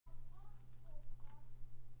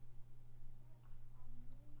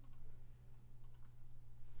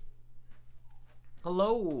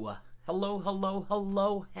Hello. Hello, hello,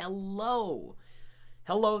 hello, hello.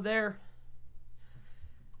 Hello there.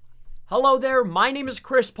 Hello there. My name is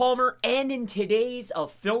Chris Palmer, and in today's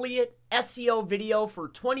affiliate SEO video for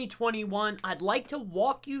 2021, I'd like to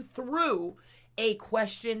walk you through a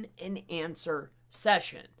question and answer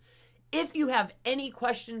session. If you have any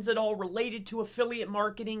questions at all related to affiliate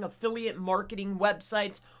marketing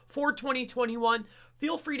websites for 2021,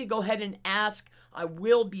 feel free to go ahead and ask. I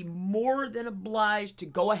will be more than obliged to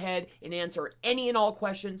go ahead and answer any and all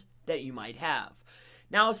questions that you might have.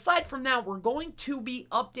 Now, aside from that, we're going to be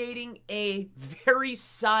updating a very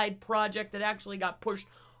side project that actually got pushed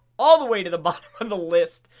all the way to the bottom of the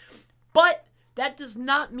list. But that does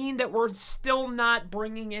not mean that we're still not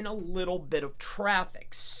bringing in a little bit of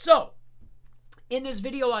traffic. So, in this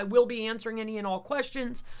video, I will be answering any and all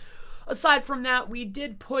questions. Aside from that, we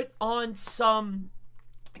did put on some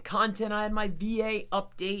content. I had my VA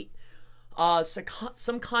update,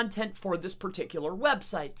 some content for this particular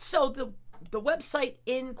website. So the website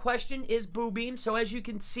in question is Bluebeam. So as you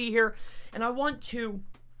can see here, and I want to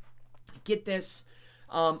get this,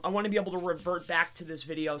 I want to be able to revert back to this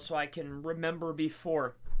video so I can remember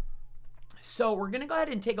before. So we're going to go ahead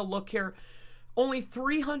and take a look here. Only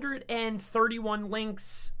 331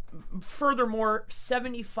 links, furthermore,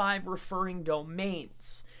 75 referring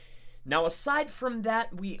domains. Now, aside from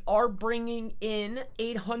that, we are bringing in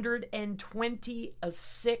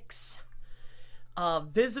 826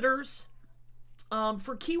 visitors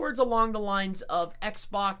for keywords along the lines of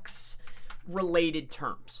Xbox related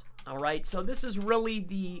terms. All right, so this is really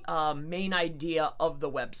the main idea of the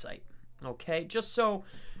website. Okay, just so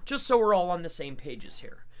we're all on the same pages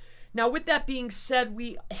here. Now, with that being said,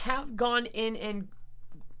 we have gone in and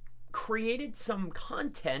created some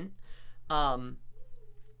content.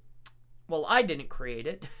 Well, I didn't create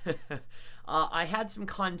it. I had some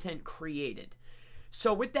content created.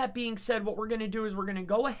 So with that being said, what we're going to do is we're going to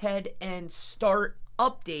go ahead and start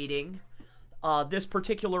updating this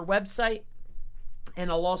particular website. And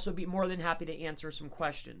I'll also be more than happy to answer some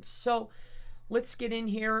questions. So let's get in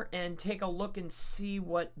here and take a look and see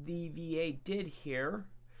what the VA did here.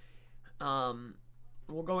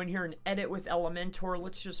 We'll go in here and edit with Elementor.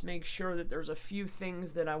 Let's just make sure that there's a few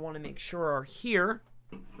things that I want to make sure are here.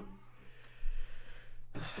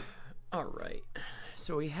 All right,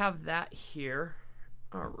 so we have that here.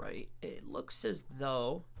 All right, it looks as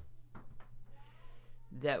though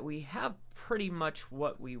that we have pretty much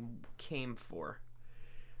what we came for.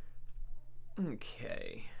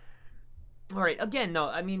 Okay. All right, again, no,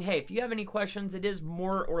 I mean, hey, if you have any questions, it is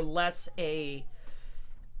more or less a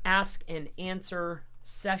ask and answer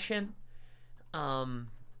session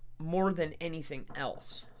more than anything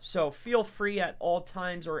else. So feel free at all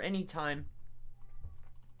times or any time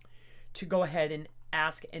to go ahead and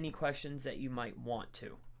ask any questions that you might want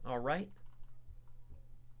to. All right?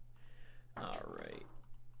 All right.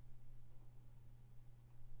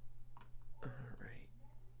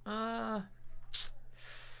 All right.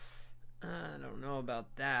 I don't know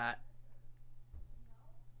about that.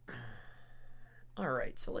 All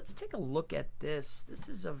right, so let's take a look at this. This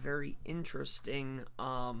is a very interesting,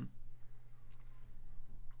 I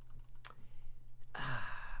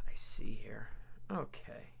see here.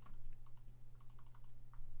 Okay.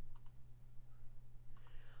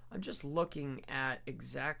 I'm just looking at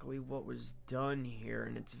exactly what was done here,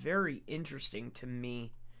 and it's very interesting to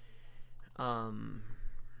me how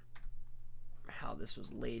this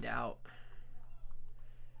was laid out.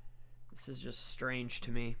 This is just strange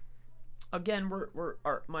to me. Again,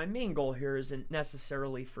 my main goal here isn't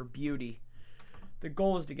necessarily for beauty. The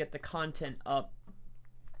goal is to get the content up,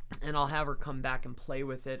 and I'll have her come back and play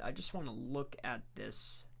with it. I just want to look at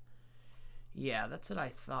this. Yeah, that's what I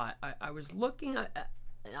thought. I was looking at...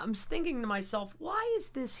 I'm thinking to myself, why is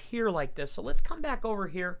this here like this? So let's come back over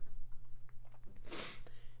here.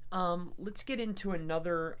 Let's get into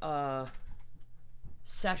another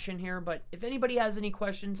session here. But if anybody has any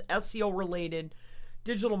questions, SEO related,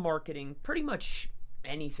 digital marketing, pretty much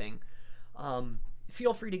anything,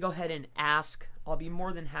 feel free to go ahead and ask. I'll be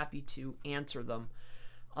more than happy to answer them.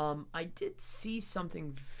 I did see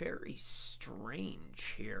something very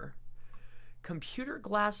strange here. Computer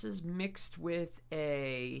glasses mixed with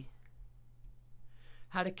a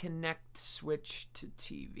how to connect switch to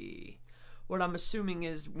TV. What I'm assuming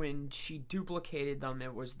is when she duplicated them,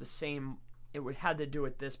 it was the same. It had to do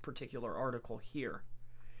with this particular article here.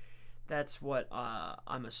 That's what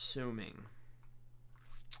I'm assuming.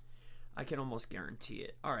 I can almost guarantee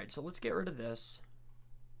it. All right, so let's get rid of this.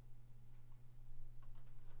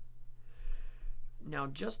 Now,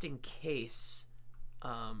 just in case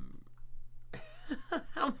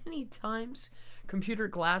How many times? Computer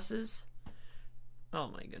glasses? Oh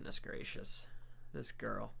my goodness gracious. This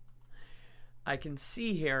girl. I can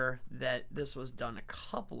see here that this was done a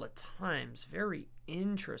couple of times. Very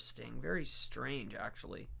interesting. Very strange,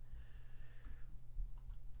 actually.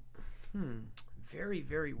 Very,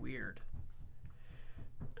 very weird.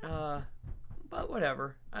 But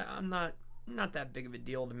whatever. I'm not that big of a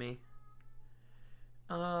deal to me.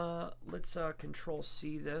 Let's Control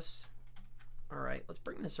C this. Alright, let's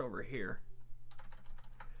bring this over here.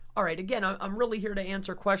 Alright, again, I'm really here to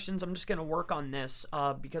answer questions. I'm just going to work on this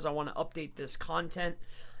because I want to update this content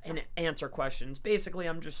and answer questions. Basically,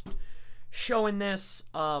 I'm just showing this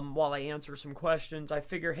while I answer some questions. I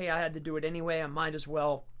figure, hey, I had to do it anyway. I might as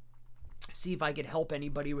well see if I could help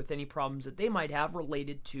anybody with any problems that they might have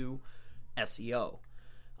related to SEO.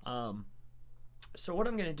 So what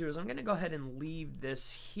I'm going to do is I'm going to go ahead and leave this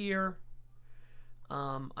here.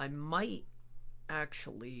 I might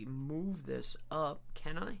actually move this up.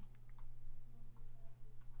 Can I?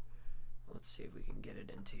 Let's see if we can get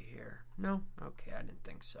it into here. No? Okay, I didn't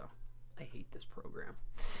think so. I hate this program.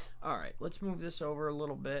 Alright, let's move this over a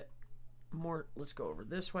little bit more. Let's go over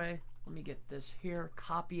this way. Let me get this here,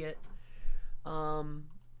 copy it, and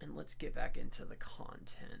let's get back into the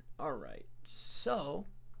content. Alright, so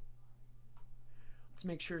let's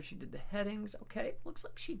make sure she did the headings. Okay, looks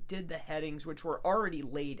like she did the headings, which were already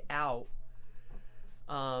laid out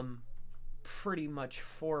pretty much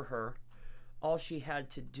for her. All she had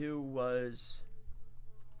to do was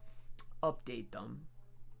update them.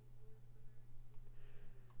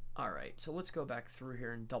 Alright, so let's go back through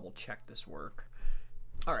here and double check this work.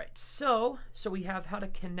 Alright, so we have how to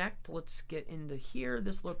connect. Let's get into here.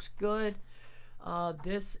 This looks good.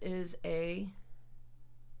 This is a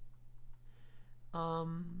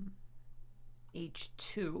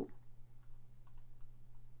H2.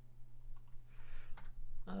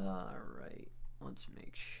 Alright, let's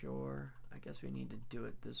make sure. I guess we need to do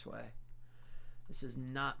it this way. This is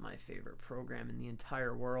not my favorite program in the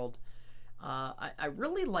entire world. I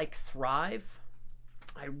really like Thrive.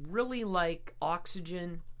 I really like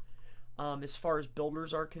Oxygen as far as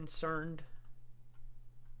builders are concerned.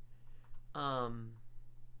 Some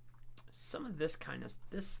of this kind of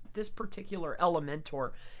this particular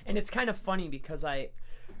Elementor, and it's kind of funny because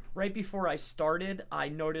right before I started, I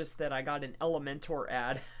noticed that I got an Elementor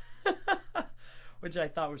ad, which I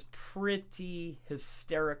thought was pretty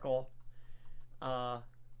hysterical,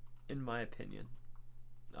 in my opinion.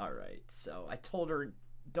 All right, so I told her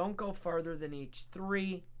don't go farther than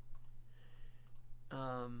H3.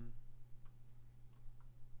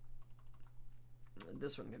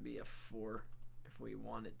 This one could be a 4 if we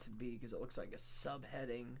want it to be, because it looks like a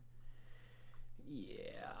subheading.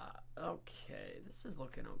 Yeah, okay, this is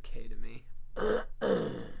looking okay to me.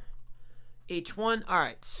 H1. All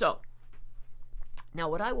right, so now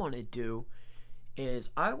what I want to do is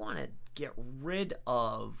I want to get rid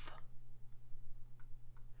of,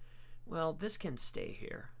 well, this can stay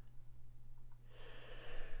here.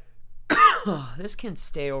 This can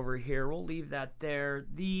stay over here. We'll leave that there.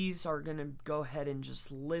 These are going to go ahead and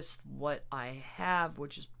just list what I have,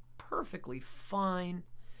 which is perfectly fine.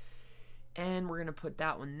 And we're going to put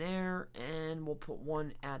that one there, and we'll put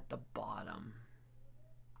one at the bottom.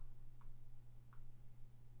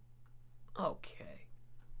 Okay.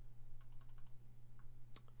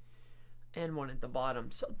 And one at the bottom.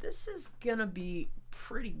 So this is going to be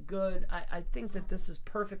pretty good. I think that this is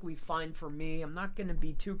perfectly fine for me. I'm not going to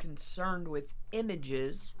be too concerned with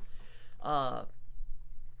images. I'm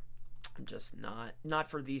just not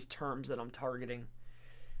for these terms that I'm targeting.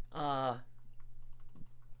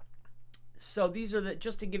 So these are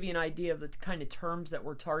just to give you an idea of the kind of terms that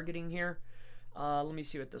we're targeting here. Let me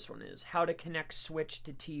see what this one is. How to connect switch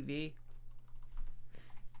to TV.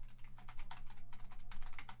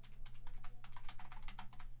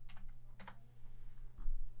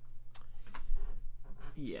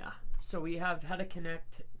 Yeah, so we have how to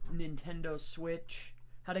connect Nintendo Switch,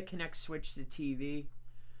 how to connect Switch to TV.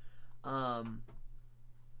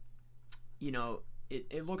 You know,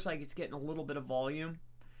 it looks like it's getting a little bit of volume.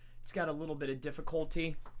 It's got a little bit of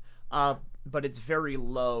difficulty, but it's very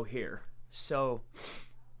low here. So,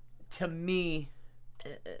 to me,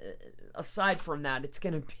 aside from that, it's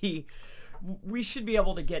going to be, we should be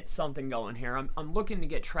able to get something going here. I'm looking to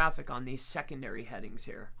get traffic on these secondary headings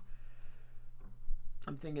here.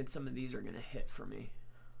 I'm thinking some of these are going to hit for me.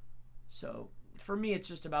 So for me, it's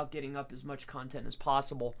just about getting up as much content as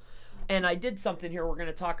possible. And I did something here. We're going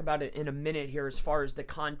to talk about it in a minute here as far as the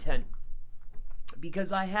content.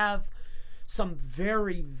 Because I have some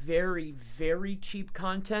very, very, very cheap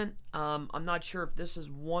content. I'm not sure if this is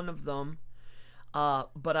one of them.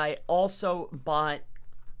 But I also bought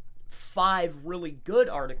 5 really good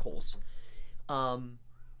articles. And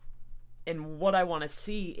what I want to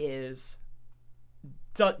see is,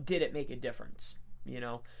 did it make a difference?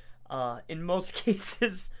 In most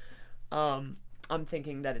cases, I'm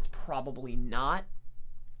thinking that it's probably not.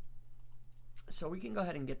 So we can go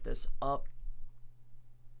ahead and get this up.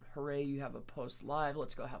 Hooray, you have a post live.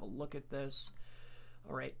 Let's go have a look at this.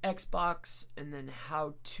 All right, Xbox, and then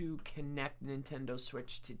how to connect Nintendo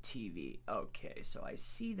Switch to TV. Okay, so I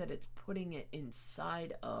see that it's putting it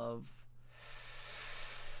inside of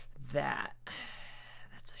that.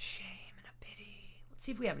 That's a shame and a pity. Let's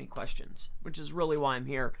see if we have any questions, which is really why I'm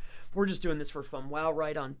here. We're just doing this for fun. Wow,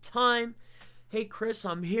 right on time. Hey, Chris,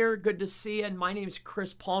 I'm here. Good to see you. And my name is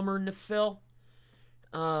Chris Palmer, Nafil.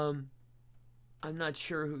 I'm not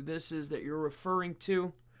sure who this is that you're referring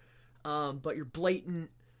to. But you're blatant,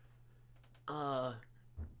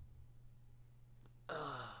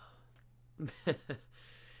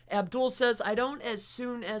 Abdul says, I don't as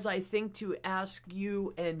soon as I think to ask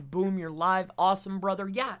you, and boom, you're live. Awesome, brother.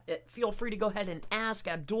 Yeah, feel free to go ahead and ask.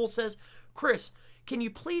 Abdul says, Chris, can you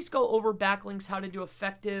please go over backlinks, how to do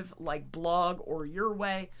effective, like blog or your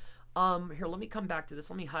way? Here, let me come back to this.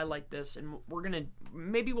 Let me highlight this, and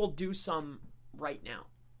maybe we'll do some right now.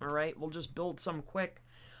 All right, we'll just build some quick.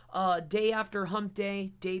 Day after hump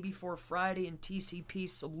day, day before Friday, and TCP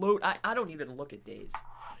salute. I don't even look at days.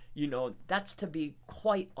 That's, to be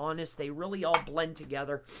quite honest, they really all blend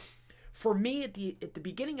together. For me, at the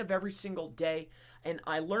beginning of every single day, and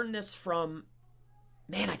I learned this from,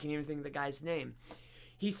 man, I can't even think of the guy's name.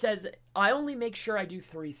 He says that I only make sure I do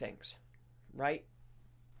 3 things, right?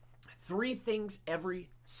 3 things every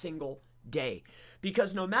single day.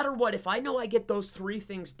 Because no matter what, if I know I get those 3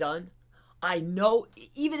 things done, I know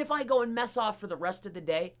even if I go and mess off for the rest of the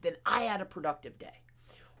day, then I had a productive day.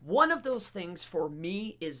 One of those things for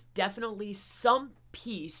me is definitely some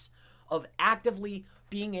piece of actively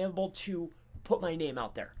being able to put my name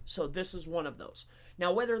out there. So this is one of those.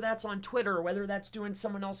 Now, whether that's on Twitter, or whether that's doing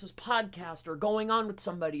someone else's podcast, or going on with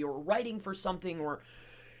somebody, or writing for something, or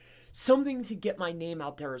something to get my name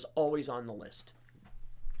out there is always on the list.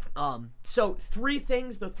 So 3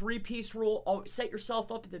 things, the 3-piece rule. Always set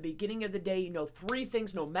yourself up at the beginning of the day. 3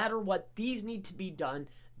 things, no matter what, these need to be done.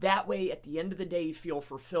 That way, at the end of the day, you feel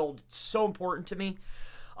fulfilled. It's so important to me.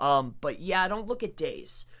 But yeah, I don't look at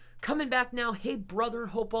days. Coming back now. Hey, brother.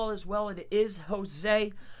 Hope all is well. It is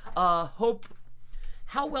Jose. Hope.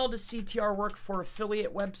 How well does CTR work for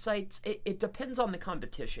affiliate websites? It depends on the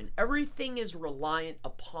competition. Everything is reliant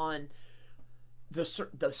upon the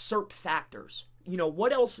SERP factors.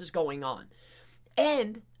 What else is going on?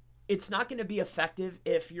 And it's not going to be effective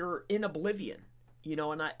if you're in oblivion.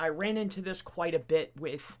 And I ran into this quite a bit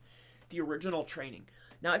with the original training.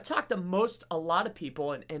 Now, I've talked to a lot of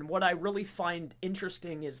people, and what I really find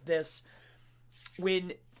interesting is this.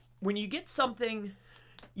 When you get something,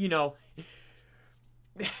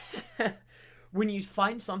 when you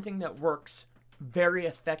find something that works very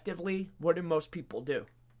effectively, what do most people do?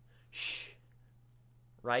 Shh.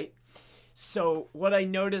 Right? So what I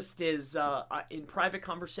noticed is in private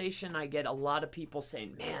conversation, I get a lot of people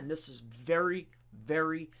saying, man, this is very,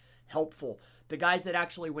 very helpful. The guys that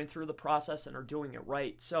actually went through the process and are doing it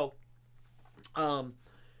right. So I'm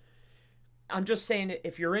just saying,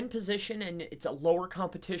 if you're in position and it's a lower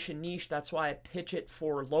competition niche, that's why I pitch it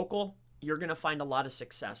for local, you're going to find a lot of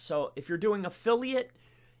success. So if you're doing affiliate,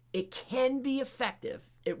 it can be effective.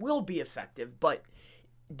 It will be effective, but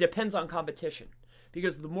depends on competition.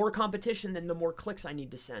 Because the more competition, then the more clicks I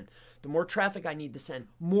need to send. The more traffic I need to send.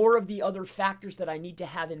 More of the other factors that I need to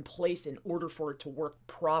have in place in order for it to work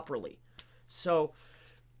properly. So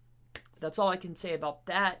that's all I can say about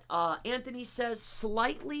that. Anthony says,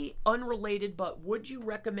 slightly unrelated, but would you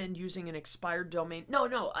recommend using an expired domain?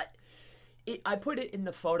 No. I put it in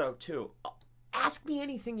the photo too. Ask me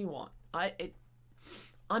anything you want.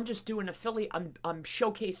 I'm just doing affiliate. I'm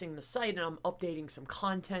showcasing the site, and I'm updating some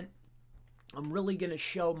content. I'm really going to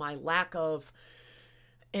show my lack of,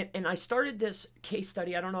 and I started this case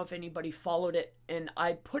study. I don't know if anybody followed it, and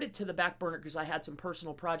I put it to the back burner because I had some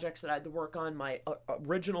personal projects that I had to work on. My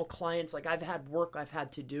original clients, like I've had work I've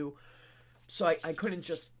had to do, so I couldn't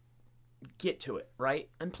just get to it, right?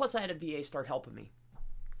 And plus I had a VA start helping me.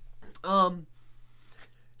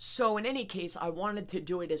 So in any case, I wanted to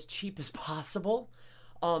do it as cheap as possible,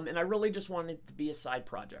 and I really just wanted it to be a side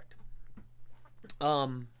project.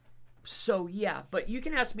 So yeah, but you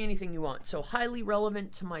can ask me anything you want. So highly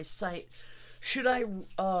relevant to my site. Should I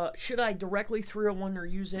directly 301 or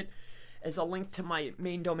use it as a link to my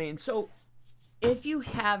main domain? So if you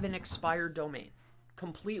have an expired domain,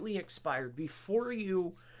 completely expired, before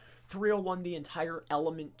you 301 the entire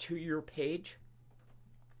element to your page,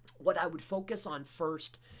 what I would focus on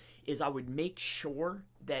first is I would make sure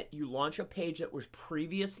that you launch a page that was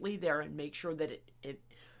previously there and make sure that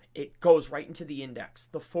it goes right into the index,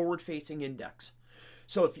 the forward-facing index.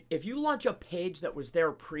 So if you launch a page that was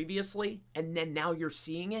there previously and then now you're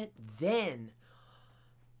seeing it, then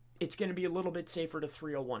it's going to be a little bit safer to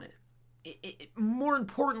 301 it. More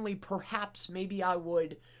importantly, perhaps maybe I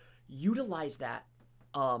would utilize that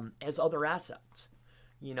as other assets.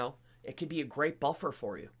 You know, it could be a great buffer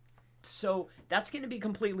for you. So that's going to be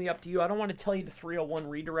completely up to you. I don't want to tell you to 301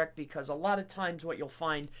 redirect, because a lot of times what you'll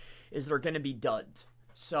find is they're going to be duds.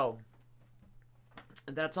 So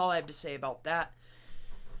that's all I have to say about that.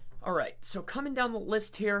 All right, so coming down the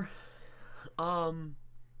list here,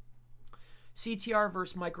 CTR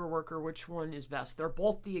versus microworker, which one is best? They're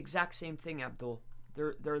both the exact same thing, Abdul.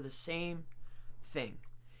 They're the same thing.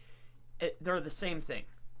 They're the same thing.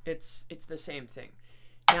 It's the same thing.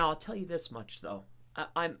 Now I'll tell you this much though.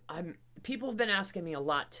 People have been asking me a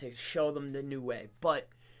lot to show them the new way, but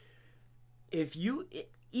if you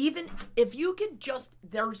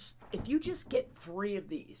just get 3 of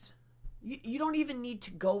these, you don't even need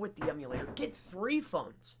to go with the emulator. Get 3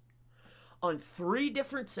 phones on 3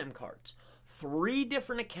 different SIM cards, 3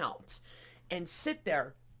 different accounts, and sit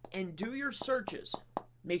there and do your searches.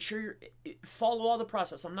 Make sure you follow all the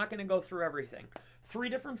process. I'm not going to go through everything. 3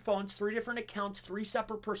 different phones, 3 different accounts, 3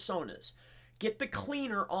 separate personas. Get the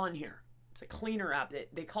cleaner on here. It's a cleaner app.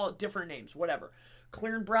 They call it different names, whatever.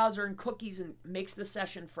 Clearing browser and cookies and makes the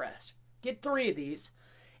session fresh. Get 3 of these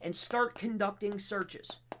and start conducting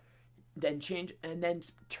searches. Then change and then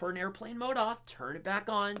turn airplane mode off, turn it back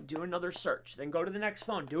on, do another search. Then go to the next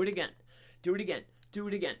phone, do it again. Do it again. Do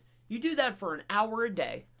it again. You do that for an hour a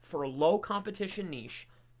day for a low competition niche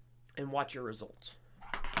and watch your results.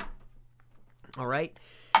 All right?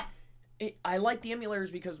 I like the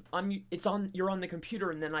emulators because you're on the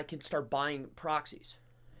computer, and then I can start buying proxies.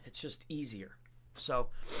 It's just easier. So,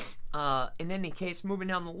 in any case, moving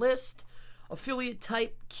down the list, affiliate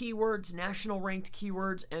type keywords, national ranked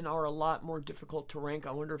keywords, and are a lot more difficult to rank.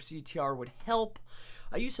 I wonder if CTR would help.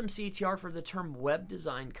 I used some CTR for the term web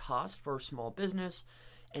design cost for a small business,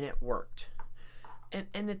 and it worked.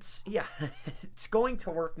 And it's, yeah, it's going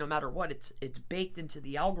to work no matter what. It's baked into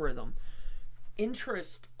the algorithm.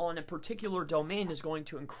 Interest on a particular domain is going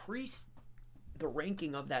to increase the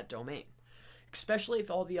ranking of that domain, especially if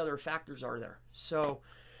all the other factors are there. So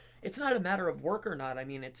it's not a matter of work or not. I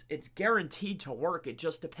mean, it's guaranteed to work. It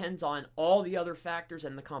just depends on all the other factors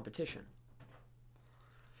and the competition.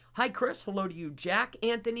 Hi, Chris. Hello to you. Jack,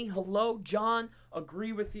 Anthony, hello. John,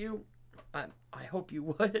 agree with you. I hope you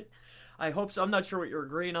would. I hope so. I'm not sure what you're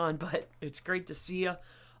agreeing on, but it's great to see you.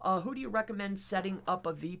 Who do you recommend setting up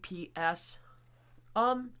a VPS?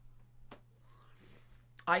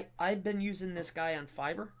 I've been using this guy on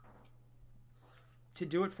Fiverr to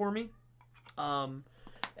do it for me. And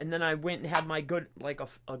then I went and had my good, like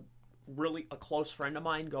a really close friend of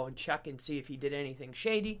mine go and check and see if he did anything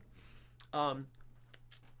shady.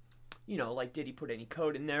 You know, like, did he put any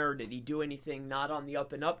code in there? Did he do anything not on the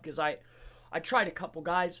up and up? Because I tried a couple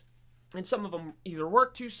guys, and some of them either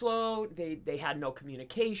worked too slow, they had no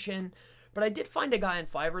communication. But I did find a guy on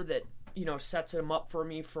Fiverr that, you know, sets him up for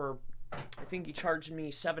me for, I think he charged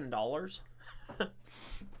me $7.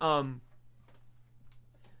 And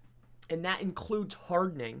that includes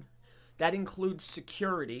hardening. That includes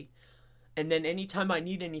security. And then anytime I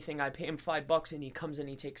need anything, I pay him $5 and he comes and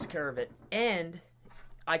he takes care of it. And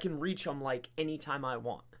I can reach him like anytime I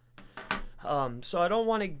want. So I don't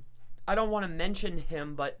want to mention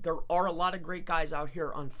him, but there are a lot of great guys out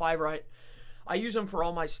here on Fiverr. I use them for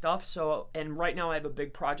all my stuff. So, and right now I have a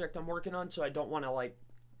big project I'm working on, so I don't want to like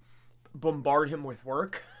bombard him with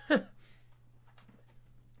work.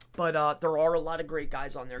 But there are a lot of great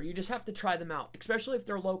guys on there. You just have to try them out, especially if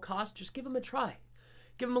they're low cost. Just give them a try.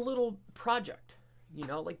 Give them a little project, you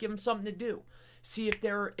know, like give them something to do. See if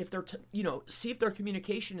see if their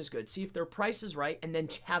communication is good. See if their price is right, and then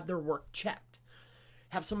have their work checked.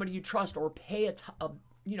 Have somebody you trust, or pay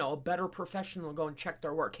a better professional to go and check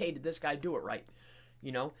their work. Hey, did this guy do it right?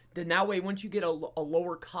 You know, then that way, once you get a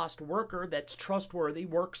lower cost worker that's trustworthy,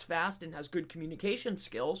 works fast, and has good communication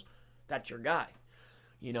skills, that's your guy.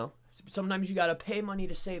 You know, sometimes you got to pay money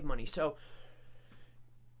to save money. So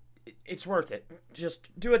it's worth it. Just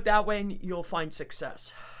do it that way and you'll find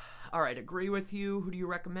success. All right, agree with you. Who do you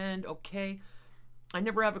recommend? Okay. I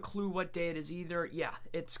never have a clue what day it is either. Yeah,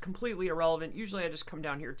 it's completely irrelevant. Usually I just come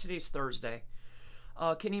down here. Today's Thursday.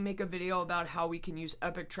 Can you make a video about how we can use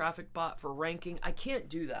Epic Traffic Bot for ranking? I can't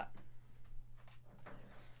do that.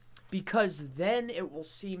 because then it will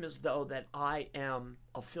seem as though that I am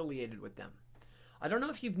affiliated with them. I don't know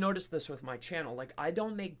if you've noticed this with my channel. Like, I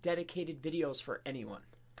don't make dedicated videos for anyone.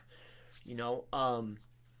 You know,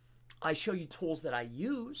 I show you tools that I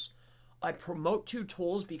use. I promote 2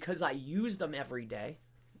 tools because I use them every day.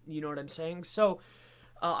 You know what I'm saying? So,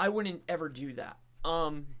 I wouldn't ever do that.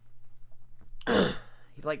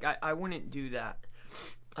 Like, I wouldn't do that.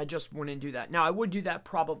 I just wouldn't do that. Now, I would do that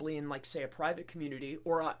probably in, like, say, a private community,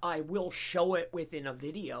 or I will show it within a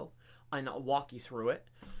video, and I'll walk you through it,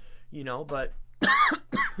 you know, but,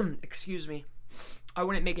 excuse me, I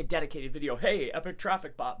wouldn't make a dedicated video, hey, Epic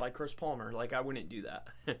Traffic Bot by Chris Palmer. Like, I wouldn't do that.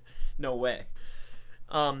 No way.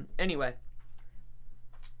 Anyway.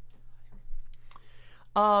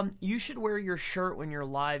 You should wear your shirt when you're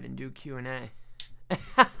live and do Q&A.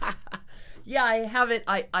 Yeah, I have it.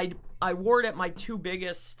 I wore it at my 2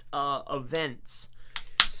 biggest events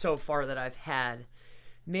so far that I've had.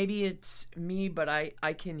 Maybe it's me, but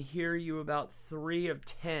I can hear you about 3 of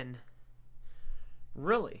 10.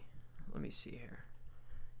 Really? Let me see here.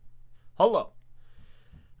 Hello.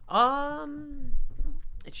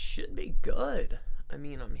 It should be good. I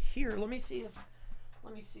mean, I'm here. Let me see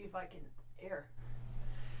if I can air.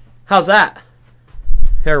 How's that?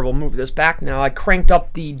 Here, we'll move this back now. I cranked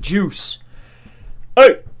up the juice.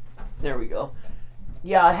 Hey! There we go.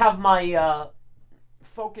 Yeah, I have my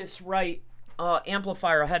Focusrite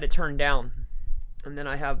amplifier I had to turn down. And then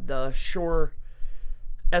I have the Shure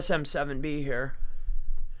SM7B here.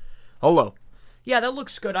 Hello. Yeah, that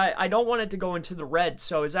looks good. I don't want it to go into the red,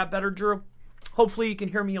 so is that better, Drew? Hopefully you can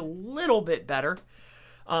hear me a little bit better.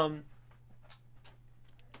 All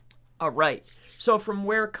right. So from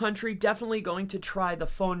where country, definitely going to try the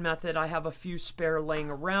phone method. I have a few spare laying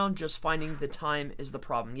around. Just finding the time is the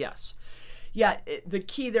problem. Yes. Yeah, the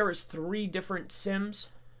key there is 3 different SIMs.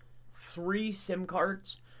 3 SIM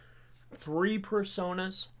cards. 3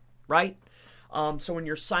 personas, right? So when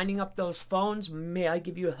you're signing up those phones, may I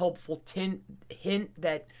give you a helpful hint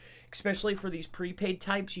that, especially for these prepaid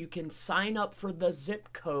types, you can sign up for the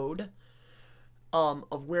zip code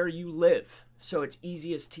of where you live. So it's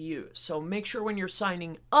easiest to use. So make sure when you're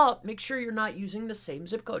signing up, make sure you're not using the same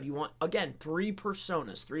zip code. You want, again, 3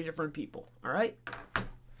 personas, 3 different people. All right?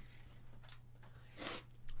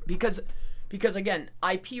 Because again,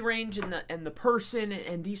 IP range and the person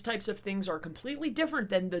and these types of things are completely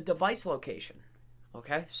different than the device location.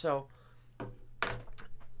 Okay? So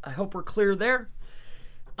I hope we're clear there.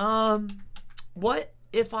 What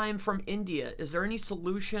if I'm from India? Is there any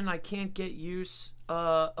solution? I can't get use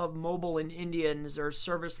of mobile in India, and is there a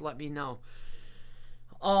service? Let me know.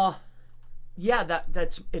 Yeah,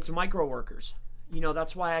 it's micro workers. You know,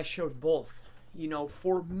 that's why I showed both. You know,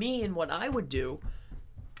 for me, and what I would do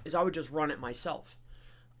is I would just run it myself.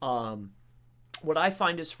 What I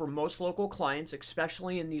find is for most local clients,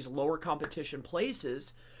 especially in these lower competition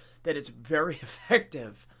places, that it's very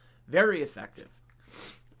effective. Very effective.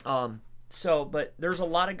 But there's a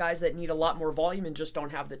lot of guys that need a lot more volume and just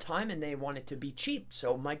don't have the time, and they want it to be cheap.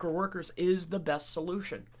 So micro workers is the best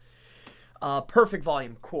solution. Perfect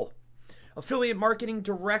volume. Cool. Affiliate marketing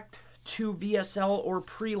direct to VSL or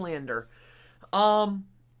Prelander.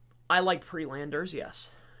 I like Prelanders, yes.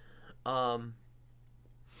 I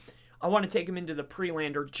want to take them into the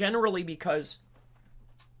Prelander generally because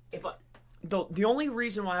the only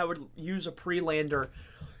reason why I would use a Prelander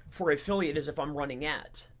for affiliate is if I'm running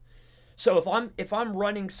ads. So if I'm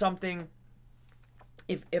running something,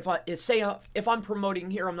 if I'm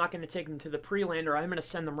promoting here, I'm not going to take them to the Prelander. I'm going to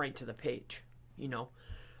send them right to the page, you know.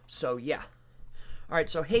 So yeah. All right.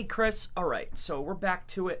 So hey Chris. All right. So we're back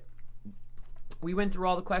to it. We went through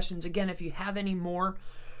all the questions. Again, if you have any more,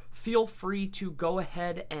 feel free to go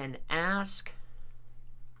ahead and ask.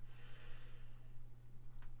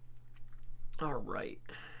 All right.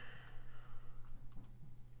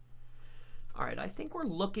 All right, I think we're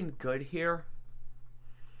looking good here.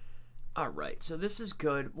 All right, so this is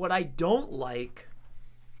good. What I don't like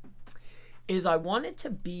is I want it to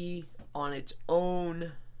be on its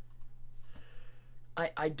own.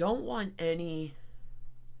 I don't want any...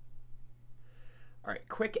 All right,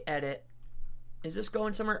 quick edit. Is this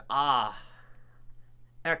going somewhere?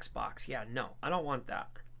 Xbox. Yeah, no, I don't want that.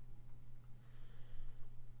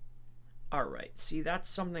 All right, see, that's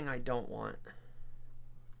something I don't want.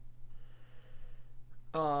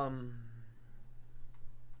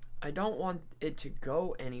 I don't want it to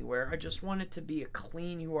go anywhere. I just want it to be a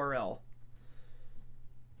clean URL.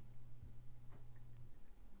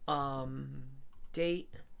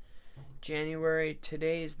 Date, January.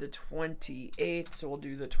 Today's the 28th, so we'll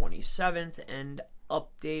do the 27th. And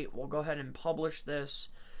update. We'll go ahead and publish this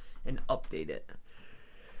and update it.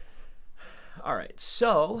 All right,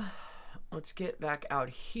 so let's get back out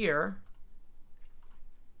here.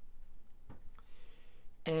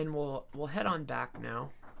 And we'll head on back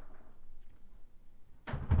now.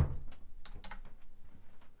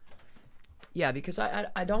 Yeah, because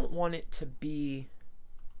I don't want it to be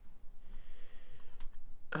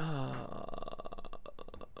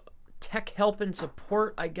tech help and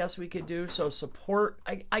support, I guess we could do. So support,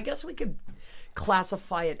 I guess we could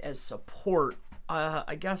classify it as support.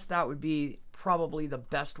 I guess that would be probably the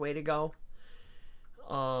best way to go.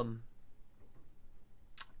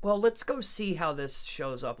 Well, let's go see how this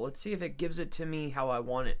shows up. Let's see if it gives it to me how I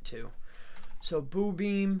want it to. So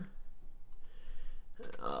Boobeam.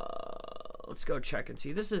 Let's go check and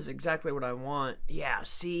see. This is exactly what I want. Yeah,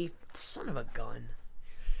 see? Son of a gun.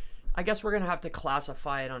 I guess we're going to have to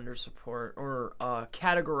classify it under support, or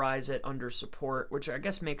categorize it under support, which I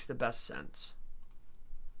guess makes the best sense.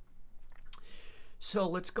 So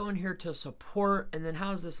let's go in here to support, and then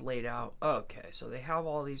how's this laid out? Okay, so they have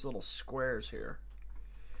all these little squares here.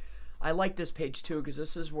 I like this page too, because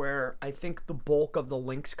this is where I think the bulk of the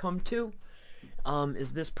links come to,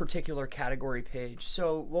 is this particular category page.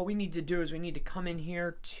 So what we need to do is we need to come in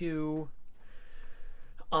here to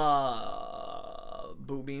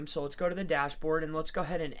Boobeam. So let's go to the dashboard, and let's go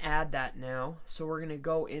ahead and add that now. So we're going to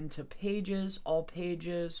go into pages, all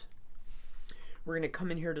pages. We're going to come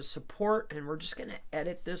in here to support, and we're just going to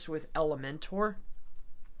edit this with Elementor.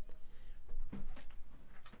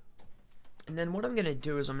 And then what I'm going to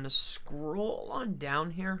do is I'm going to scroll on down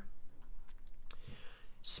here.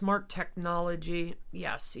 Smart technology.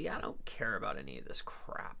 Yeah, see, I don't care about any of this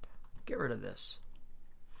crap. Get rid of this.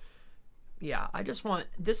 Yeah, I just want,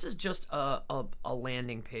 this is just a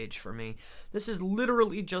landing page for me. This is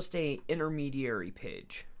literally just a intermediary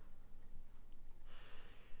page.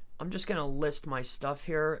 I'm just going to list my stuff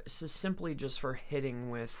here. This is simply just for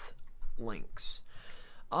hitting with links.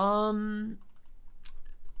 Let's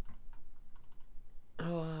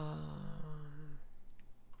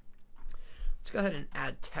go ahead and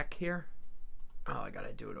add tech here. Oh, I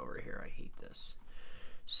gotta do it over here. I hate this.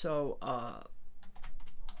 So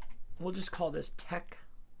we'll just call this tech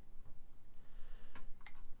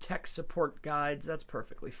support guides. That's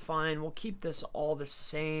perfectly fine. We'll keep this all the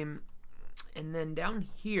same. And then down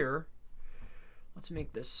here, let's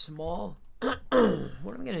make this small. What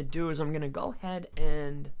I'm gonna do is I'm gonna go ahead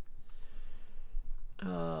and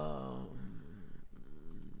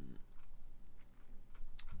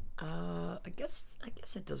I guess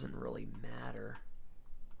it doesn't really matter.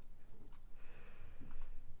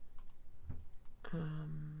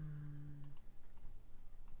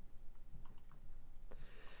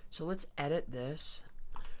 So let's edit this.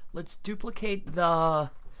 Let's duplicate the,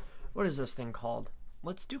 what is this thing called?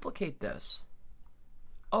 Let's duplicate this.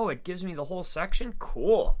 Oh, it gives me the whole section?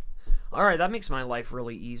 Cool. All right, that makes my life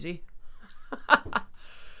really easy.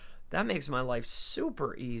 That makes my life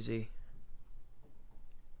super easy.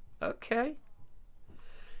 Okay.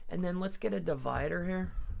 And then let's get a divider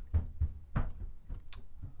here.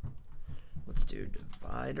 Let's do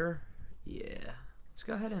divider. Yeah. Let's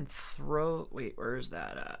go ahead and throw, wait, where's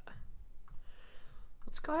that at?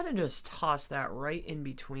 Let's go ahead and just toss that right in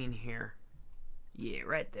between here. Yeah,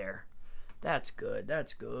 right there. That's good.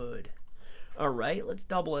 That's good. All right, let's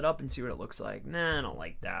double it up and see what it looks like. Nah, I don't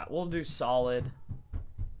like that. We'll do solid.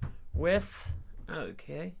 Width.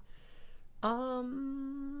 Okay. I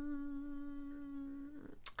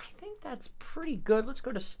think that's pretty good. Let's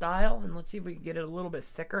go to style and let's see if we can get it a little bit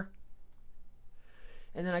thicker.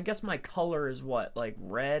 And then I guess my color is what, like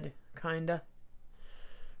red, kinda?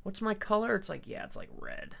 What's my color? It's like, yeah, it's like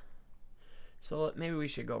red. So maybe we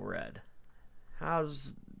should go red.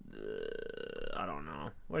 How's, I don't know.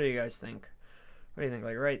 What do you guys think? What do you think,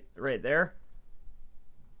 like right there?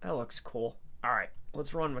 That looks cool. All right,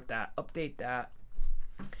 let's run with that. Update that.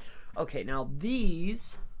 Okay, now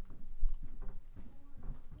these,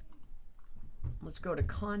 let's go to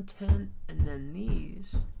content, and then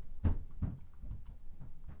these.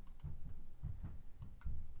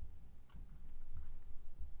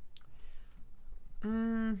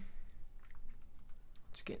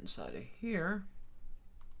 Let's get inside of here.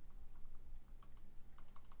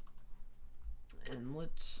 And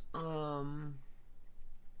let's, I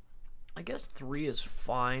guess 3 is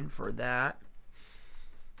fine for that.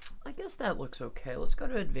 I guess that looks okay. Let's go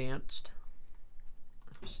to advanced.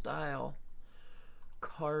 Style.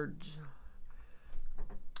 Cards.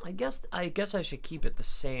 I guess I should keep it the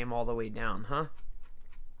same all the way down, huh?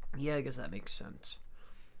 Yeah, I guess that makes sense.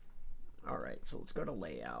 Alright, so let's go to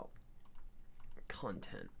layout.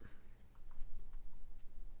 Content.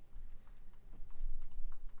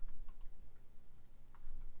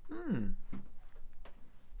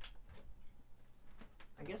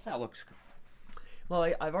 guess that looks good.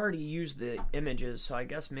 Well, I've already used the images, so I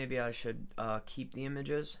guess maybe I should keep the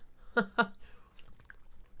images. All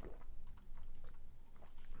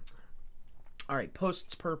right,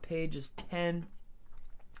 posts per page is 10.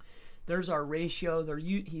 There's our ratio.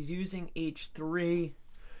 He's using H3.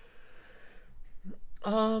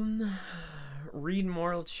 Read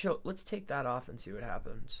more. Let's take that off and see what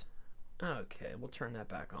happens. Okay, we'll turn that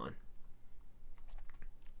back on.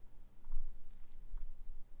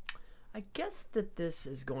 I guess that this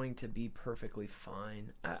is going to be perfectly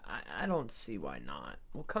fine. I don't see why not.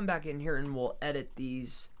 We'll come back in here and we'll edit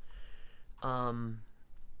these.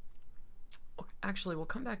 Actually, we'll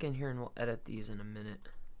come back in here and we'll edit these in a minute.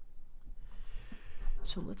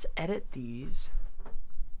 So let's edit these.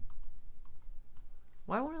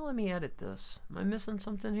 Why won't it let me edit this? Am I missing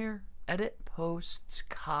something here? Edit, posts,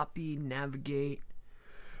 copy, navigate,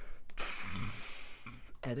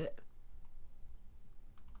 edit.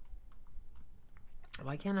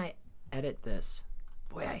 Why can't I edit this?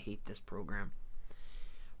 Boy, I hate this program.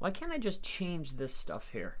 Why can't I just change this stuff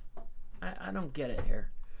here? I don't get it here.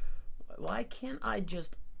 Why can't I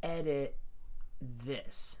just edit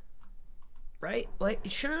this? Right? Like,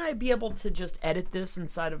 shouldn't I be able to just edit this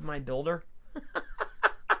inside of my builder?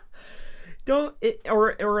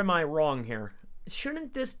 Or am I wrong here?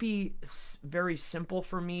 Shouldn't this be very simple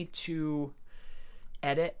for me to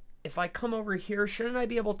edit? If I come over here, shouldn't I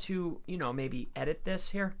be able to, you know, maybe edit this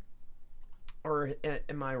here? Or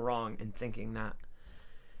am I wrong in thinking that?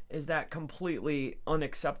 Is that completely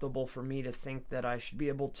unacceptable for me to think that I should be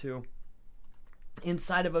able to,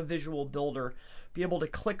 inside of a visual builder, be able to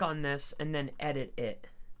click on this and then edit it?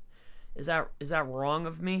 Is that wrong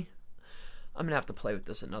of me? I'm going to have to play with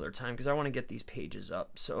this another time because I want to get these pages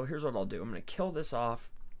up. So here's what I'll do. I'm going to kill this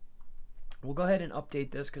off. We'll go ahead and update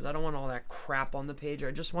this because I don't want all that crap on the page. I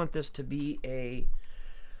just want this to be a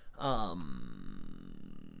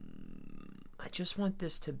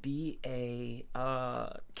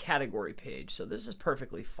category page. So this is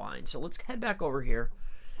perfectly fine. So let's head back over here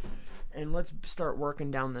and let's start working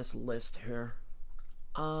down this list here.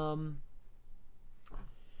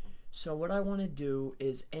 So what I want to do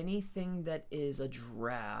is anything that is a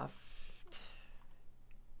draft,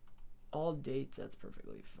 all dates, that's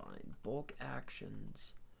perfectly fine. Bulk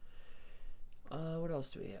actions. What else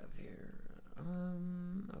do we have here?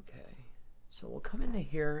 Okay. So we'll come into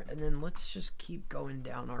here and then let's just keep going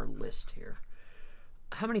down our list here.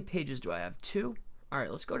 How many pages do I have? 2? All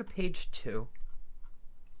right, let's go to page 2.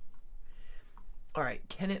 All right,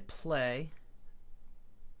 can it play?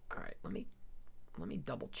 All right, let me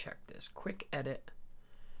double check this. Quick edit.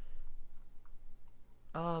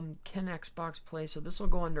 Can Xbox play? So this will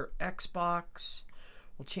go under Xbox.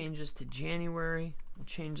 We'll change this to January. We'll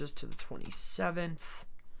change this to the 27th.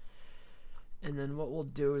 And then what we'll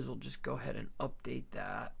do is we'll just go ahead and update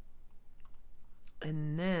that.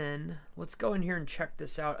 And then let's go in here and check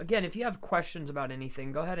this out. Again, if you have questions about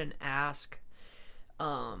anything, go ahead and ask.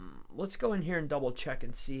 Let's go in here and double check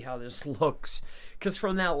and see how this looks. Because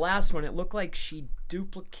from that last one, it looked like she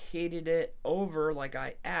duplicated it over like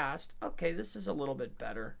I asked. Okay, this is a little bit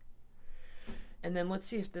better. And then let's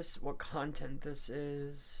see if what content this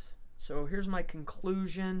is. So here's my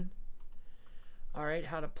conclusion. All right,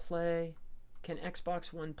 how to play. Can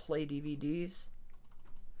Xbox One play DVDs?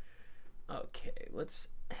 Okay, let's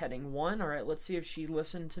heading 1. All right, let's see if she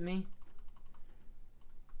listened to me.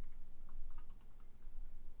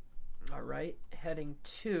 All right, heading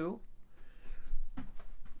 2.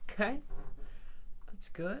 Okay, that's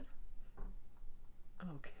good.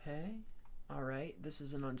 Okay, all right, this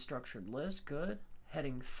is an unstructured list. Good.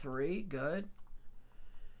 Heading 3. Good.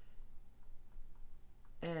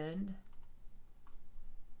 And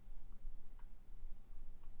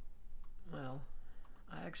well,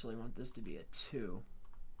 I actually want this to be a 2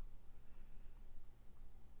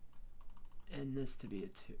 and this to be a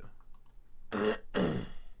 2.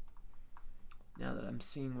 Now that I'm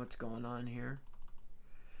seeing what's going on here.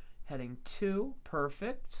 Heading 2,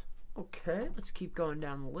 perfect. Okay, let's keep going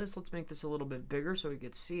down the list. Let's make this a little bit bigger so we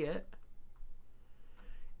could see it.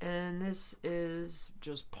 And this is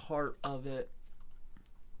just part of it.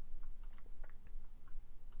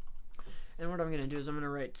 And what I'm going to do is I'm going to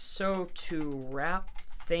write, so to wrap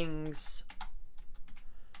things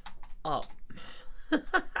up.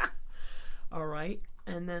 All right,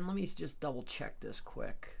 and then let me just double check this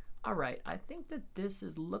quick. All right, I think that this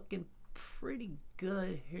is looking pretty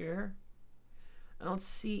good here. I don't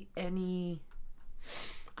see any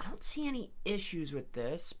issues with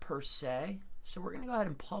this per se. So we're going to go ahead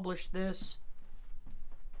and publish this.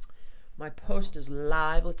 My post is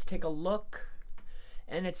live. Let's take a look.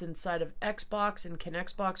 And it's inside of Xbox, and can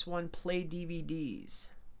Xbox One play DVDs?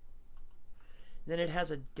 Then it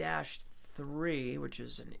has a -3, which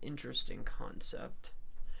is an interesting concept.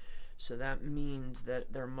 So that means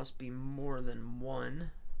that there must be more than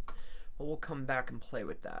one. But we'll come back and play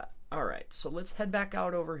with that. Alright, so let's head back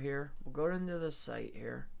out over here. We'll go into the site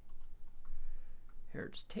here. Here,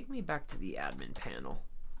 just take me back to the admin panel.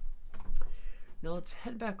 Now let's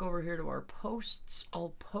head back over here to our posts, all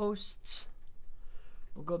posts.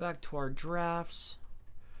 We'll go back to our drafts.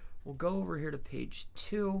 We'll go over here to page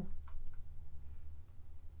 2.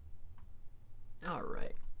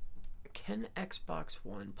 Alright. Can Xbox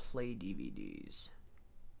One play DVDs?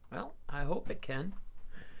 Well, I hope it can.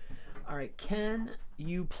 Alright, can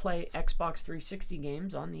you play Xbox 360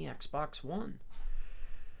 games on the Xbox One?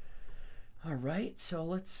 Alright, so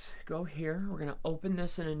let's go here. We're going to open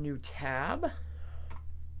this in a new tab.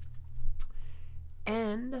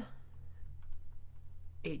 And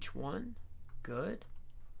H1, good.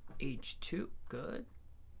 H2, good.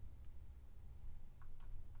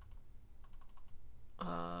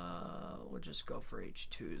 We'll just go for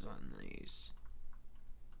H2s on these.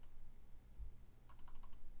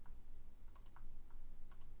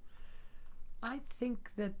 I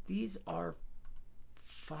think that these are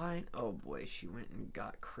fine. Oh boy, she went and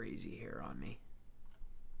got crazy here on me.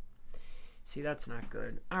 See, that's not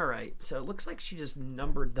good. Alright, so it looks like she just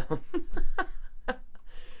numbered them.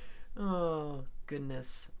 Oh,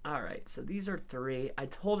 goodness. Alright, so these are 3. I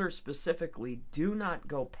told her specifically, do not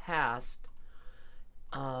go past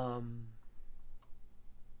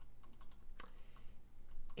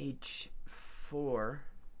H4.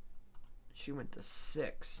 She went to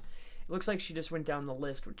 6. It looks like she just went down the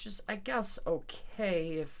list, which is, I guess,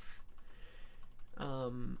 okay if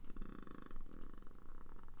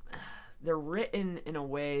they're written in a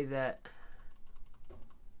way that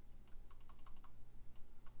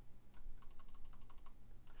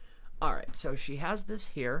alright, so she has this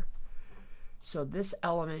here. So this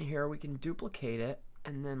element here, we can duplicate it,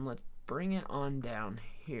 and then let's bring it on down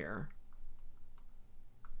here.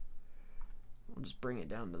 We'll just bring it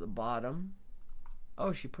down to the bottom.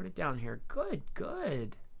 Oh, she put it down here. Good,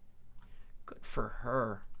 good. Good for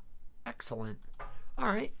her. Excellent.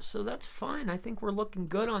 Alright, so that's fine. I think we're looking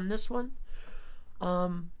good on this one.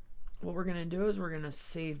 What we're going to do is we're going to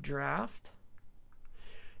save draft.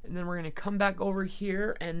 And then we're going to come back over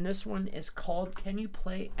here, and this one is called Can You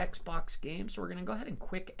Play Xbox Games? So we're going to go ahead and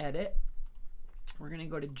quick edit. We're going to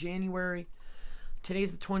go to January.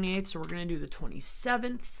 Today's the 28th, so we're going to do the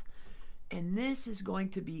 27th. And this is going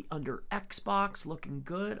to be under Xbox, looking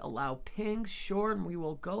good. Allow pings, sure, and we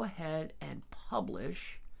will go ahead and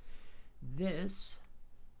publish this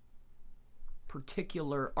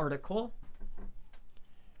particular article.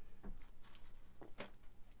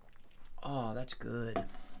 Oh, that's good.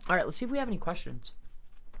 All right, let's see if we have any questions.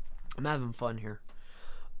 I'm having fun here.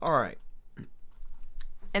 All right.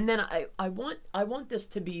 And then I want this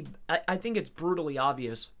to be, I think it's brutally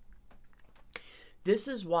obvious. This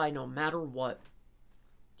is why no matter what,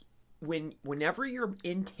 whenever you're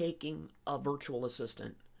intaking a virtual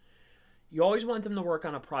assistant, you always want them to work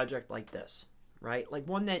on a project like this, right? Like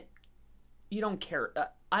one that you don't care.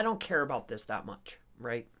 I don't care about this that much,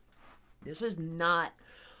 right? This is not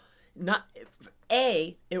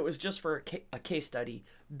A, it was just for a case study.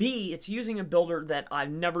 B, it's using a builder that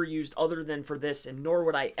I've never used other than for this, and nor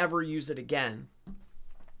would I ever use it again.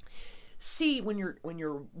 C, when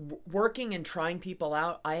you're working and trying people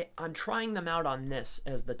out, I'm trying them out on this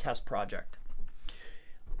as the test project.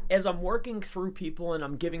 As I'm working through people and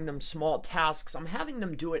I'm giving them small tasks, I'm having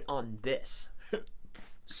them do it on this.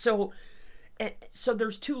 So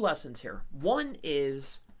there's 2 lessons here. One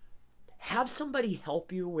is have somebody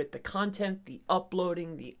help you with the content, the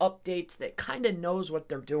uploading, the updates, that kind of knows what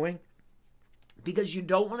they're doing, because you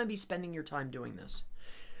don't want to be spending your time doing this.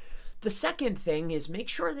 The second thing is make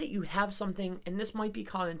sure that you have something, and this might be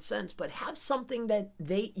common sense, but have something that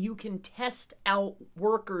you can test out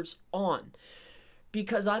workers on.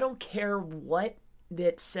 Because I don't care what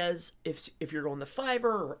that says, if you're going to Fiverr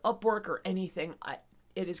or Upwork or anything,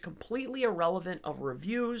 it is completely irrelevant of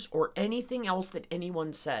reviews or anything else that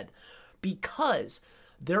anyone said. Because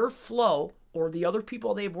their flow or the other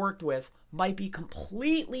people they've worked with might be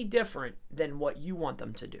completely different than what you want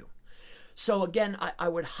them to do. So again, I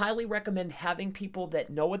would highly recommend having people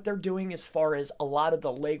that know what they're doing as far as a lot of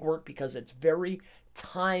the legwork, because it's very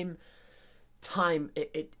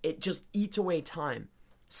it just eats away time.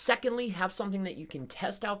 Secondly, have something that you can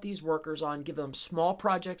test out these workers on, give them small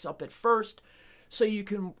projects up at first so you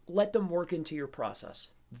can let them work into your process.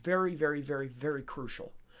 Very, very, very, very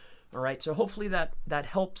crucial. All right, so hopefully that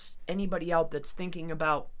helps anybody out that's thinking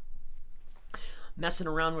about messing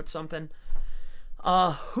around with something.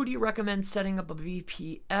 Who do you recommend setting up a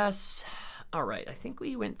VPS? All right, I think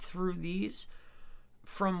we went through these.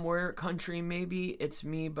 From where country? Maybe it's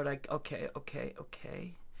me, but okay.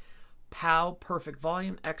 POW, perfect.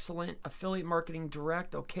 Volume, excellent. Affiliate marketing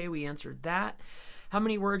direct, okay, we answered that. How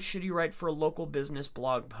many words should you write for a local business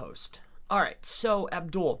blog post? All right, so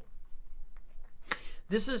Abdul,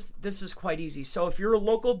 this is quite easy. So if you're a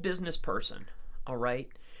local business person, all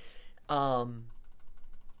right,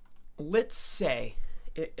 let's say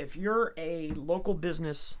if you're a local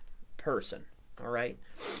business person, all right,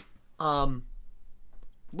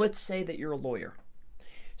 let's say that you're a lawyer.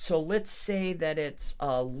 So let's say that it's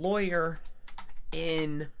a lawyer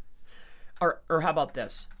in, or how about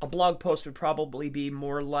this? A blog post would probably be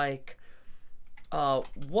more like,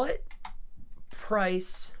 what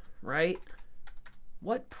price, right?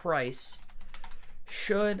 What price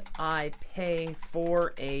should I pay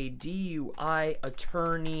for a DUI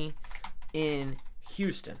attorney in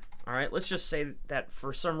Houston? All right, let's just say that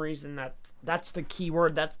for some reason that's the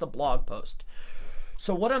keyword, that's the blog post.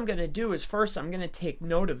 So what I'm going to do is first I'm going to take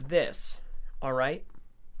note of this, all right?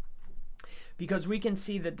 Because we can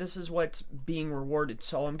see that this is what's being rewarded.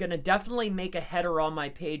 So I'm going to definitely make a header on my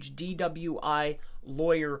page, DWI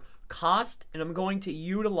lawyer cost, and I'm going to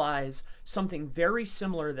utilize something very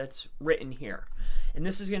similar that's written here. And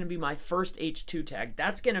this is going to be my first H2 tag.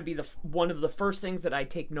 That's going to be one of the first things that I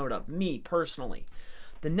take note of, me personally.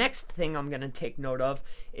 The next thing I'm going to take note of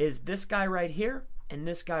is this guy right here and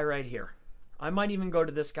this guy right here. I might even go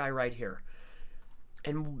to this guy right here.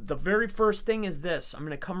 And the very first thing is this. I'm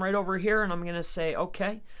going to come right over here and I'm going to say,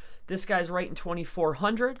 okay, this guy's writing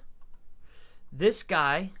 2,400. This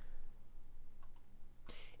guy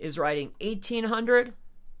is writing 1,800.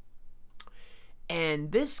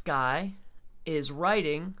 And this guy is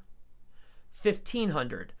writing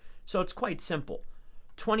 1,500. So it's quite simple.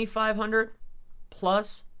 2,500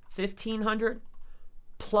 plus 1,500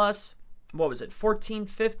 plus, what was it,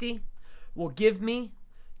 1,450 will give me,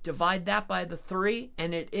 divide that by the 3,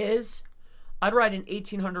 and it is, I'd write an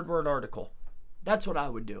 1,800 word article. That's what I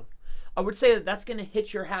would do. I would say that that's going to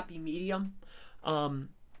hit your happy medium.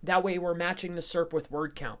 That way we're matching the SERP with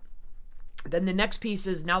word count. Then the next piece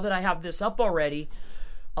is, now that I have this up already,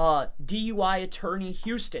 DUI attorney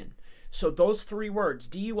Houston. So those 3 words,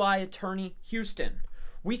 DUI attorney Houston.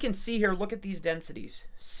 We can see here, look at these densities,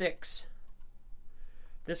 6.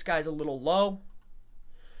 This guy's a little low.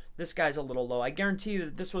 This guy's a little low. I guarantee you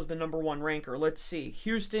that this was the #1 ranker. Let's see.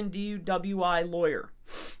 Houston DWI lawyer.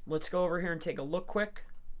 Let's go over here and take a look quick.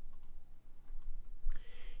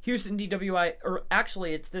 Houston DWI, or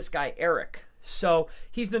actually it's this guy, Eric. So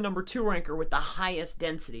he's the #2 ranker with the highest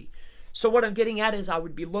density. So what I'm getting at is I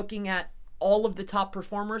would be looking at all of the top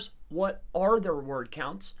performers. What are their word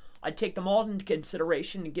counts? I'd take them all into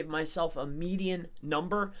consideration and give myself a median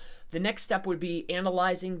number. The next step would be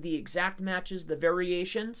analyzing the exact matches, the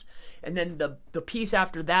variations, and then the piece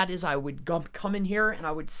after that is I would come in here and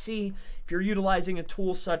I would see if you're utilizing a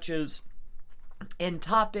tool such as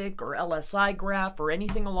Ntopic or LSI Graph or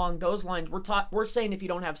anything along those lines. We're saying if you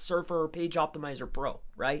don't have Surfer or Page Optimizer Pro,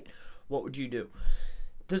 right? What would you do?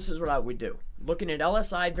 This is what I would do. Looking at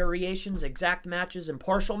LSI variations, exact matches, and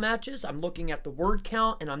partial matches. I'm looking at the word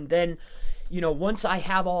count, and I'm then, once I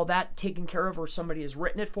have all that taken care of or somebody has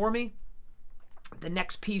written it for me, the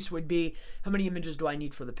next piece would be, how many images do I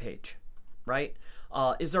need for the page, right?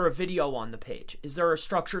 Is there a video on the page? Is there a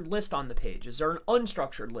structured list on the page? Is there an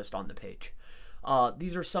unstructured list on the page?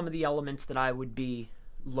 These are some of the elements that I would be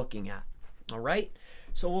looking at, all right?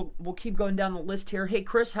 So we'll keep going down the list here. Hey,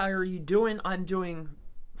 Chris, how are you doing? I'm doing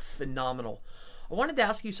phenomenal. I wanted to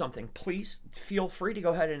ask you something. Please feel free to go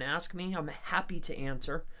ahead and ask me. I'm happy to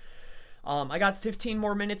answer. I got 15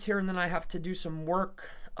 more minutes here and then I have to do some work,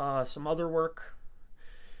 some other work.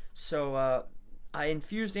 So I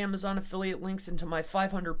infused Amazon affiliate links into my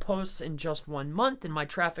 500 posts in just 1 month and my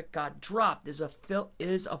traffic got dropped. Is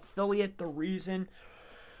affiliate the reason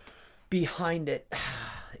behind it?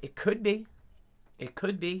 It could be. It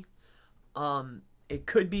could be. It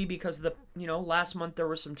could be because last month there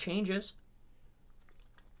were some changes.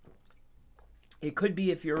 It could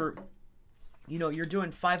be if you're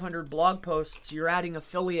doing 500 blog posts, you're adding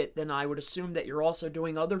affiliate, then I would assume that you're also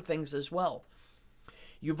doing other things as well.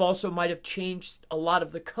 You've also might have changed a lot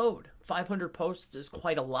of the code. 500 posts is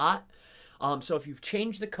quite a lot. So if you've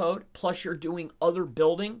changed the code, plus you're doing other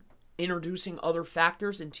building, introducing other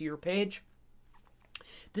factors into your page,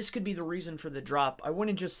 this could be the reason for the drop. I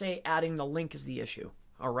wouldn't just say adding the link is the issue.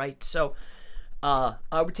 All right. So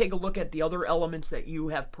I would take a look at the other elements that you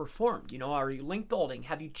have performed. You know, are you link building?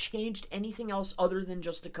 Have you changed anything else other than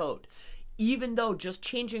just the code? Even though just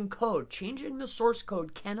changing code, changing the source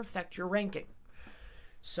code can affect your ranking.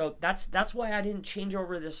 So that's why I didn't change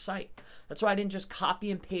over this site. That's why I didn't just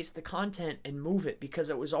copy and paste the content and move it, because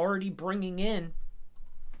it was already bringing in,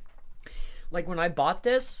 like when I bought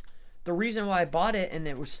this, the reason why I bought it and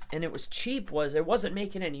it was cheap was it wasn't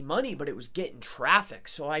making any money, but it was getting traffic.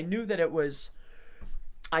 So I knew that it was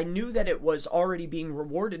already being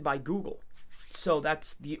rewarded by Google. So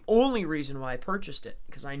that's the only reason why I purchased it,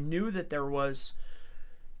 because I knew that there was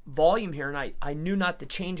volume here, and I knew not to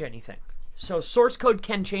change anything. So source code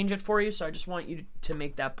can change it for you, so I just want you to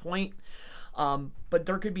make that point. But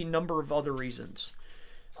there could be a number of other reasons.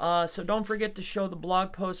 So don't forget to show the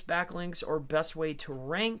blog post backlinks or best way to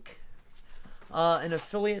rank an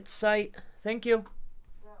affiliate site. Thank you.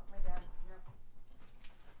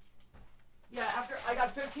 Yeah, after I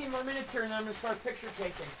got 15 more minutes here, and then I'm going to start picture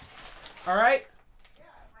taking. All right? Yeah,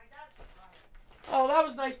 my dad's fine. Oh, that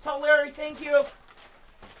was nice. Tell Larry, thank you.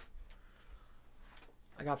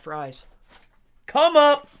 I got fries. Come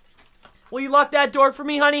up. Will you lock that door for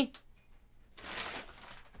me, honey?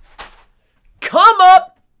 Come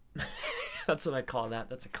up. That's what I call that.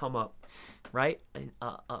 That's a come up, right?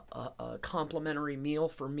 A complimentary meal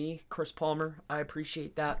for me, Chris Palmer. I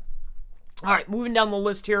appreciate that. All right, moving down the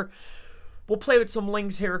list here. We'll play with some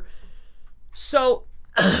links here. So,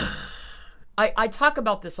 I talk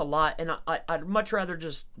about this a lot, and I'd much rather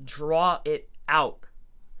just draw it out.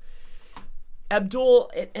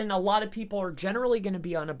 Abdul and a lot of people are generally going to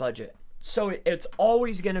be on a budget. So it's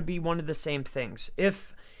always going to be one of the same things.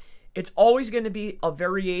 If it's always going to be a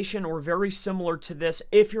variation or very similar to this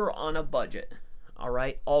if you're on a budget. All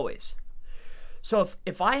right? Always. So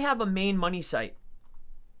if I have a main money site,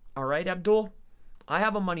 all right, Abdul? I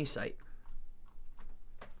have a money site.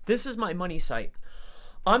 This is my money site.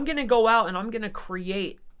 I'm going to go out and I'm going to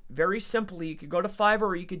create, very simply, you could go to Fiverr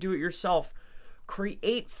or you could do it yourself.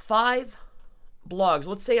 Create 5 blogs.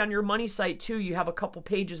 Let's say on your money site too, you have a couple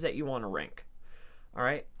pages that you want to rank. All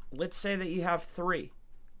right. Let's say that you have 3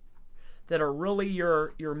 that are really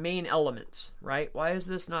your main elements, right? Why is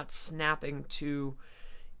this not snapping to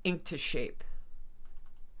ink to shape?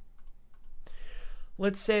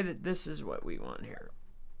 Let's say that this is what we want here.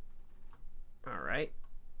 All right.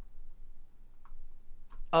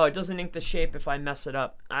 Oh, it doesn't ink the shape if I mess it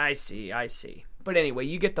up. I see. But anyway,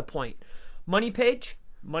 you get the point. Money page,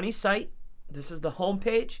 money site. This is the home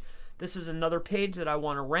page. This is another page that I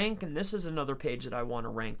want to rank, and this is another page that I want to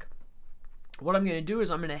rank. What I'm going to do is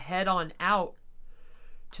I'm going to head on out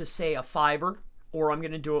to, say, a Fiverr, or I'm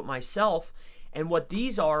going to do it myself. And what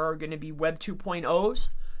these are going to be Web 2.0s.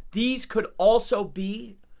 These could also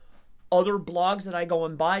be other blogs that I go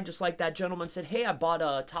and buy, just like that gentleman said, hey, I bought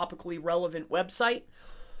a topically relevant website.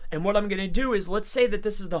 And what I'm going to do is, let's say that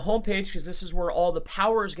this is the homepage, because this is where all the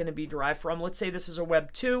power is going to be derived from. Let's say this is a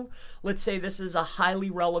Web 2. Let's say this is a highly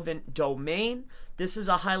relevant domain. This is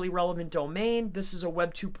a highly relevant domain. This is a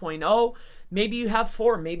Web 2.0. Maybe you have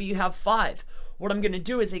 4. Maybe you have 5. What I'm going to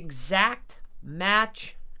do is exact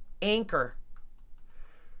match anchor,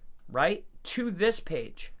 right, to this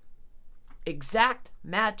page. Exact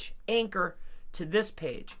match anchor to this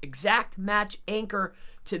page. Exact match anchor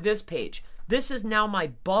to this page. This is now my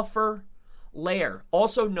buffer layer,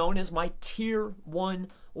 also known as my tier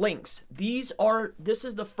 1 links. This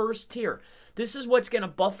is the first tier. This is what's going to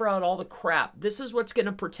buffer out all the crap. This is what's going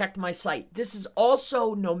to protect my site. This is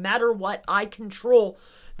also, no matter what, I control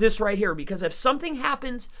this right here, because if something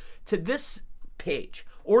happens to this page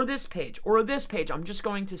or this page or this page, I'm just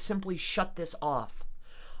going to simply shut this off.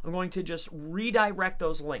 I'm going to just redirect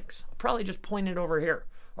those links. I'll probably just point it over here.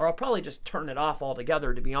 Or I'll probably just turn it off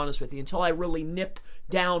altogether, to be honest with you, until I really nip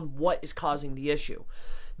down what is causing the issue.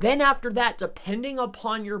 Then after that, depending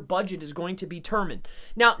upon your budget, is going to be determined.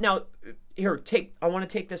 Now here, I want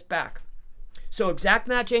to take this back. So exact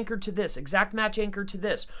match anchor to this, exact match anchor to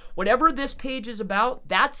this. Whatever this page is about,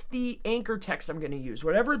 that's the anchor text I'm going to use.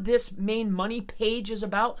 Whatever this main money page is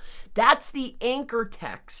about, that's the anchor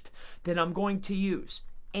text that I'm going to use.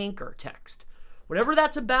 Anchor text. Whatever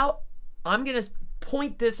that's about, I'm going to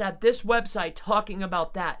point this at this website talking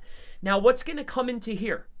about that. Now, what's going to come into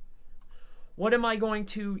here? What am I going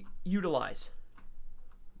to utilize?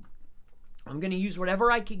 I'm going to use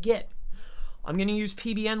whatever I could get. I'm going to use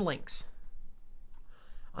PBN links.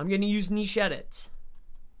 I'm going to use niche edits.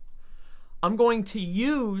 I'm going to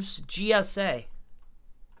use GSA.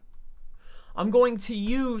 I'm going to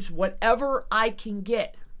use whatever I can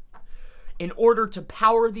get in order to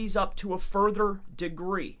power these up to a further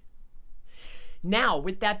degree. Now,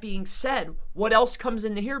 with that being said, what else comes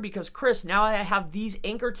into here? Because Chris, now I have these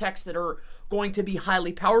anchor texts that are going to be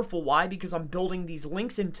highly powerful. Why? Because I'm building these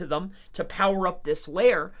links into them to power up this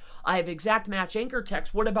layer. I have exact match anchor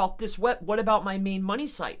text. What about this what about my main money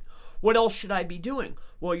site? What else should I be doing?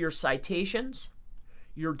 Well, your citations,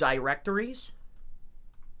 your directories,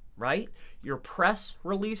 right? Your press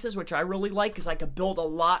releases, which I really like because I could build a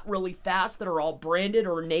lot really fast that are all branded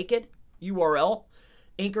or naked URL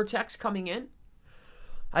anchor text coming in.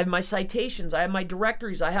 I have my citations, I have my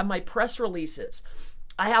directories, I have my press releases,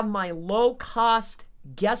 I have my low-cost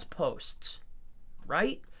guest posts,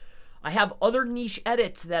 right? I have other niche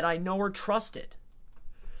edits that I know are trusted.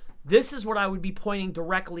 This is what I would be pointing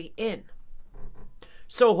directly in.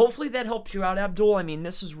 So hopefully that helps you out, Abdul. I mean,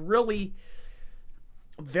 this is really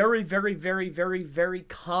very, very, very, very, very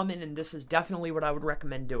common, and this is definitely what I would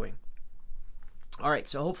recommend doing. All right,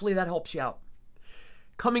 so hopefully that helps you out.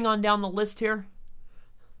 Coming on down the list here.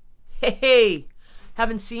 Hey,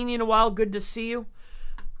 haven't seen you in a while. Good to see you.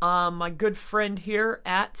 My good friend here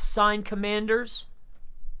at Sign Commanders.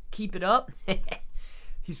 Keep it up.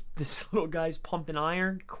 This little guy's pumping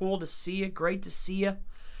iron. Cool to see you. Great to see you.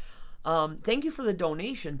 Thank you for the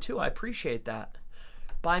donation, too. I appreciate that.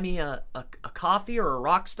 Buy me a coffee or a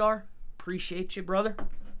Rockstar. Appreciate you, brother.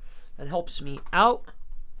 That helps me out.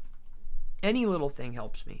 Any little thing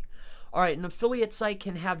helps me. All right, an affiliate site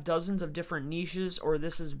can have dozens of different niches, or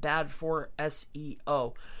this is bad for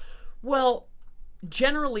SEO. Well,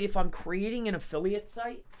 generally, if I'm creating an affiliate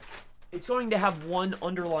site, it's going to have one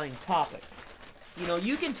underlying topic. You know,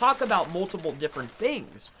 you can talk about multiple different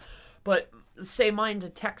things, but say mine's a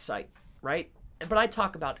tech site, right? But I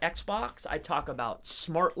talk about Xbox, I talk about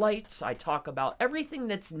smart lights, I talk about everything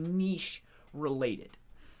that's niche related.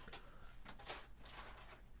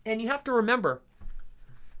 And you have to remember,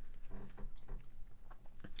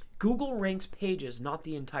 Google ranks pages, not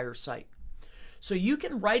the entire site. So you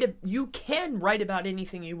can write about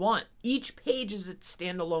anything you want. Each page is its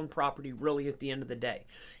standalone property, really, at the end of the day.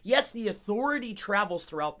 Yes, the authority travels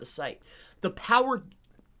throughout the site. The power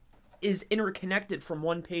is interconnected from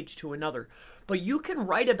one page to another. But you can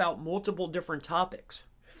write about multiple different topics.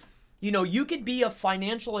 You know, you could be a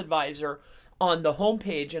financial advisor on the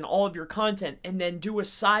homepage and all of your content, and then do a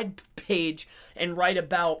side page and write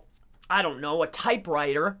about, I don't know, a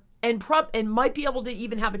typewriter, and might be able to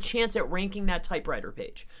even have a chance at ranking that typewriter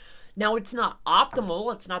page. Now, it's not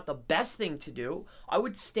optimal. It's not the best thing to do. I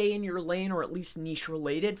would stay in your lane, or at least niche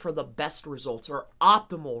related, for the best results or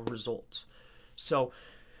optimal results. So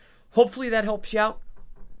hopefully that helps you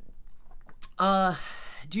out.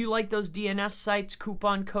 Do you like those DNS sites,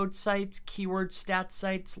 coupon code sites, keyword stat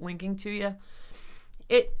sites linking to you?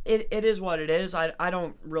 It is what it is. I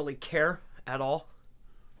don't really care at all.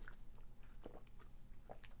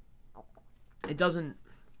 It doesn't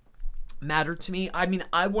matter to me. I mean,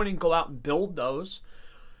 I wouldn't go out and build those.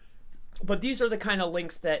 But these are the kind of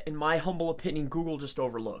links that, in my humble opinion, Google just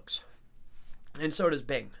overlooks. And so does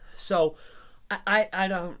Bing. So I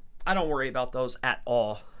don't worry about those at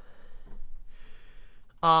all.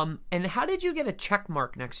 And how did you get a check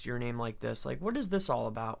mark next to your name like this? Like, what is this all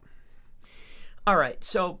about? All right,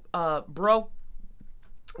 so, bro,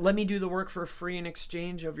 let me do the work for free in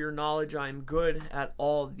exchange of your knowledge. I'm good at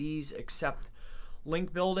all these except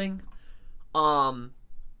link building. Oh,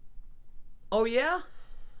 yeah?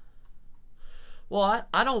 Well,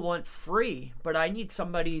 I don't want free, but I need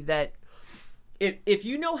somebody that, if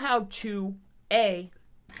you know how to, A,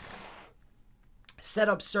 set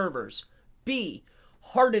up servers, B,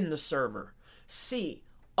 harden the server, C,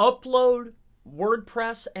 upload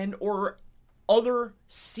WordPress and or other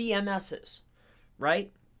CMSs,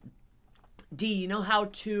 right? D, you know how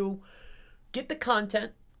to get the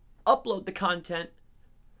content, upload the content,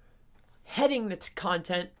 heading the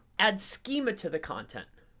content, add schema to the content.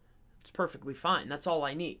 It's perfectly fine. That's all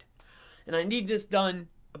I need. And I need this done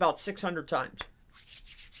about 600 times.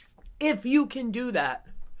 If you can do that,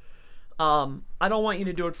 I don't want you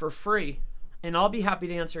to do it for free. And I'll be happy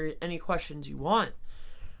to answer any questions you want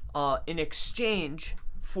in exchange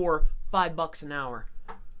for $5 an hour.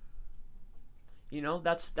 You know,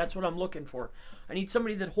 that's what I'm looking for. I need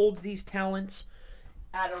somebody that holds these talents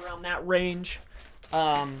at around that range.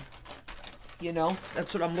 You know,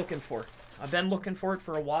 that's what I'm looking for. I've been looking for it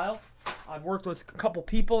for a while. I've worked with a couple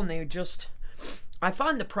people, and I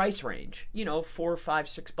find the price range, you know, $4,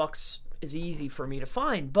 $5, $6 is easy for me to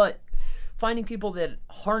find, but finding people that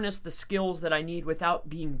harness the skills that I need without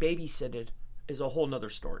being babysitted is a whole nother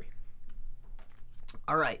story.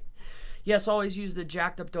 All right. Yes, always use the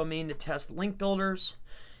jacked up domain to test link builders.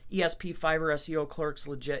 ESP, Fiverr, SEO clerks,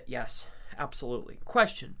 legit. Yes, absolutely.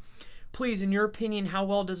 Question. Please, in your opinion, how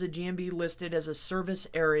well does a GMB listed as a service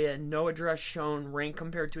area and no address shown rank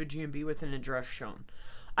compared to a GMB with an address shown?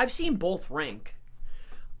 I've seen both rank.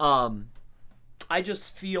 I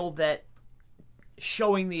just feel that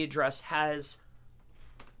showing the address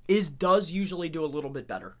does usually do a little bit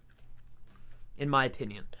better, in my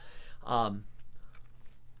opinion.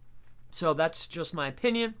 So that's just my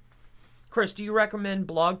opinion. Chris, do you recommend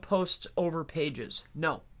blog posts over pages?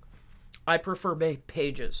 No. I prefer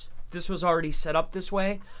pages. This was already set up this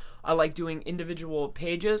way. I like doing individual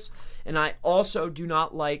pages. And I also do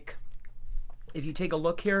not like, if you take a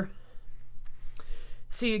look here,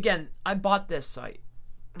 see again, I bought this site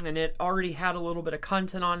and it already had a little bit of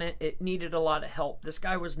content on it. It needed a lot of help. This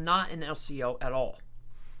guy was not an SEO at all.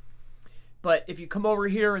 But if you come over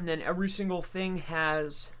here and then every single thing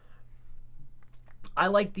has, I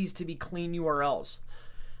like these to be clean URLs.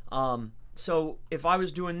 So if I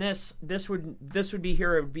was doing this would be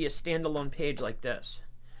here. It would be a standalone page like this.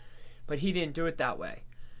 But he didn't do it that way.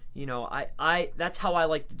 You know, that's how I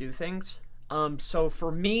like to do things. So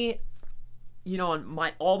for me, you know,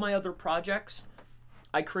 on all my other projects,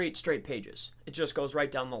 I create straight pages. It just goes right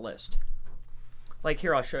down the list. Like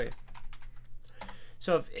here, I'll show you.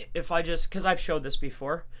 So if I just, because I've showed this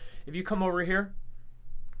before, if you come over here,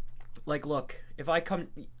 like look, if I come,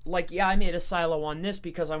 like yeah, I made a silo on this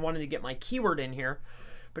because I wanted to get my keyword in here,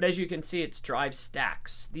 but as you can see, it's drive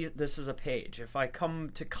stacks. This is a page. If I come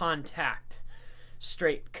to contact,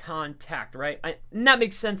 straight contact, right? And that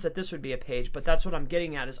makes sense that this would be a page, but that's what I'm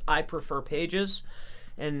getting at is I prefer pages,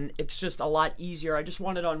 and it's just a lot easier. I just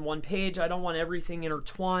want it on one page. I don't want everything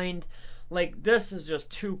intertwined. Like this is just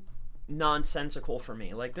too nonsensical for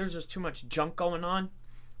me. Like there's just too much junk going on.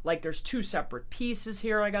 Like there's two separate pieces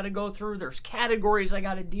here I got to go through. There's categories I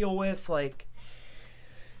got to deal with. Like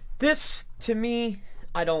this to me,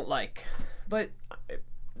 I don't like. But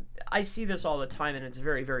I see this all the time and it's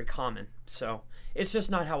very, very common. So it's just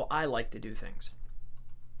not how I like to do things.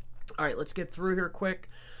 All right, let's get through here quick.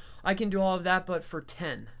 I can do all of that, but for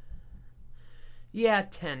 10. Yeah,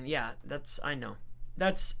 10. Yeah, I know.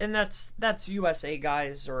 That's USA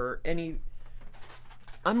guys or any.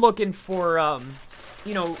 I'm looking for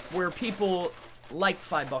you know, where people like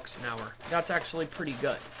 $5 an hour. That's actually pretty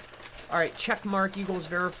good. All right, check mark equals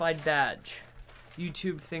verified badge.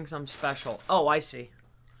 YouTube thinks I'm special. Oh, I see.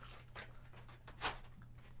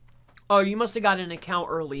 Oh, you must have got an account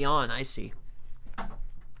early on. I see.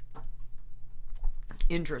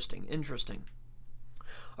 Interesting, interesting.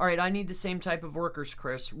 All right, I need the same type of workers,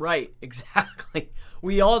 Chris. Right, exactly.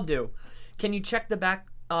 We all do. Can you check the backlinks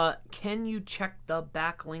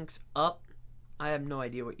up? I have no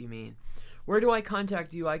idea what you mean. Where do I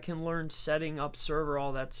contact you? I can learn setting up server,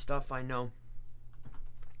 all that stuff. I know.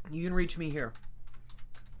 You can reach me here.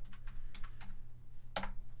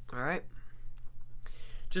 All right.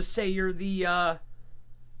 Just say you're the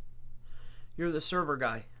server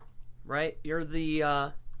guy, right? You're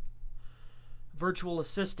the virtual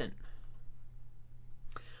assistant.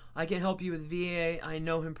 I can help you with VA. I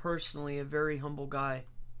know him personally, a very humble guy.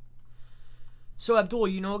 So Abdul,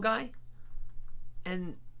 you know a guy?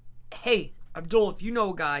 And hey, Abdul, if you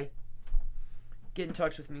know a guy, get in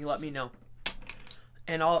touch with me. Let me know,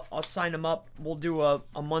 and I'll sign him up. We'll do a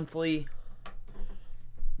monthly.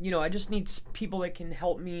 You know, I just need people that can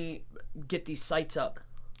help me get these sites up.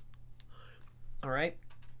 All right,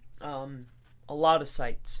 a lot of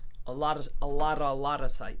sites, a lot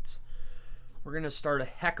of sites. We're gonna start a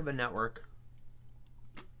heck of a network.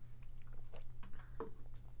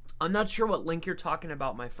 I'm not sure what link you're talking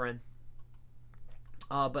about, my friend.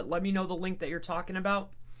 But let me know the link that you're talking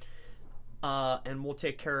about, and we'll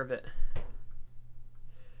take care of it.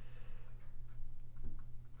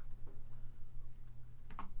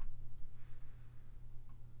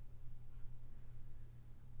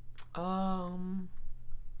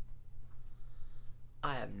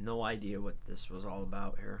 I have no idea what this was all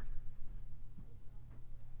about here.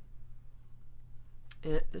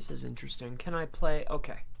 This is interesting. Can I play?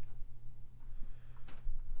 Okay.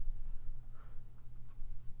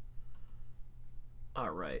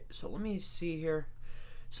 Alright, so let me see here.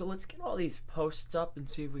 So let's get all these posts up and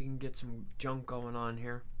see if we can get some junk going on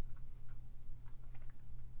here.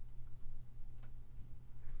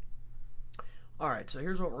 Alright, so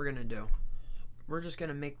here's what we're going to do. We're just going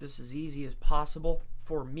to make this as easy as possible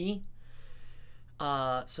for me.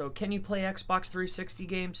 So can you play Xbox 360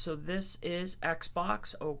 games? So this is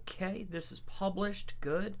Xbox. Okay, this is published.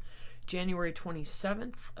 Good. January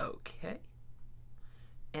 27th. Okay.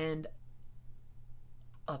 And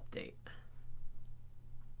update.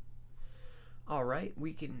 All right,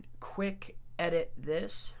 we can quick edit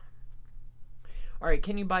this. All right,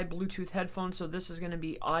 can you buy Bluetooth headphones? So this is going to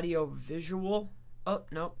be audio visual. Oh,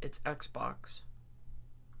 no, it's Xbox.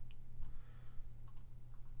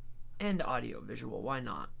 And audio visual, why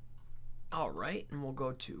not? All right, and we'll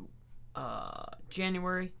go to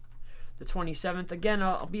January the 27th. Again,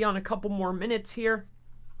 I'll be on a couple more minutes here.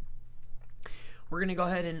 We're going to go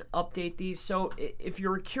ahead and update these. So if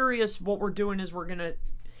you're curious, what we're doing is we're going to...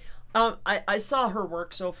 I saw her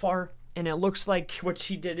work so far, and it looks like what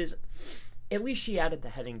she did is... At least she added the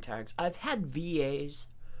heading tags. I've had VAs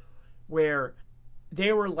where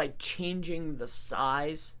they were like changing the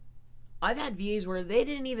size. I've had VAs where they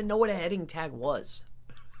didn't even know what a heading tag was.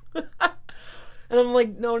 And I'm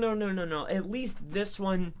like, no. At least this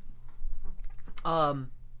one,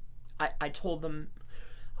 I told them,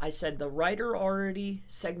 I said, the writer already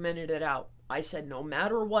segmented it out. I said, no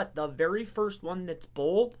matter what, the very first one that's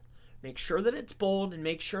bold, make sure that it's bold and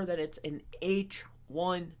make sure that it's an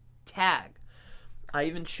H1 tag. I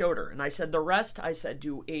even showed her, and I said the rest, I said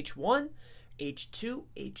do H1, H2,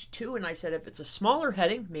 H2, and I said if it's a smaller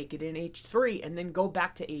heading, make it in H3, and then go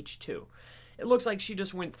back to H2. It looks like she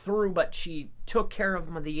just went through, but she took care of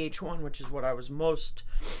the H1, which is what I was most...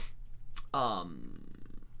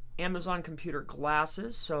 Amazon computer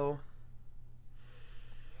glasses, so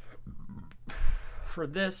for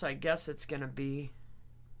this, I guess it's going to be...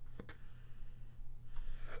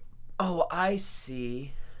 Oh, I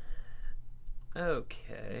see.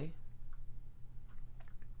 Okay.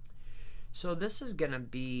 So this is going to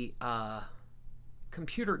be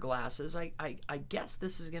computer glasses. I guess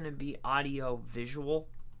this is going to be audio visual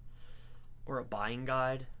or a buying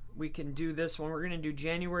guide. We can do this one. We're going to do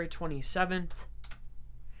January 27th.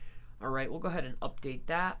 All right, we'll go ahead and update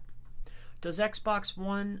that. Does Xbox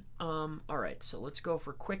One... all right, so let's go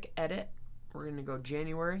for quick edit. We're going to go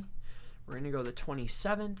January. We're going to go the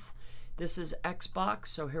 27th. This is Xbox,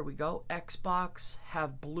 so here we go. Xbox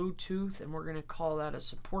have Bluetooth, and we're going to call that a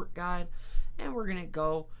support guide. And we're going to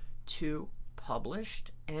go to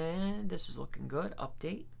published, and this is looking good.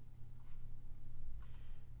 Update.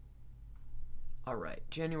 All right,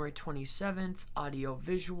 January 27th, audio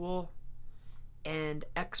visual, and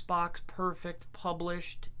Xbox perfect,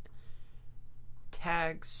 published,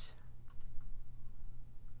 tags.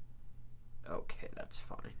 Okay, that's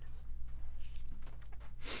fine.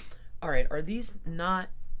 All right, are these not,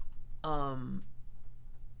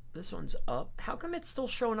 this one's up. How come it's still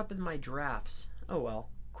showing up in my drafts? Oh, well.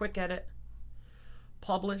 Quick edit.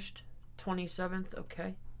 Published, 27th,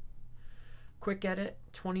 okay. Quick edit,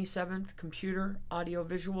 27th, computer, audio,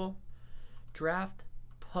 visual, draft,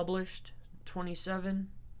 published, 27.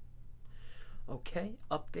 Okay,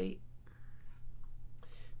 update.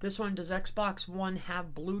 This one, does Xbox One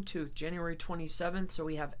have Bluetooth? January 27th, so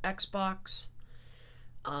we have Xbox.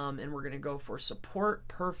 And we're going to go for support,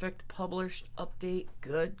 perfect, published, update,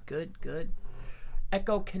 good.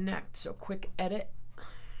 Echo Connect, so quick edit.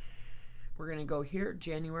 We're going to go here,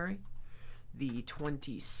 January the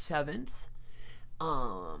 27th.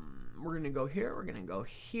 We're going to go here, we're going to go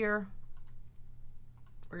here.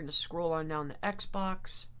 We're going to scroll on down to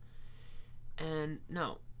Xbox. And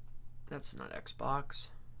no, that's not Xbox.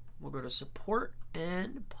 We'll go to support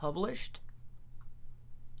and published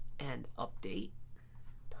and update.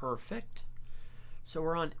 Perfect. So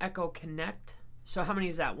we're on Echo Connect. So how many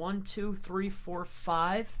is that? 1, 2, 3, 4,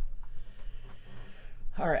 5.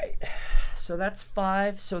 All right. So that's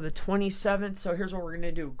 5. So the 27th. So here's what we're going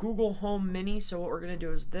to do. Google Home Mini. So what we're going to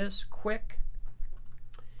do is this. Quick.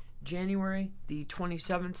 January the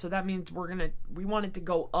 27th. So that means we want it to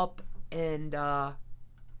go up and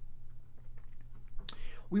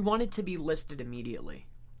we want it to be listed immediately,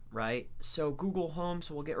 right? So Google Home.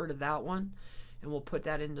 So we'll get rid of that one. And we'll put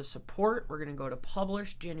that into support. We're going to go to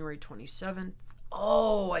publish, January 27th.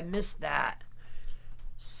 Oh, I missed that.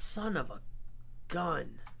 Son of a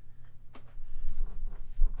gun.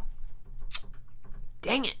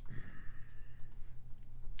 Dang it.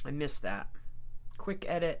 I missed that. Quick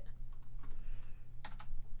edit.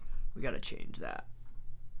 We got to change that.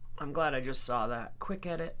 I'm glad I just saw that. Quick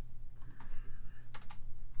edit.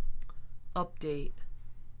 Update.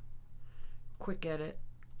 Quick edit.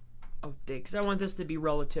 Update, because I want this to be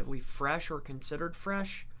relatively fresh or considered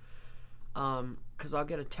fresh, because I'll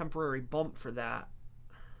get a temporary bump for that.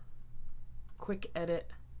 Quick edit.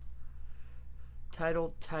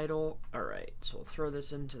 Title. All right, so we'll throw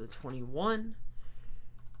this into the 21.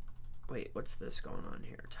 Wait, what's this going on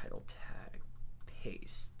here? Title tag.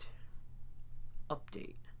 Paste.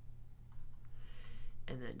 Update.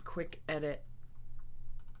 And then quick edit.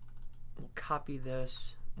 We'll copy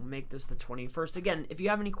this. We'll make this the 21st. Again, if you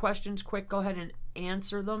have any questions, quick, go ahead and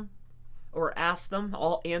answer them or ask them.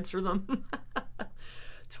 I'll answer them.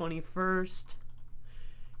 21st.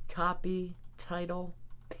 Copy, title,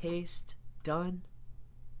 paste, done.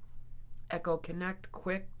 Echo Connect,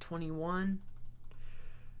 quick, 21.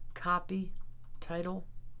 Copy, title,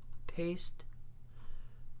 paste.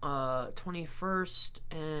 21st,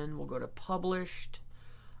 and we'll go to published.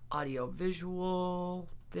 Audio visual,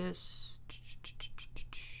 this.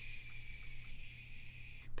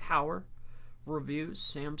 Power, reviews,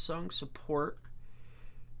 Samsung, support.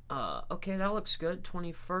 Okay, that looks good.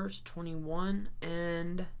 21st, 21,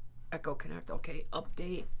 and Echo Connect. Okay,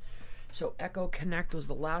 update. So Echo Connect was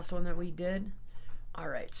the last one that we did. All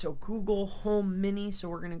right, so Google Home Mini. So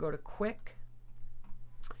we're going to go to quick.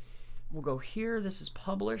 We'll go here. This is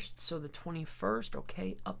published. So the 21st.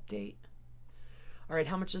 Okay, update. All right,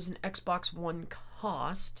 how much does an Xbox One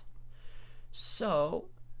cost? So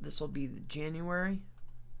this will be the January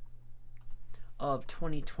of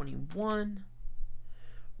 2021.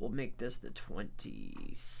 We'll make this the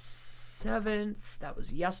 27th. That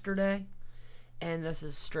was yesterday. And this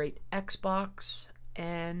is straight Xbox.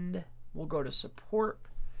 And we'll go to support.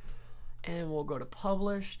 And we'll go to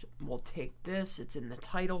published. We'll take this. It's in the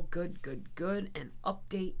title. Good, good, good. And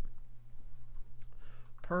update.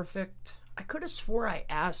 Perfect. I could have swore I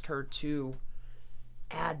asked her to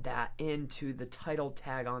add that into the title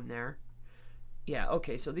tag on there. Yeah,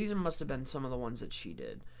 okay, so these must have been some of the ones that she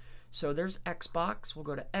did. So there's Xbox. We'll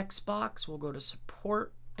go to Xbox. We'll go to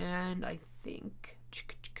support. And I think...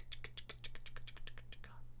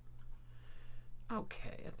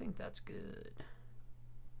 Okay, I think that's good.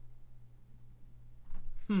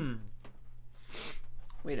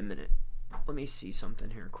 Wait a minute. Let me see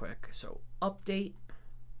something here quick. So update.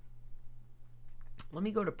 Let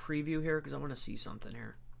me go to preview here because I want to see something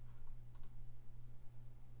here.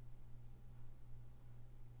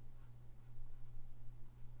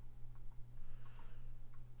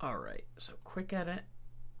 Alright, so quick edit,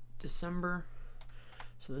 December.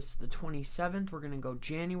 So this is the 27th. We're going to go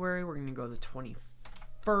January. We're going to go the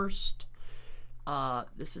 21st.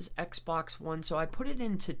 This is Xbox One. So I put it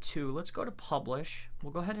into 2. Let's go to publish.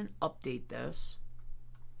 We'll go ahead and update this.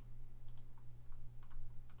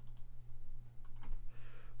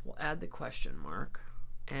 We'll add the question mark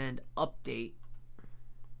and update.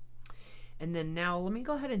 And then now let me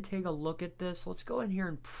go ahead and take a look at this. Let's go in here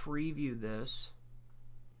and preview this.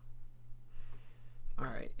 All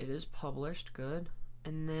right, it is published. Good.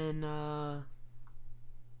 And then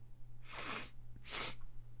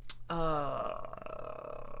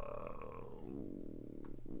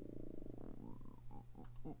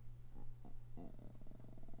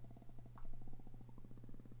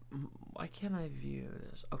why can't I view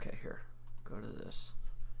this? Okay, here. Go to this.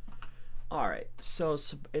 All right, so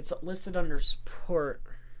it's listed under support.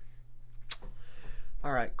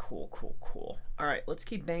 All right, cool, cool, cool. All right, let's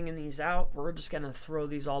keep banging these out. We're just going to throw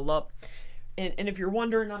these all up. And if you're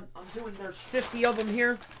wondering, I'm doing, there's 50 of them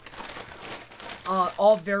here.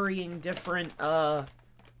 All varying different,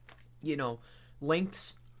 you know,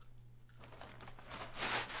 lengths.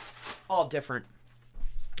 All different.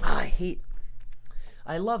 I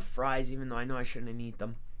love fries, even though I know I shouldn't eat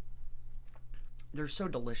them. They're so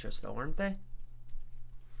delicious, though, aren't they?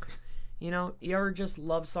 You know, you ever just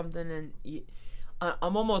love something and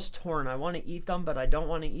I'm almost torn. I want to eat them, but I don't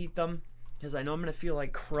want to eat them because I know I'm going to feel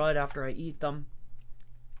like crud after I eat them.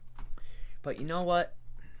 But you know what?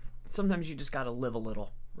 Sometimes you just got to live a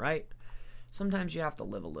little, right? Sometimes you have to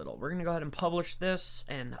live a little. We're going to go ahead and publish this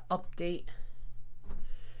and update.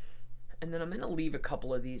 And then I'm going to leave a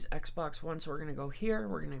couple of these Xbox One. So we're going to go here.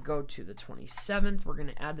 We're going to go to the 27th. We're going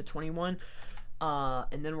to add the 21.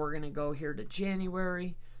 And then we're going to go here to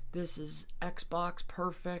January. This is Xbox,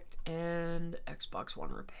 perfect, and Xbox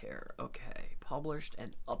One repair. Okay, published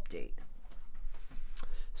and update.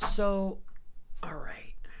 So, all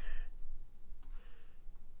right.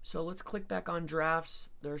 So let's click back on drafts.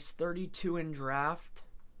 There's 32 in draft.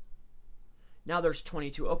 Now there's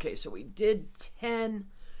 22. Okay, so we did 10.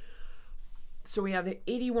 So we have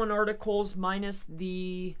 81 articles minus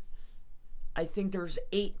the, I think there's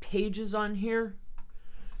 8 pages on here.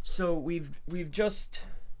 So we've just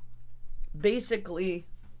basically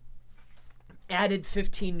added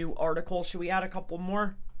 15 new articles. Should we add a couple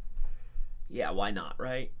more? Yeah, why not,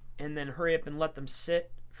 right? And then hurry up and let them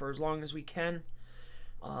sit for as long as we can.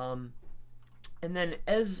 And then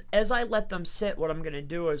as I let them sit, what I'm going to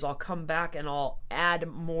do is I'll come back and I'll add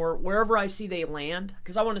more wherever I see they land,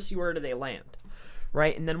 because I want to see where do they land,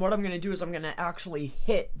 right? And then what I'm going to do is I'm going to actually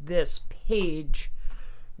hit this page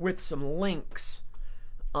with some links.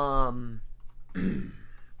 I'm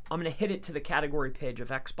going to hit it to the category page of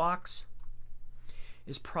Xbox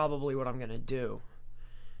is probably what I'm going to do.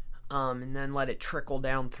 and then let it trickle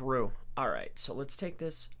down through. All right, so let's take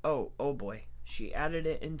this. Oh boy, she added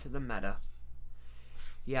it into the meta.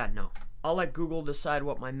 Yeah, no. I'll let Google decide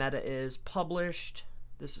what my meta is. Published.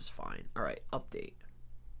 This is fine. All right, update.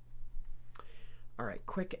 All right,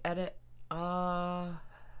 quick edit. All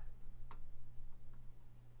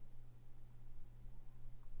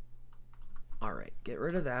right, get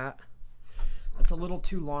rid of that. That's a little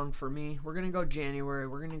too long for me. We're going to go January.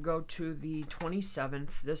 We're going to go to the 27th.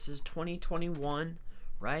 This is 2021,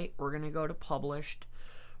 right? We're going to go to published.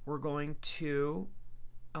 We're going to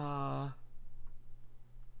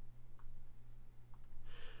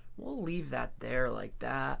we'll leave that there like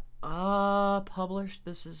that. Published.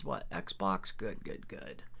 This is what? Xbox.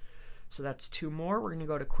 Good. So that's 2 more. We're going to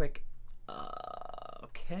go to quick.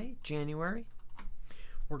 Okay, January.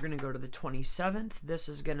 We're going to go to the 27th. This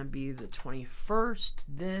is going to be the 21st.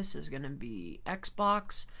 This is going to be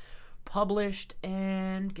Xbox. Published.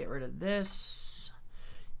 And get rid of this.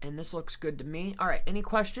 And this looks good to me. All right, any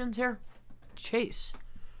questions here? Chase.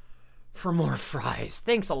 For more fries.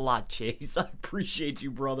 Thanks a lot, Chase. I appreciate you,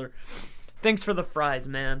 brother. Thanks for the fries,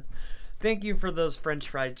 man. Thank you for those French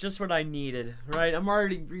fries. Just what I needed, right? I'm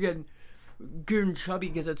already getting chubby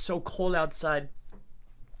because it's so cold outside.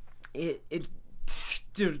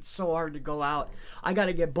 Dude, it's so hard to go out. I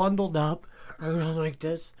gotta get bundled up like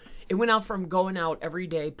this. It went out from going out every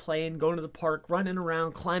day, playing, going to the park, running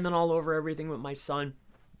around, climbing all over everything with my son,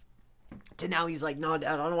 to now he's like, no,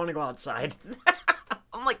 Dad, I don't want to go outside.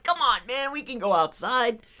 I'm like, come on, man, we can go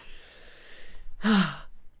outside.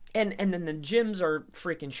 And then the gyms are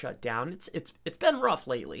freaking shut down. It's been rough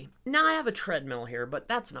lately. Now I have a treadmill here, but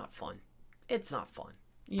that's not fun. It's not fun.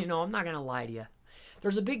 You know, I'm not gonna lie to you.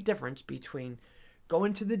 There's a big difference between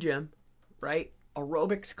going to the gym, right?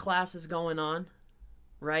 Aerobics class is going on,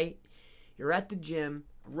 right? You're at the gym,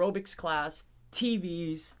 aerobics class,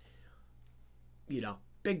 TVs, you know,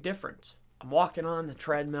 big difference. I'm walking on the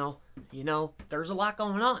treadmill, you know, there's a lot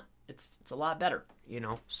going on. It's a lot better, you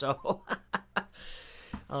know, so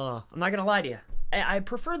I'm not gonna lie to you. I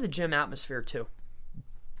prefer the gym atmosphere too.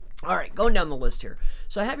 All right, going down the list here.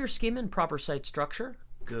 So I have your schema and proper site structure.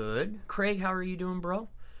 Good. Craig, how are you doing, bro?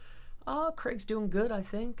 Craig's doing good, I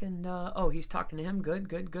think. And, he's talking to him.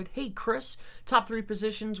 Good. Hey, Chris, top 3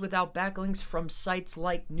 positions without backlinks from sites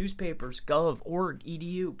like newspapers, Gov, Org,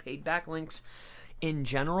 EDU, paid backlinks in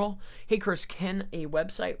general. Hey, Chris, can a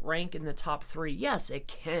website rank in the top 3? Yes, it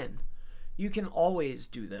can. You can always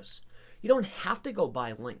do this. You don't have to go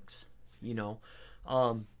buy links, you know.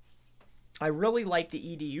 I really like the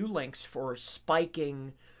EDU links for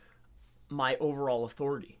spiking my overall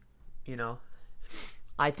authority, you know.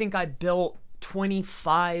 I think I built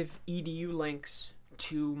 25 EDU links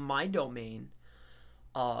to my domain,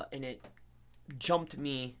 and it jumped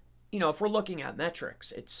me, you know, if we're looking at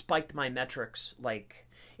metrics, it spiked my metrics like,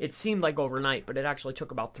 it seemed like overnight, but it actually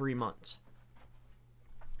took about 3 months.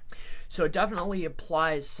 So it definitely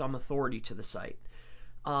applies some authority to the site.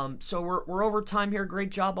 So we're over time here.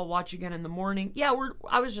 Great job. I'll watch again in the morning. Yeah,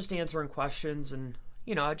 I was just answering questions, and,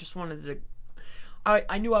 you know, I just wanted to,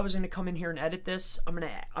 I knew I was going to come in here and edit this.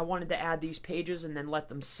 I wanted to add these pages and then let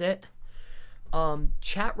them sit.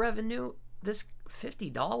 Chat revenue, this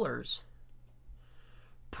 $50.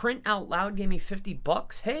 Print Out Loud gave me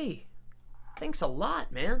 $50. Hey, thanks a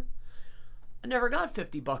lot, man. I never got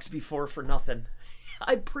 $50 before for nothing.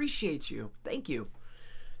 I appreciate you. Thank you.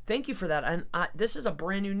 Thank you for that. And this is a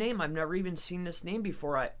brand new name. I've never even seen this name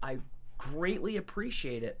before. I greatly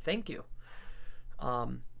appreciate it. Thank you.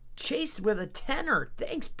 Chase with a tenner.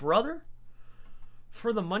 Thanks, brother.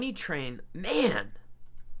 For the money train. Man.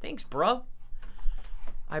 Thanks, bro.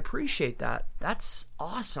 I appreciate that. That's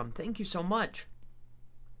awesome. Thank you so much.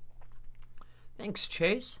 Thanks,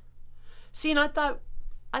 Chase. See, and I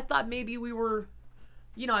thought maybe we were,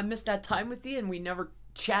 you know, I missed that time with you and we never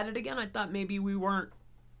chatted again. I thought maybe we weren't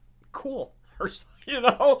cool or, you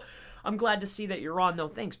know. I'm glad to see that you're on though.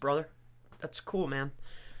 Thanks, brother. That's cool, man.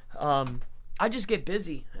 I just get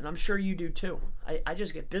busy, and I'm sure you do too. I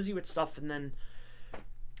just get busy with stuff, and then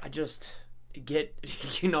I just get,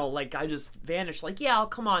 you know, like I just vanish. Like, yeah, I'll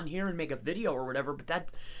come on here and make a video or whatever, but that,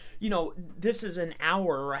 you know, this is an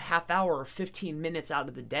hour or a half hour or 15 minutes out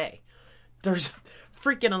of the day. There's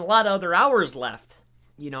freaking a lot of other hours left,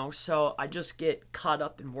 you know, so I just get caught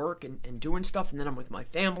up in work and doing stuff, and then I'm with my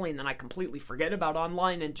family, and then I completely forget about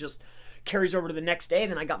online and just carries over to the next day.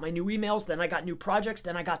 Then I got my new emails, then I got new projects,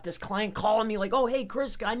 then I got this client calling me like, oh, hey,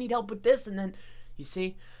 Chris, I need help with this, and then, you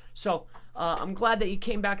see? So I'm glad that you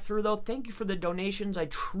came back through, though. Thank you for the donations. I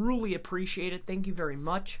truly appreciate it. Thank you very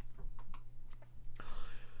much.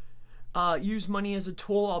 Use money as a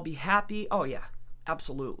tool. I'll be happy. Oh, yeah.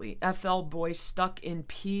 Absolutely. FL boy stuck in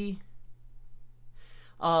P.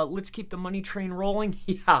 Let's keep the money train rolling.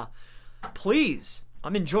 Yeah, please.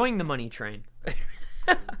 I'm enjoying the money train.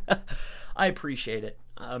 I appreciate it.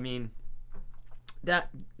 I mean,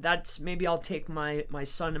 that's maybe I'll take my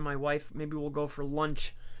son and my wife. Maybe we'll go for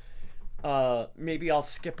lunch. Maybe I'll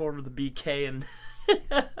skip over the BK and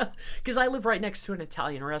because I live right next to an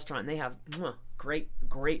Italian restaurant and they have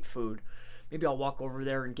great food. Maybe I'll walk over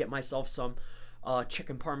there and get myself some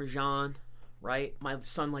chicken parmesan. Right, my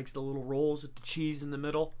son likes the little rolls with the cheese in the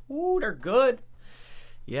middle. Ooh, they're good.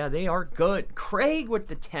 Yeah, they are good. Craig with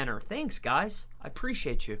the tenor. Thanks, guys. I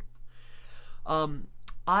appreciate you.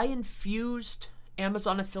 I infused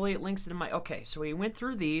Amazon affiliate links into my... Okay, so we went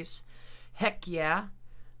through these. Heck yeah.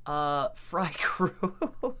 Fry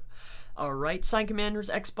Crew. All right. Sign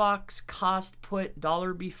Commanders, Xbox, cost put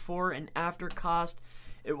dollar before and after cost.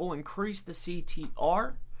 It will increase the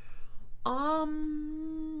CTR.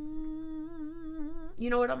 You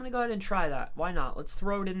know what? I'm going to go ahead and try that. Why not? Let's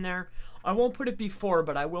throw it in there. I won't put it before,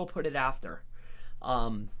 but I will put it after.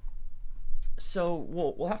 So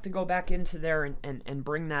we'll have to go back into there and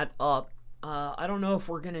bring that up. I don't know if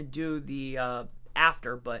we're going to do the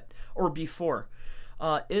after, or before.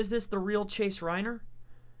 Is this the real Chase Reiner?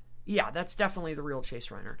 Yeah, that's definitely the real Chase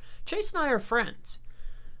Reiner. Chase and I are friends.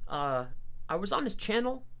 I was on his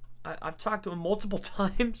channel. I've talked to him multiple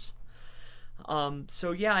times.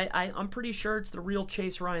 So yeah, I'm pretty sure it's the real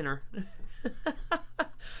Chase Reiner.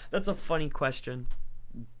 That's a funny question.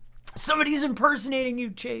 Somebody's impersonating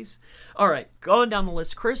you, Chase. All right, going down the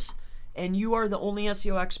list. Chris, and you are the only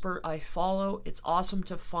SEO expert I follow. It's awesome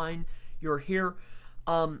to find you're here.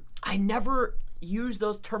 I never use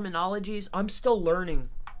those terminologies. I'm still learning.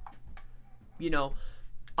 You know,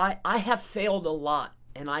 I have failed a lot,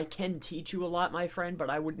 and I can teach you a lot, my friend, but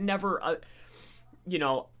I would never, you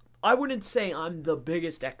know, I wouldn't say I'm the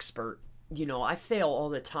biggest expert. You know, I fail all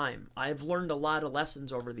the time. I've learned a lot of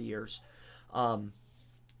lessons over the years.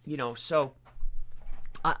 You know, so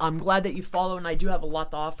I'm glad that you follow, and I do have a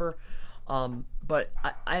lot to offer. But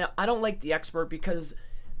I don't like the expert, because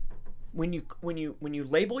when you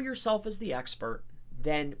label yourself as the expert,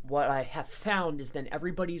 then what I have found is then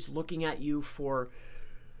everybody's looking at you for,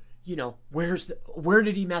 you know, where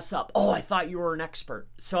did he mess up? Oh, I thought you were an expert.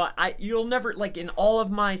 So you'll never, like, in all of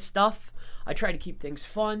my stuff, I try to keep things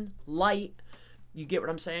fun, light. You get what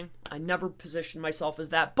I'm saying? I never position myself as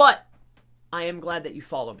that, but I am glad that you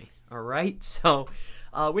follow me. All right. So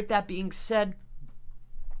with that being said,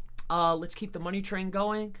 let's keep the money train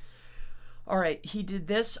going. All right. He did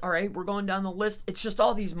this. All right. We're going down the list. It's just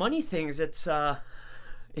all these money things. It's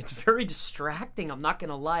very distracting. I'm not going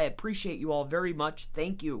to lie. I appreciate you all very much.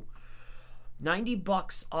 Thank you.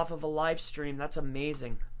 $90 off of a live stream. That's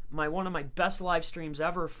amazing. One of my best live streams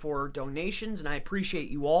ever for donations, and I appreciate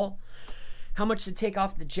you all. How much to take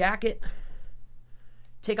off the jacket?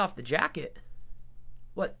 Take off the jacket?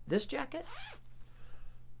 What, this jacket?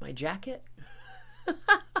 My jacket?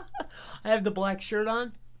 I have the black shirt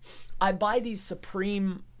on. I buy these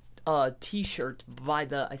Supreme t-shirts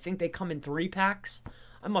I think they come in 3-packs.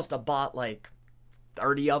 I must have bought like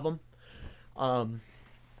 30 of them.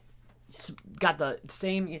 Got the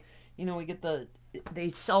same, you know, they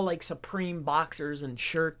sell like Supreme boxers and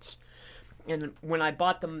shirts. And when I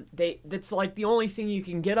bought them, that's like the only thing you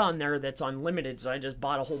can get on there that's unlimited. So I just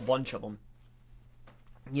bought a whole bunch of them,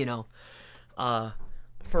 you know,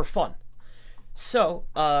 for fun. So,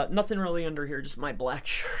 nothing really under here, just my black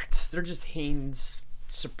shirts. They're just Hanes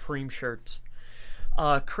Supreme shirts.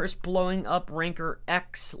 Chris, blowing up Ranker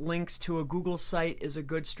X links to a Google site is a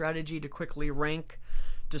good strategy to quickly rank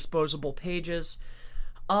disposable pages.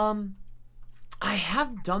 I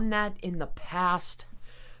have done that in the past,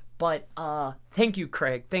 but thank you,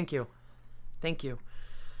 Craig. Thank you. Thank you.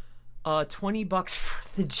 $20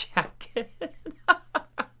 for the jacket.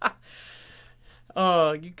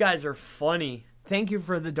 Oh, you guys are funny. Thank you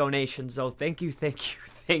for the donations, though. Thank you, thank you,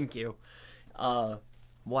 thank you.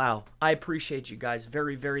 Wow. I appreciate you guys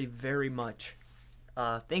very, very, very much.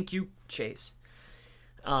 Thank you, Chase.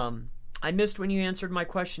 I missed when you answered my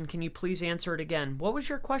question. Can you please answer it again? What was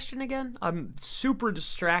your question again? I'm super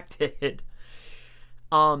distracted.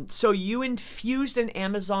 So you infused an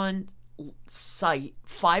Amazon site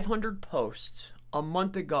 500 posts a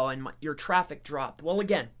month ago, and your traffic dropped. Well,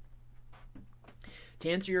 again, to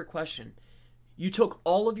answer your question, you took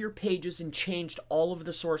all of your pages and changed all of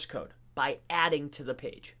the source code by adding to the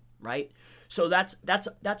page, right? So that's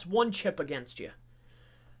one chip against you.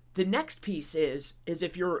 The next piece is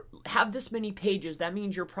if you have this many pages, that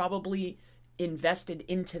means you're probably invested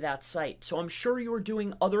into that site. So I'm sure you were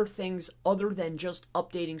doing other things other than just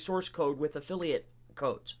updating source code with affiliate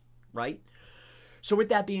codes, right? So with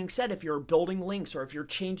that being said, if you're building links or if you're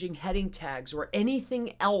changing heading tags or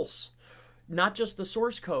anything else, not just the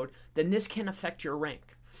source code, then this can affect your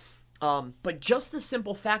rank. But just the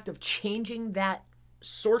simple fact of changing that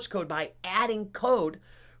source code by adding code,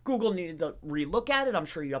 Google needed to relook at it. I'm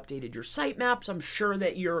sure you updated your sitemaps. I'm sure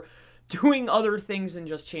that you're doing other things than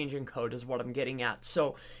just changing code is what I'm getting at.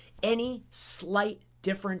 So any slight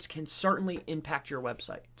difference can certainly impact your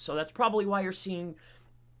website. So that's probably why you're seeing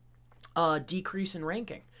a decrease in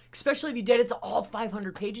ranking. Especially if you did it to all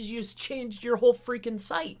 500 pages, you just changed your whole freaking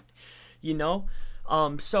site, you know?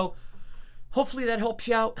 So hopefully that helps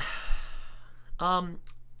you out.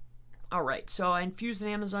 All right, so I infused an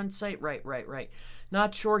Amazon site. Right.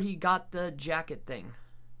 Not sure he got the jacket thing.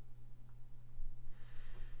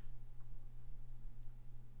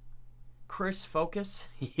 Chris, focus.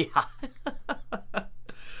 Yeah.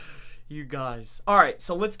 You guys. All right,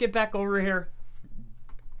 so let's get back over here.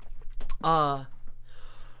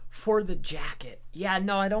 For the jacket. Yeah,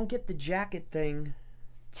 no, I don't get the jacket thing.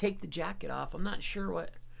 Take the jacket off. I'm not sure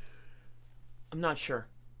what. I'm not sure.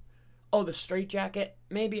 Oh, the straight jacket?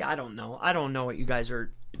 Maybe? I don't know. I don't know what you guys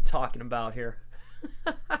are talking about here.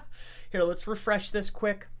 Here, let's refresh this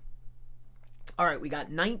quick. All right, we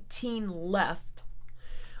got 19 left.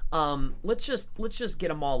 Let's just get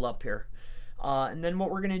them all up here. And then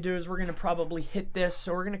what we're going to do is we're going to probably hit this.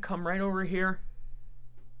 So we're going to come right over here.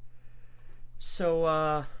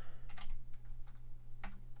 So,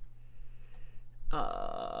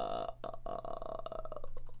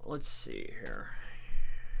 let's see here.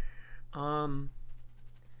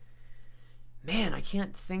 Man, I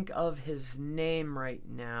can't think of his name right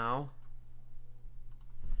now.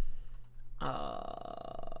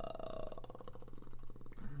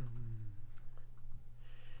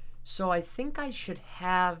 So I think I should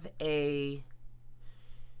have a,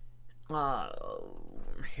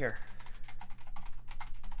 here.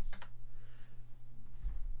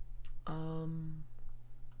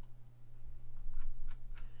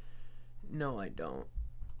 No, I don't.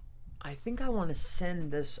 I think I want to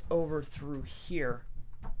send this over through here.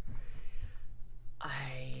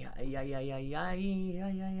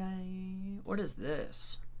 What is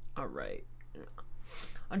this? All right.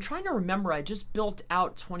 I'm trying to remember. I just built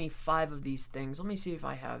out 25 of these things. Let me see if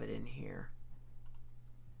I have it in here.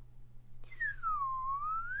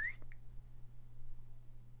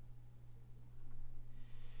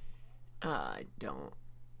 I don't.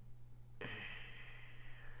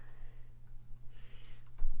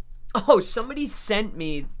 Oh, somebody sent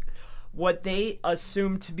me what they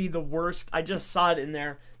assume to be the worst. I just saw it in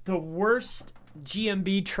there. The worst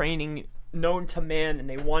GMB training known to man, and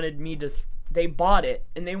they wanted me to. They bought it,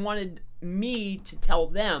 and they wanted me to tell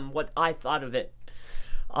them what I thought of it.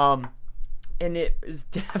 And it was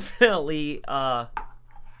definitely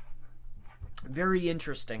very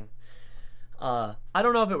interesting. I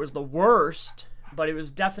don't know if it was the worst, but it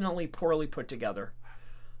was definitely poorly put together.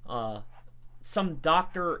 Some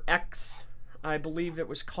Dr. X, I believe it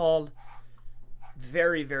was called.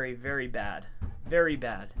 Very, very, very bad. Very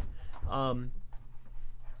bad.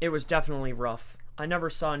 It was definitely rough. I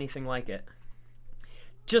never saw anything like it.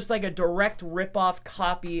 Just like a direct rip-off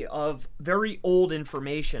copy of very old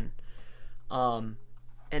information. And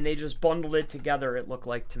they just bundled it together, it looked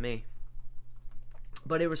like to me.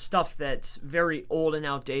 But it was stuff that's very old and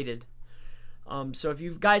outdated. So if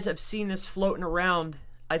you guys have seen this floating around,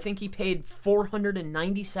 I think he paid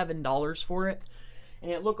 $497 for it.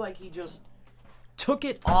 And it looked like he just took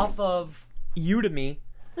it off of Udemy.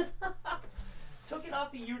 Took it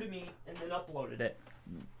off of Udemy and then uploaded it.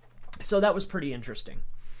 So that was pretty interesting.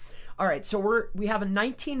 All right, so we have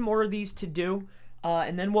 19 more of these to do.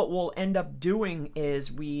 And then what we'll end up doing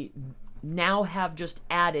is we now have just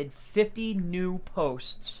added 50 new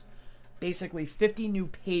posts, basically 50 new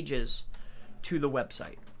pages to the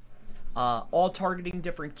website, all targeting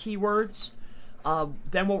different keywords.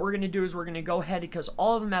 Then what we're going to do is we're going to go ahead, because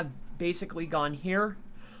all of them have basically gone here,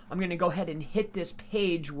 I'm going to go ahead and hit this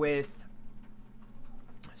page with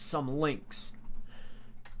some links.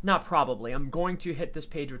 Not probably. I'm going to hit this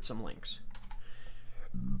page with some links.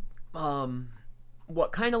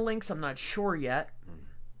 What kind of links, I'm not sure yet.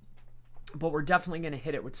 But we're definitely going to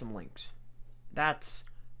hit it with some links. That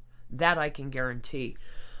I can guarantee.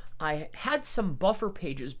 I had some buffer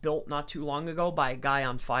pages built not too long ago by a guy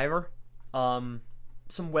on Fiverr.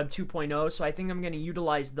 Some Web 2.0. So I think I'm going to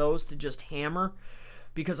utilize those to just hammer.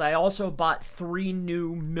 Because I also bought 3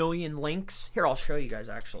 new million links. Here, I'll show you guys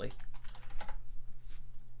actually.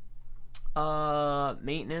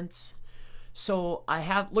 Maintenance. So I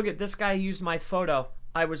have, look at this guy used my photo.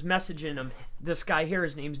 I was messaging him. This guy here,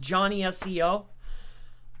 his name's Johnny SEO.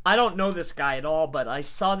 I don't know this guy at all, but I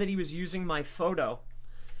saw that he was using my photo.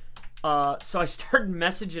 So I started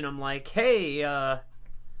messaging him like, hey, wow,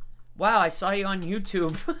 I saw you on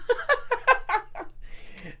YouTube.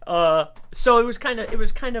 So it was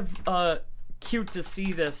kind of cute to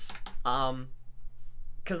see this,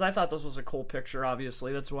 because I thought this was a cool picture,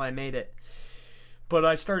 obviously. That's why I made it. But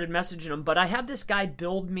I started messaging him. But I had this guy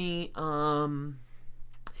build me,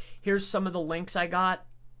 here's some of the links I got.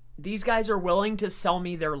 These guys are willing to sell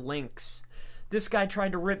me their links. This guy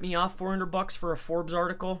tried to rip me off $400 for a Forbes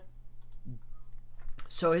article.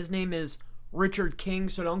 So his name is Richard King,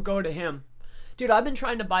 so don't go to him. Dude, I've been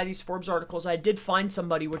trying to buy these Forbes articles. I did find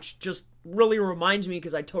somebody, which just really reminds me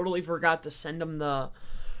because I totally forgot to send him the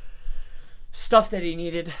stuff that he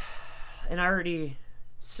needed. And I already...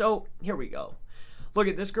 So, here we go. Look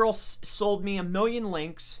at this girl sold me 1 million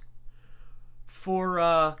links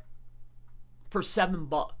for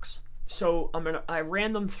 $7. So I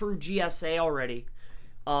ran them through GSA already.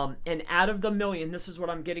 And out of the 1 million, this is what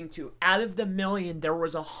I'm getting to. Out of the 1 million, there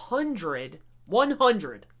was 100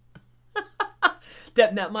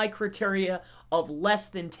 that met my criteria of less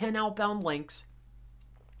than 10 outbound links.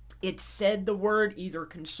 It said the word either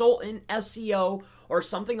consultant, SEO, or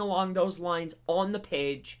something along those lines on the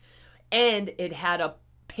page. And it had a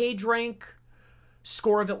page rank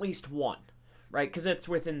score of at least 1, right? Because it's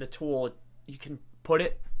within the tool. You can put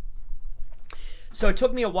it. So it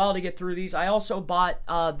took me a while to get through these. I also bought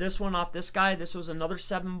this one off this guy. This was another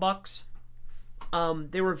 $7.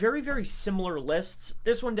 They were very, very similar lists.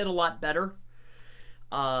 This one did a lot better.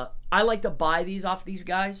 I like to buy these off these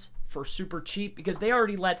guys for super cheap because they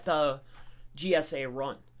already let the GSA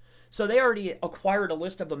run. So they already acquired a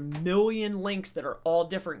list of 1 million links that are all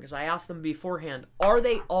different because I asked them beforehand, are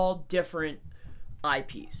they all different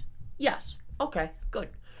IPs? Yes. Okay, good.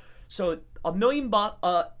 So 1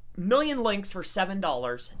 million links for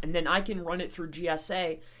 $7, and then I can run it through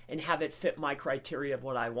GSA and have it fit my criteria of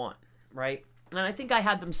what I want, right? And I think I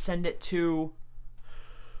had them send it to...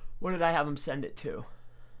 What did I have them send it to?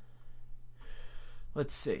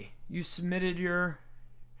 Let's see. You submitted your...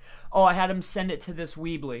 Oh, I had them send it to this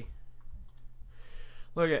Weebly.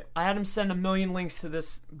 Look at... I had them send 1 million links to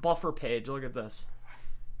this buffer page. Look at this.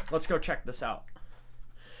 Let's go check this out.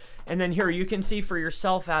 And then here, you can see for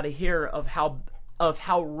yourself out of here of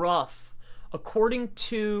how rough, according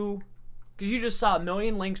to... Because you just saw 1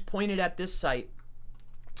 million links pointed at this site.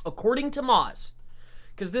 According to Moz,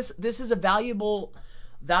 because this is a valuable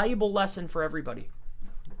lesson for everybody,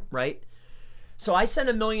 right? So I sent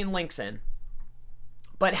 1 million links in,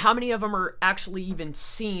 but how many of them are actually even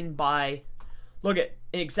seen by... Look at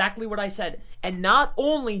exactly what I said. And not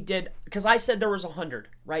only did... Because I said there was 100,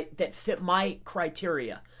 right, that fit my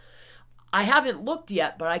criteria. I haven't looked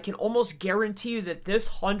yet, but I can almost guarantee you that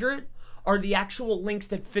this 100 are the actual links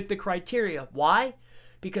that fit the criteria. Why?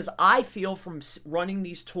 Because I feel from running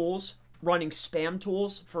these tools, running spam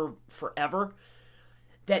tools for forever,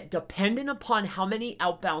 that dependent upon how many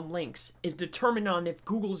outbound links is determined on if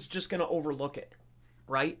Google is just going to overlook it,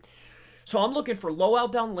 right? So I'm looking for low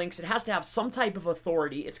outbound links. It has to have some type of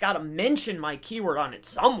authority. It's got to mention my keyword on it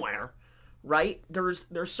somewhere, right? There's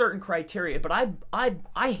certain criteria, but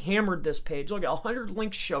I hammered this page. Look, 100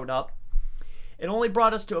 links showed up. It only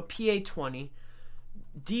brought us to a PA20.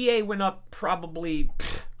 DA went up probably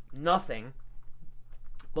nothing.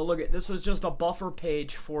 But look at this, was just a buffer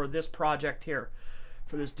page for this project here,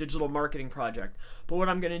 for this digital marketing project. But what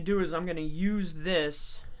I'm going to do is I'm going to use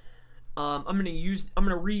this. I'm going to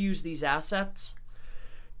reuse these assets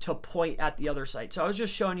to point at the other site. So I was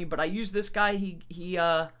just showing you, but I used this guy.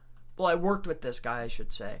 Well, I worked with this guy, I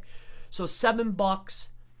should say. So $7.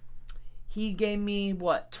 He gave me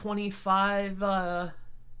what, 25 of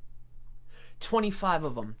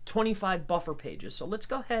them, 25 buffer pages. So let's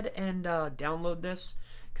go ahead and download this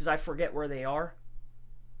because I forget where they are.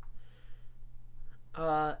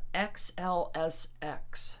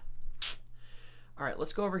 XLSX. All right,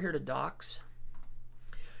 let's go over here to Docs.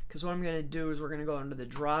 Because what I'm going to do is we're going to go into the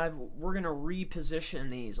drive. We're going to reposition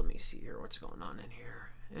these. Let me see here what's going on in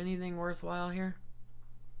here. Anything worthwhile here?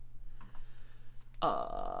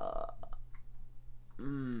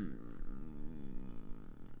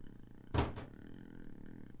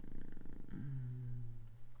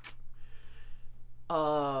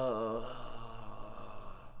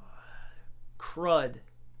 Crud.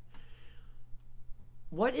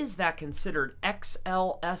 What is that considered?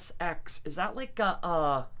 XLSX. Is that like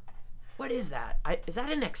a, what is that? Is that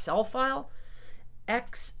an Excel file?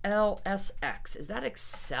 XLSX. Is that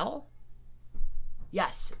Excel?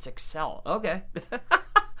 Yes, it's Excel. Okay.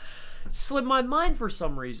 It slipped my mind for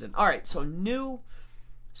some reason. All right, so new.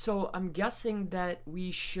 So I'm guessing that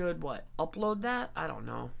we should, what, upload that? I don't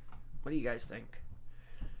know. What do you guys think?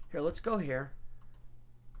 Here, let's go here.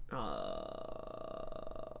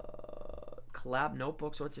 Collab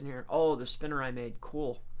notebooks, what's in here? Oh, the spinner I made,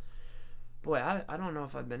 cool. Boy, I don't know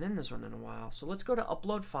if I've been in this one in a while. So let's go to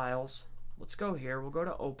upload files. Let's go here, we'll go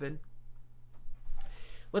to open.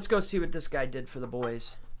 Let's go see what this guy did for the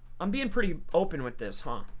boys. I'm being pretty open with this,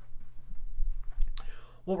 huh?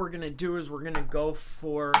 What we're gonna do is we're gonna go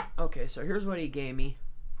for, okay, so here's what he gave me.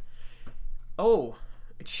 Oh,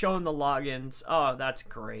 it's showing the logins. Oh, that's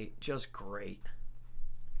great, just great.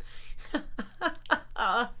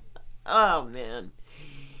 Oh man,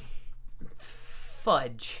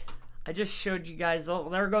 fudge. I just showed you guys,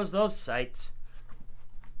 there goes those sites.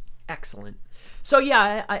 Excellent. So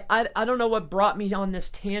yeah, I don't know what brought me on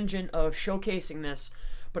this tangent of showcasing this,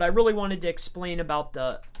 but I really wanted to explain about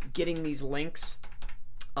the getting these links.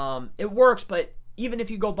 It works, but even if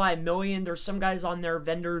you go buy 1 million, there's some guys on there,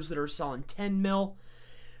 vendors that are selling 10 mil.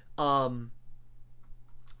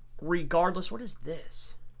 Regardless, what is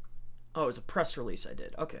this? Oh, it's a press release I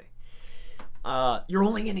did. Okay. You're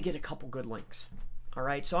only going to get a couple good links. All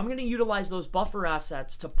right, so I'm going to utilize those buffer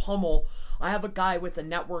assets to pummel. I have a guy with a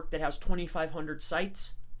network that has 2,500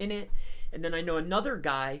 sites in it, and then I know another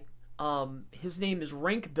guy. His name is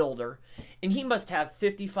Rank Builder, and he must have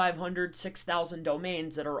 5,500, 6,000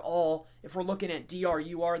 domains that are all, if we're looking at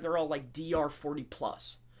DRUR, they're all like DR40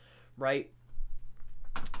 plus, right?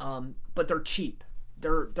 But they're cheap.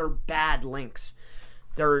 They're bad links.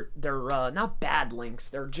 They're not bad links.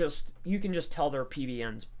 They're just, you can just tell they're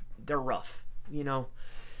PBNs. They're rough, you know.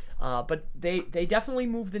 But they definitely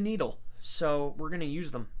move the needle. So we're gonna use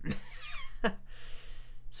them.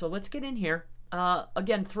 So let's get in here.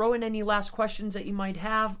 Again, throw in any last questions that you might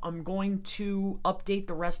have. I'm going to update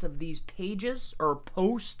the rest of these pages or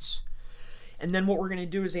posts. And then what we're going to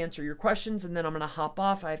do is answer your questions, and then I'm going to hop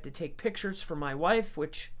off. I have to take pictures for my wife,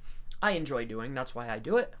 which I enjoy doing. That's why I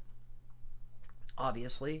do it.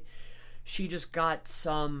 Obviously. She just got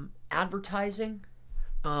some advertising.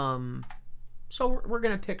 So we're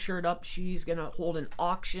going to picture it up. She's going to hold an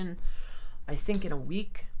auction, I think in a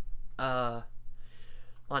week. On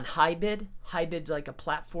HiBid. HiBid's like a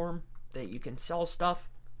platform that you can sell stuff.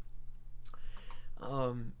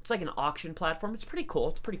 It's like an auction platform. It's pretty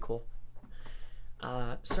cool. It's pretty cool.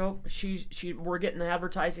 So we're getting the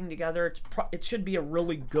advertising together. It should be a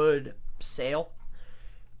really good sale.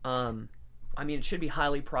 I mean, it should be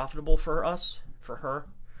highly profitable for us, for her.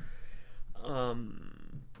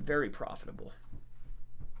 Very profitable.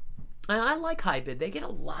 And I like HiBid. They get a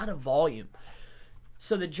lot of volume.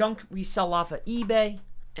 So the junk we sell off of eBay.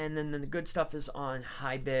 And then the good stuff is on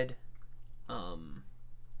HiBid.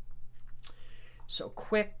 So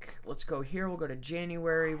quick, let's go here. We'll go to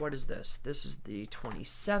January. What is this? This is the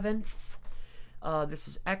 27th. This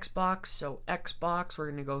is Xbox. So Xbox, we're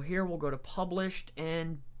going to go here. We'll go to published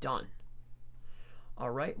and done. All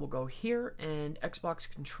right, we'll go here and Xbox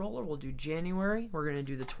controller. We'll do January. We're going to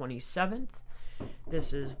do the 27th.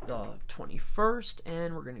 This is the 21st.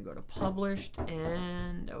 And we're going to go to published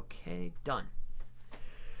and okay, done.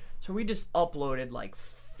 So we just uploaded like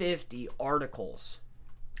 50 articles.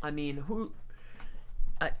 I mean,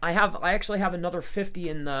 I actually have another 50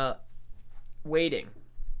 in the waiting.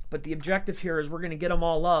 But the objective here is we're going to get them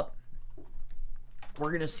all up.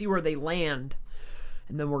 We're going to see where they land.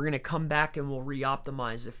 And then we're going to come back and we'll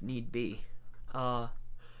re-optimize if need be. But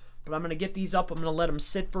I'm going to get these up. I'm going to let them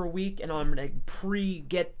sit for a week. And I'm going to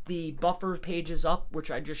pre-get the buffer pages up,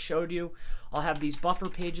 which I just showed you. I'll have these buffer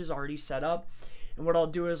pages already set up. And what I'll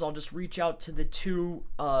do is I'll just reach out to the two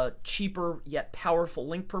cheaper yet powerful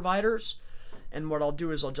link providers. And what I'll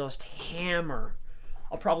do is I'll just hammer.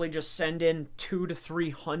 I'll probably just send in 200 to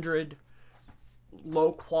 300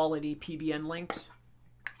 low quality PBN links.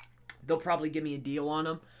 They'll probably give me a deal on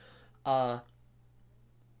them.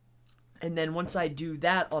 And then once I do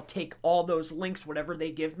that, I'll take all those links, whatever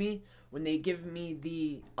they give me. When they give me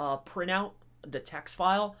the printout, the text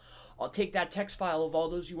file, I'll take that text file of all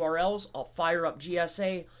those URLs. I'll fire up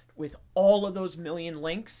GSA with all of those million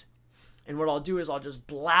links. And what I'll do is I'll just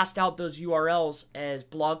blast out those URLs as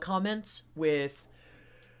blog comments with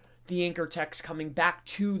the anchor text coming back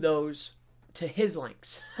to those, to his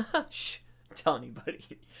links. Shh, tell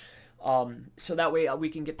anybody. So that way we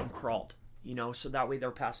can get them crawled, you know, so that way they're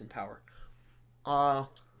passing power. What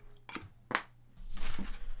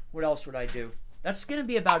else would I do? That's going to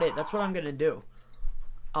be about it. That's what I'm going to do.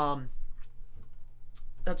 That's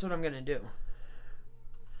what I'm going to do.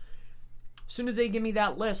 As soon as they give me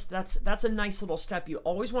that list, that's a nice little step. You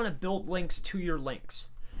always want to build links to your links.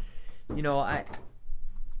 You know,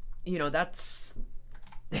 that's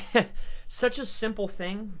Such a simple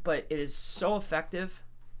thing, but it is so effective.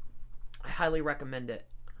 I highly recommend it.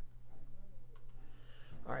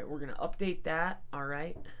 All right, we're going to update that. All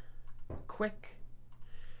right. Quick.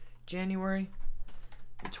 January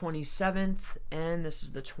the 27th, and this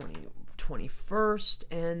is the 21st,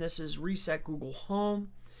 and this is Reset Google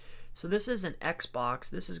Home. So this is an Xbox.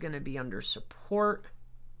 This is going to be under support.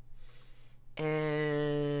 And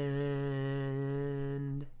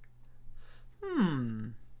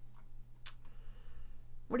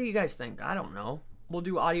what do you guys think? I don't know. We'll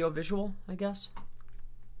do audio visual, I guess.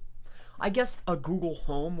 I guess a Google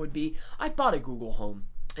Home would be... I bought a Google Home,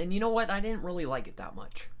 and you know what? I didn't really like it that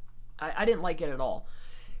much. I didn't like it at all.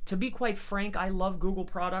 To be quite frank, I love Google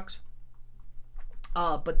products.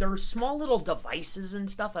 But there are small little devices and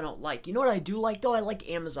stuff I don't like. You know what I do like, though? I like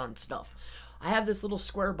Amazon stuff. I have this little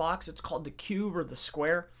square box. It's called the Cube or the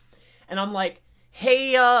Square. And I'm like,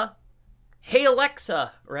 hey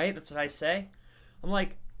Alexa, right? That's what I say. I'm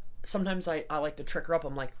like, sometimes I like to trick her up.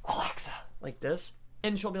 I'm like, Alexa, like this.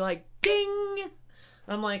 And she'll be like, ding.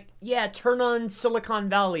 I'm like, yeah, turn on Silicon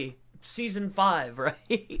Valley season 5,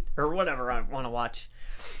 right? Or whatever I want to watch.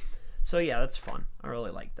 So yeah, that's fun. I really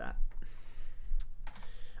like that.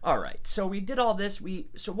 All right, so we did all this.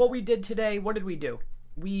 So what we did today, what did we do?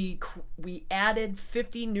 We added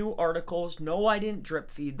 50 new articles. No, I didn't drip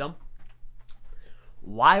feed them.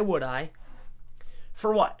 Why would I?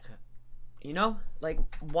 For what? You know, like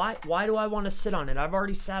why do I want to sit on it? I've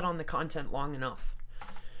already sat on the content long enough.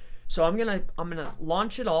 So I'm gonna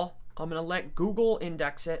launch it all. I'm gonna let Google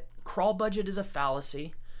index it. Crawl budget is a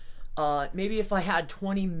fallacy. Maybe if I had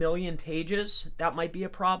 20 million pages, that might be a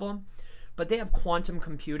problem. But they have quantum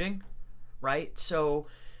computing, right? So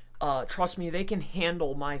trust me, they can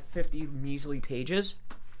handle my 50 measly pages.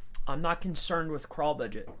 I'm not concerned with crawl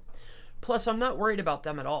budget. Plus, I'm not worried about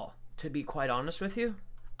them at all, to be quite honest with you.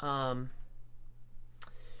 I'm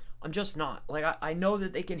just not. Like, I know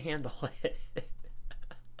that they can handle it.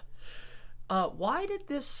 Why did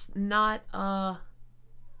this not... All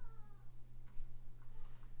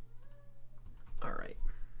right.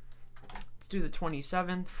 Let's do the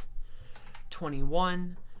 27th.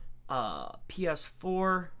 21.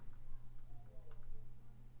 PS4.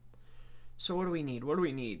 So what do we need? What do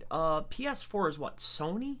we need? PS4 is what?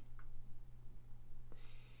 Sony?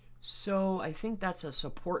 So I think that's a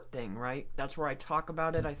support thing, right? That's where I talk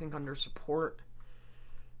about it, I think, under support.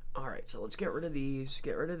 Alright, so let's get rid of these.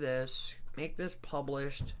 Get rid of this. Make this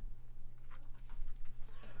published.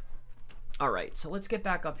 Alright, so let's get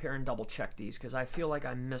back up here and double check these because I feel like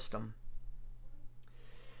I missed them.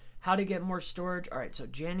 How to get more storage. Alright, so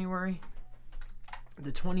January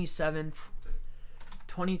the 27th,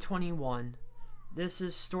 2021. This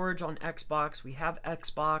is storage on Xbox. We have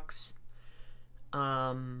Xbox.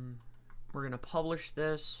 We're going to publish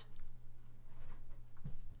this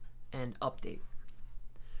and update.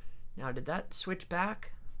 Now, did that switch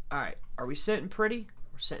back? All right. Are we sitting pretty?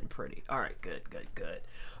 We're sitting pretty. All right. Good, good, good.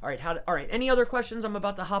 All right. All right. Any other questions? I'm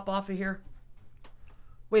about to hop off of here.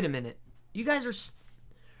 Wait a minute. You guys are...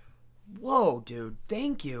 Whoa, dude.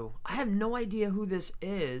 Thank you. I have no idea who this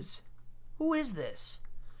is. Who is this?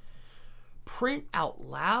 Print Out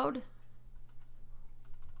Loud?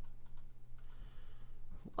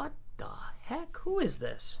 What the heck? Who is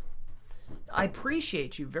this? I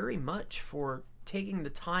appreciate you very much for taking the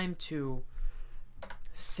time to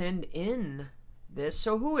send in this.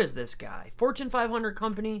 So who is this guy? Fortune 500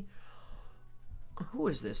 company? Who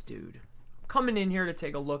is this dude? I'm coming in here to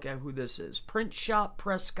take a look at who this is. Print Shop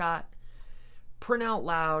Prescott. Print Out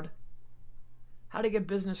Loud. How to get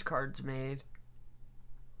business cards made.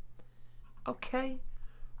 Okay.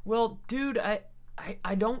 Well, dude, I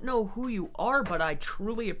don't know who you are, but I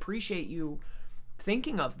truly appreciate you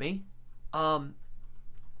thinking of me.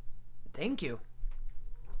 Thank you.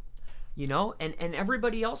 You know, and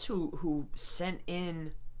everybody else who sent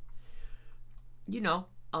in, you know,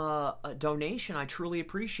 a donation, I truly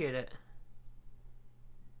appreciate it.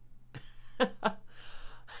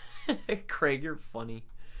 Craig, you're funny.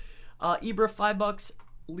 Ibra, $5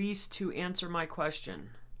 lease to answer my question.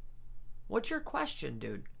 What's your question,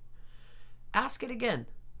 dude? Ask it again,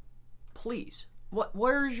 please.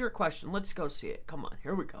 Where is your question? Let's go see it. Come on,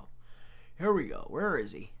 here we go. Here we go. Where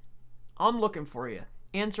is he? I'm looking for you.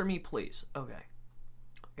 Answer me, please. Okay.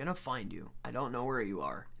 I'm gonna find you. I don't know where you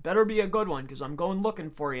are. It better be a good one, because I'm going looking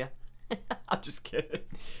for you. I'm just kidding.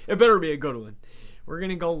 It better be a good one. We're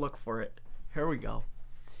gonna go look for it. Here we go.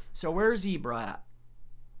 So where's Ibra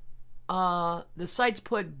at? The site's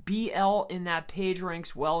put BL in that page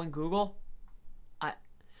ranks well in Google.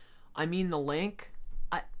 I mean the link.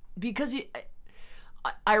 Because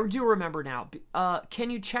I do remember now. Can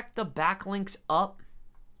you check the backlinks up?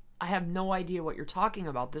 I have no idea what you're talking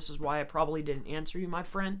about. This is why I probably didn't answer you, my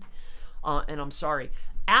friend. And I'm sorry.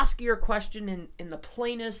 Ask your question in the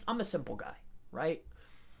plainest. I'm a simple guy, right?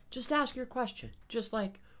 Just ask your question. Just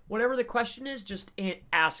like whatever the question is, just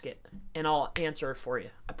ask it, and I'll answer it for you.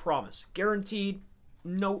 I promise. Guaranteed.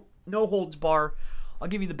 No holds bar. I'll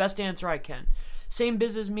give you the best answer I can. Same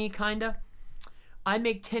biz as me, kinda. I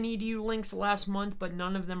make 10 EDU links last month, but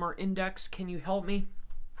none of them are indexed. Can you help me?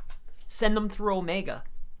 Send them through Omega.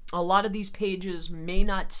 A lot of these pages may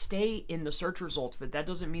not stay in the search results, but that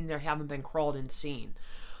doesn't mean they haven't been crawled and seen.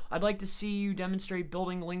 I'd like to see you demonstrate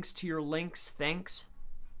building links to your links. Thanks.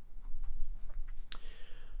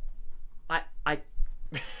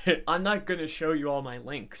 I'm not going to show you all my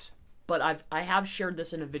links, but I have shared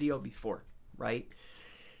this in a video before, right?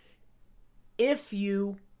 If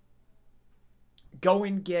you go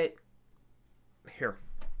and get here,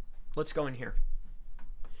 let's go in here.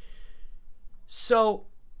 So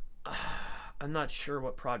I'm not sure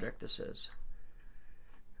what project this is.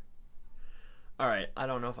 All right, I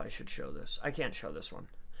don't know if I should show this. I can't show this one.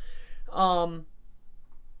 All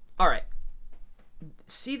right.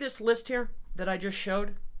 See this list here that I just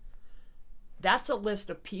showed? That's a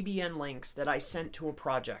list of PBN links that I sent to a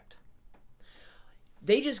project.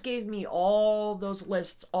 They just gave me all those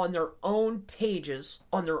lists on their own pages,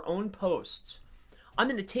 on their own posts. I'm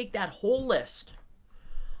going to take that whole list.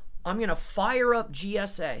 I'm going to fire up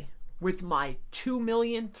GSA with my 2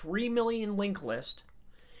 million, 3 million link list.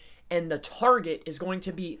 And the target is going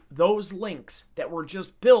to be those links that were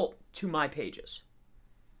just built to my pages.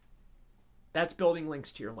 That's building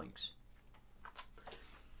links to your links.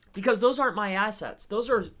 Because those aren't my assets. Those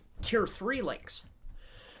are tier 3 links.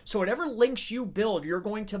 So whatever links you build, you're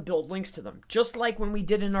going to build links to them. Just like when we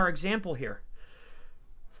did in our example here.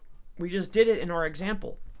 We just did it in our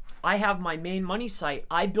example. I have my main money site.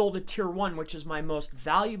 I build a tier 1, which is my most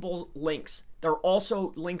valuable links. They're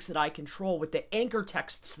also links that I control with the anchor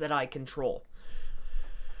texts that I control.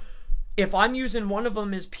 If I'm using one of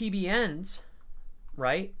them as PBNs,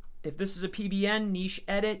 right? If this is a PBN, niche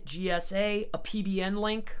edit, GSA, a PBN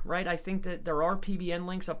link, right? I think that there are PBN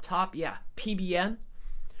links up top. Yeah, PBN.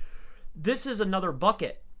 This is another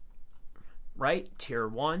bucket, right? Tier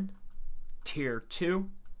 1, tier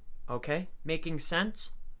 2. Okay, making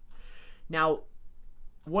sense? Now,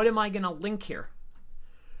 what am I going to link here?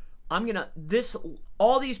 I'm going to,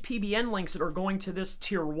 all these PBN links that are going to this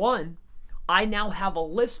tier 1, I now have a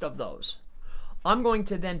list of those. I'm going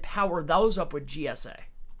to then power those up with GSA.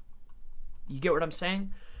 You get what I'm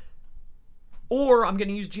saying? Or I'm going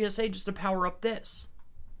to use GSA just to power up this.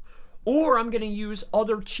 Or I'm going to use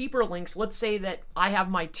other cheaper links. Let's say that I have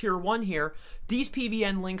my tier 1 here. These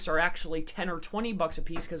PBN links are actually 10 or 20 bucks a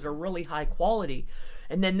piece because they're really high quality.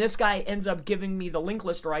 And then this guy ends up giving me the link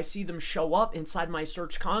list, or I see them show up inside my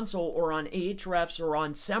search console or on Ahrefs or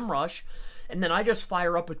on SEMrush. And then I just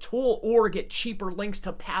fire up a tool or get cheaper links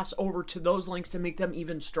to pass over to those links to make them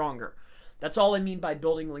even stronger. That's all I mean by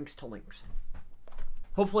building links to links.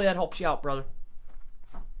 Hopefully that helps you out, brother.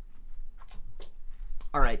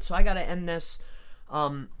 All right, so I got to end this.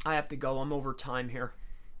 I have to go. I'm over time here.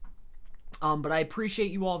 But I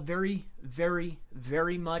appreciate you all very, very,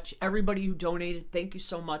 very much. Everybody who donated, thank you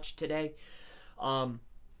so much today.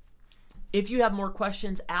 If you have more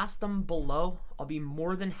questions, ask them below. I'll be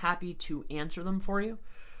more than happy to answer them for you.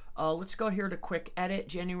 Let's go here to quick edit.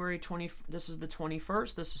 January 20. This is the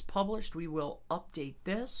 21st. This is published. We will update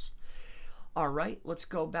this. All right, let's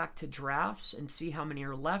go back to drafts and see how many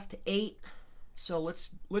are left. 8. So let's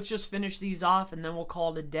just finish these off and then we'll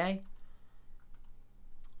call it a day.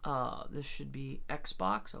 This should be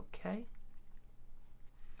Xbox, okay.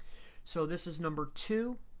 So this is number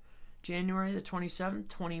 2, January the 27th,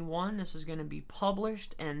 21. This is going to be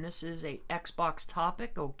published, and this is a Xbox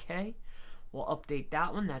topic, okay. We'll update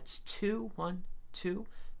that one. That's 2, 1, 2.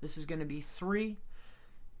 This is going to be 3,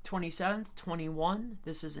 27th, 21.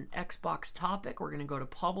 This is an Xbox topic. We're going to go to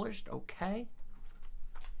published, okay.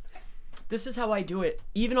 This is how I do it,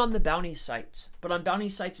 even on the bounty sites. But on bounty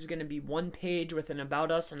sites is going to be 1 page with an about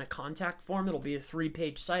us and a contact form. It'll be a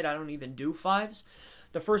 3-page site. I don't even do 5s.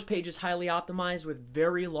 The first page is highly optimized with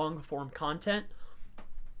very long form content.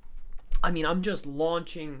 I mean, I'm just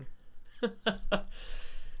launching,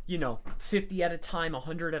 50 at a time,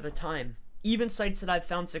 100 at a time. Even sites that I've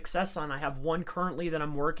found success on, I have one currently that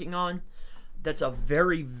I'm working on that's a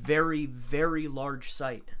very, very, very large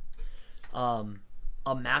site.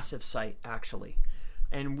 A massive site, actually.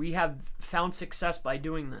 And we have found success by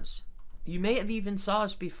doing this. You may have even saw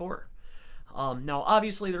us before. Now,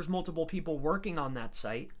 obviously, there's multiple people working on that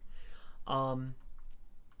site.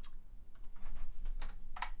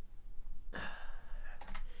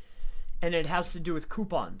 and it has to do with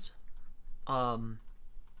coupons. I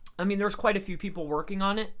mean, there's quite a few people working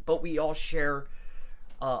on it, but we all share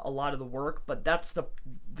a lot of the work. But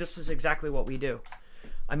this is exactly what we do.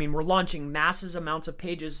 I mean, we're launching massive amounts of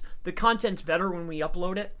pages. The content's better when we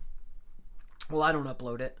upload it. Well, I don't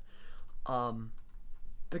upload it.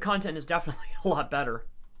 The content is definitely a lot better.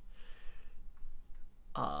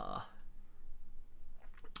 All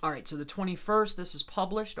right, so the 21st, this is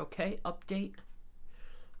published. Okay, update.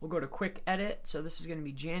 We'll go to quick edit. So this is going to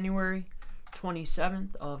be January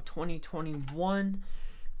 27th of 2021.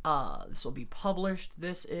 This will be published.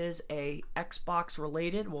 This is a Xbox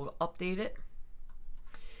related. We'll update it.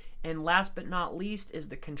 And last but not least is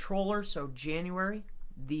the controller. So January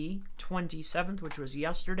the 27th, which was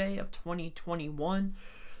yesterday of 2021.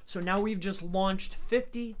 So now we've just launched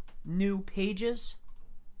 50 new pages.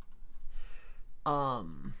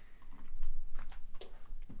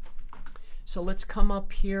 So let's come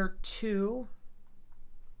up here to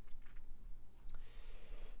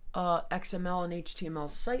XML and HTML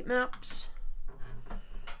sitemaps,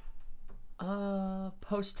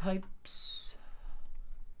 post types,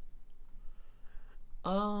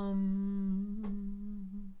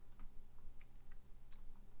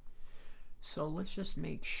 so let's just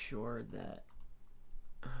make sure that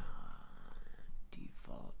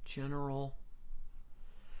default general,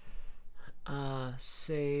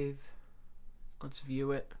 save, let's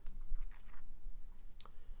view it,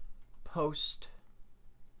 post.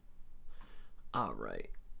 All right,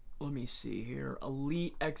 let me see here.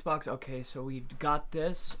 Elite Xbox. Okay, so we've got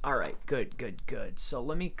this. All right, good, good, good. So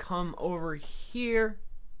let me come over here.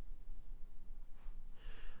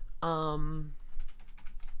 I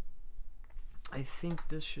think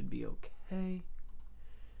this should be okay.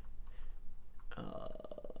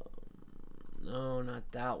 No, not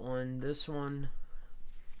that one. This one.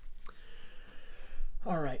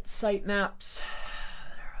 All right, sitemaps.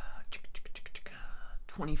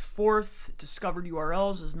 24th, discovered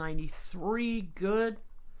URLs is 93, good.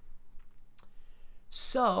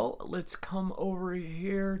 So let's come over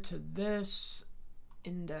here to this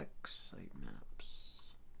index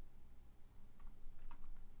sitemaps.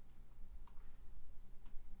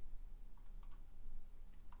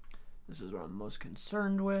 This is what I'm most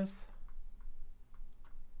concerned with.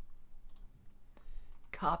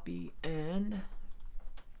 Copy and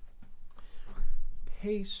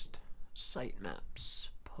paste. Sitemaps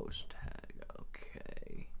post tag.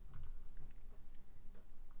 Okay.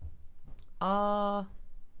 All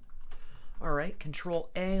right, Control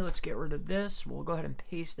A. Let's get rid of this. We'll go ahead and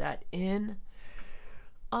paste that in.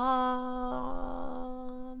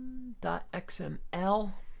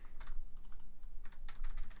 .xml.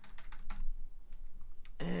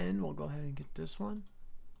 And we'll go ahead and get this one.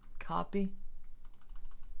 Copy.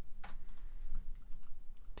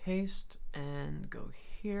 Paste and go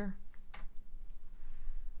here.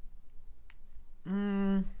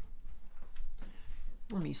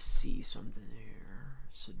 Let me see something here.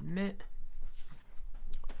 Submit.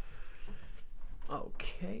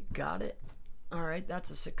 Okay, got it. All right, that's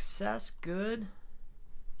a success. Good.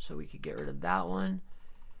 So we could get rid of that one.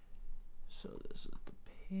 So this is the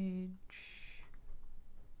page.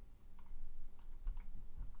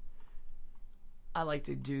 I like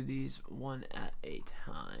to do these one at a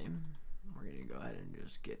time. We're going to go ahead and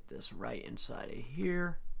just get this right inside of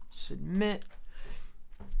here. Submit.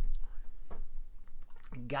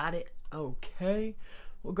 Got it. Okay.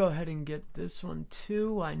 We'll go ahead and get this one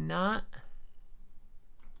too. Why not?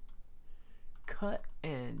 Cut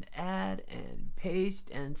and add and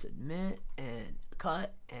paste and submit and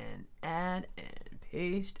cut and add and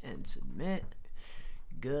paste and submit.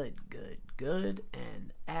 Good, good, good.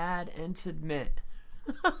 And add and submit.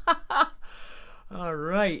 All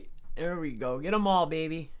right. There we go. Get them all,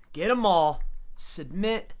 baby. Get them all.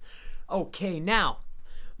 Submit. Okay, now,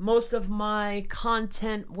 most of my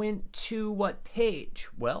content went to what page?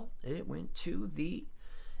 Well, it went to the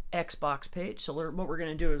Xbox page. So what we're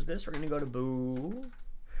going to do is this. We're going to go to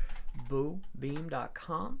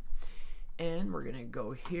boobeam.com. And we're going to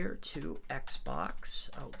go here to Xbox.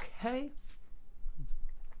 Okay.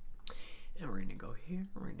 And we're going to go here,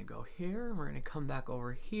 we're going to go here, and we're going to come back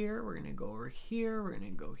over here, we're going to go over here, we're going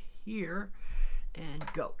to go here, and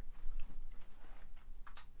go.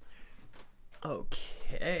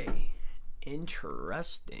 Okay,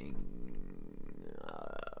 interesting.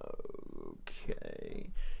 Okay,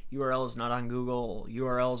 URL is not on Google,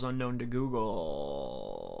 URL is unknown to Google.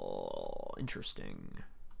 Interesting.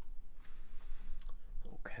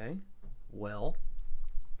 Okay, well.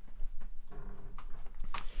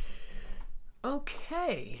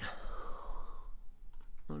 Okay,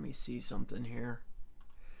 let me see something here.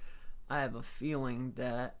 I have a feeling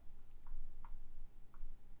that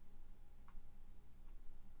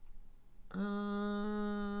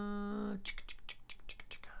oh,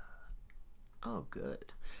 good.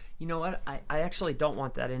 You know what? I actually don't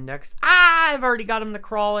want that indexed. I've already got him to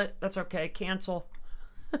crawl it. That's okay. Cancel.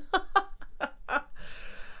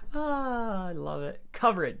 I love it.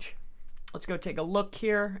 Coverage. Let's go take a look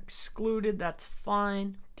here. Excluded. That's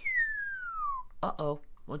fine. Uh-oh.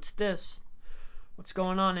 What's this? What's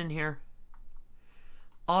going on in here?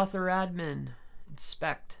 Author admin.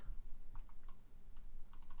 Inspect.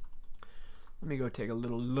 Let me go take a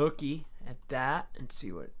little looky at that and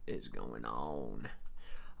see what is going on.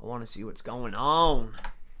 I want to see what's going on.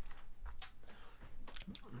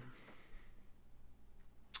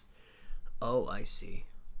 Oh, I see.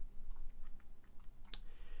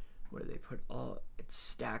 Where they put all, it's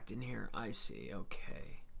stacked in here. I see.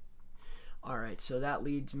 Okay. All right. So that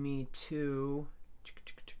leads me to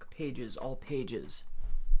pages, all pages.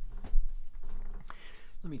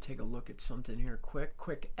 Let me take a look at something here quick.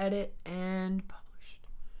 Quick edit and published.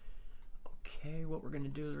 Okay, what we're going to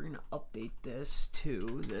do is we're going to update this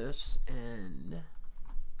to this and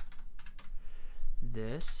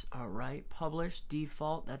this. All right, published,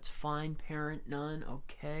 default, that's fine. Parent, none.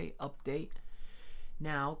 Okay, update.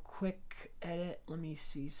 Now, quick edit. Let me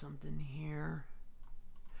see something here.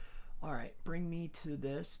 All right, bring me to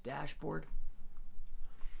this dashboard.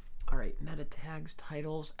 All right, meta tags,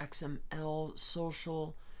 titles, XML,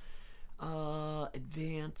 social,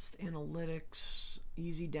 advanced analytics,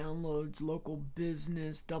 easy downloads, local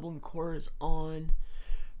business, Dublin Core is on.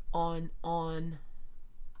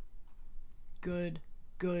 Good.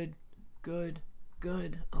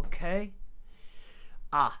 Okay.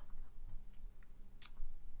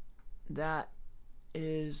 That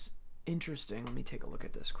is interesting. Let me take a look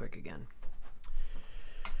at this quick again.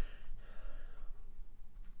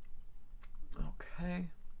 Okay.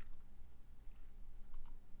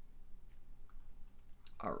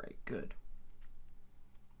 All right, good.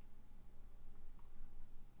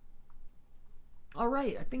 All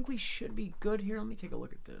right, I think we should be good here. Let me take a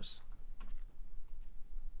look at this.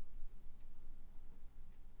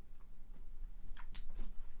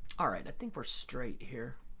 All right, I think we're straight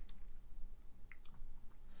here.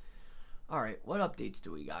 All right, what updates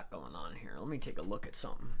do we got going on here? Let me take a look at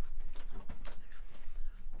something.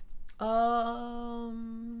 All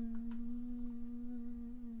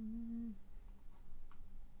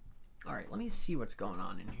right, let me see what's going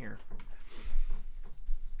on in here.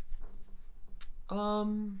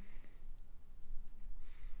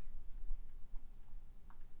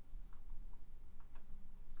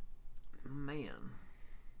 Man.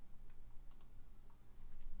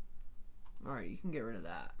 All right, you can get rid of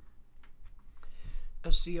that.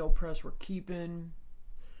 SEO press we're keeping.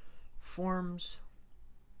 Forms.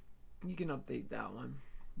 You can update that one.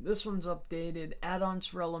 This one's updated. Add-ons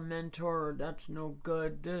for Elementor. That's no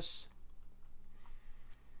good. This.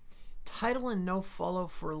 Title and no follow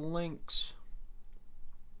for links.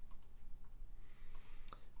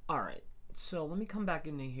 Alright. So let me come back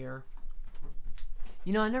into here.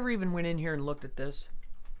 You know, I never even went in here and looked at this.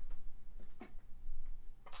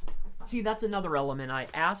 See, that's another element I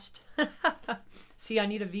asked. See, I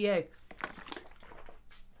need a VA.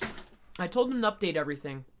 I told them to update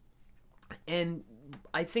everything. And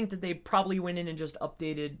I think that they probably went in and just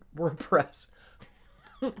updated WordPress.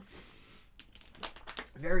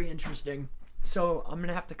 Very interesting. So I'm going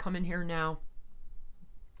to have to come in here now.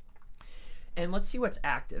 And let's see what's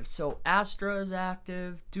active. So Astra is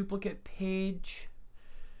active. Duplicate page.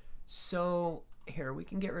 So here, we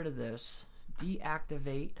can get rid of this.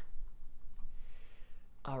 Deactivate.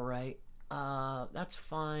 All right. That's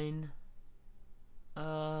fine.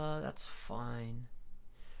 That's fine.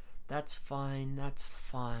 That's fine. That's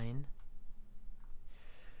fine.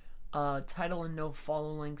 Title and no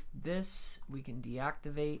follow links. This we can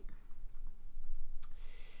deactivate.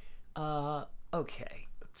 Okay.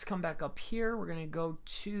 Let's come back up here. We're gonna go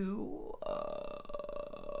to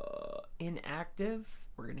inactive.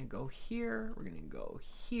 We're gonna go here. We're gonna go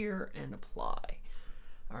here and apply.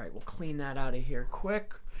 All right. We'll clean that out of here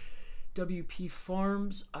quick. WP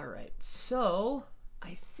Forms. All right. So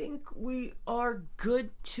I think we are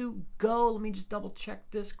good to go. Let me just double check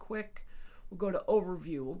this quick. We'll go to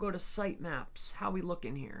overview. We'll go to sitemaps. How we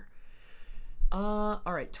looking here? All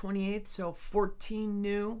right, 28th. So 14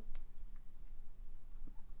 new.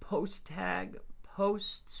 Post tag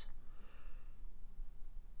posts.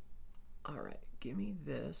 All right, give me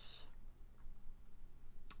this.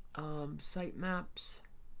 Sitemaps.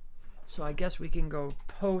 So I guess we can go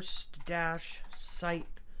post dash site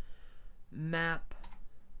map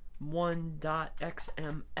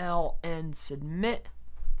 1.xml and submit.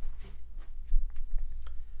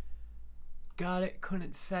 Got it.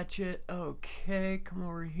 Couldn't fetch it. Okay, come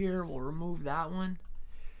over here. We'll remove that one.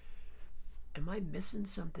 Am I missing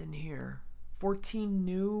something here? 14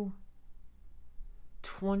 new.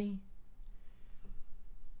 20.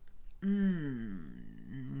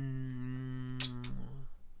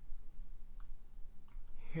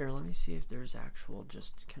 Here, let me see if there's actual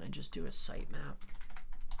can I just do a sitemap?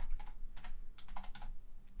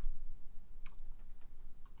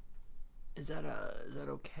 Is that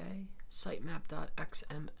okay?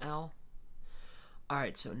 Sitemap.xml. All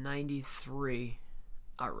right, so 93.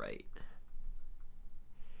 All right.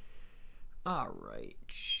 All right.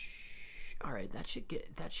 All right,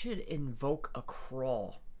 that should invoke a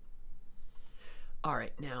crawl. All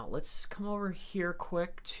right, now let's come over here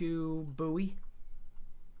quick to Buoy.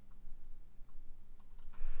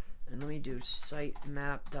 And let me do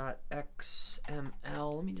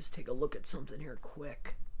sitemap.xml. Let me just take a look at something here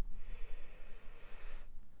quick.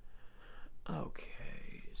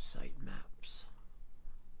 Okay, sitemaps.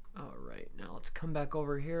 All right, now let's come back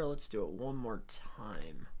over here. Let's do it one more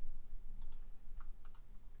time.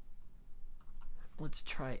 Let's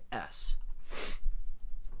try S.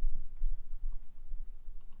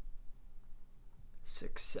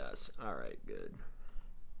 Success. All right, good.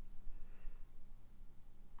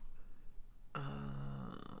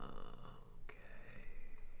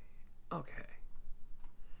 Okay.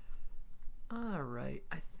 All right.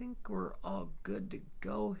 I think we're all good to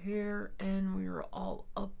go here, and we are all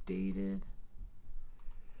updated.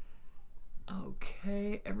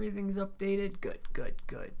 Okay, everything's updated. Good, good,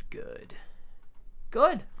 good, good.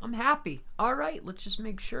 Good. I'm happy. All right, let's just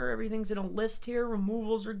make sure everything's in a list here.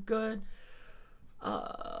 Removals are good.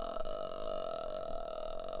 What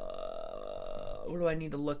do I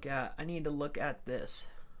need to look at? I need to look at this.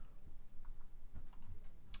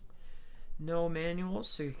 No manual,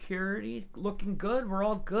 security, looking good. We're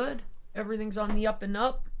all good. Everything's on the up and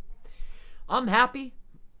up. I'm happy.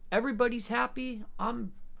 Everybody's happy.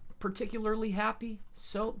 I'm particularly happy.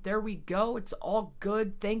 So there we go. It's all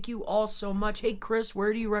good. Thank you all so much. Hey, Chris,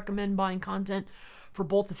 where do you recommend buying content for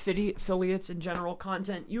both affiliates and general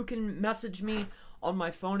content? You can message me on my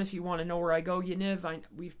phone if you want to know where I go. Yaniv,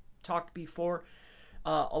 we've talked before.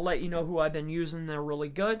 I'll let you know who I've been using. They're really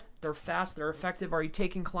good. They're fast. They're effective. Are you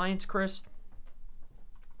taking clients, Chris?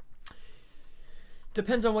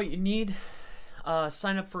 Depends on what you need.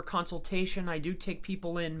 Sign up for consultation. I do take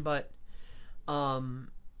people in, but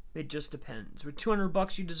it just depends. With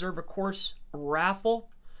 $200, you deserve a course raffle.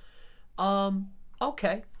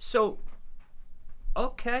 Okay. So,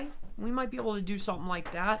 okay. We might be able to do something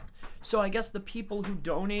like that. So I guess the people who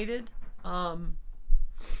donated, I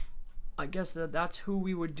guess that's who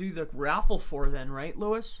we would do the raffle for then, right,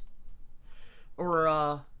 Lewis?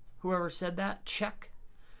 Or whoever said that. Check.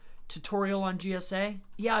 Tutorial on GSA.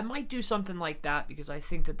 Yeah, I might do something like that because I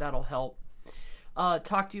think that'll help.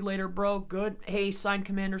 Talk to you later, bro. Good. Hey, Sign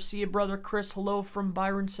Commander. See you, brother. Chris, hello from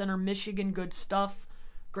Byron Center, Michigan. Good stuff.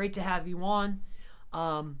 Great to have you on.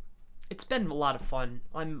 It's been a lot of fun.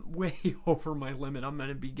 I'm way over my limit. I'm going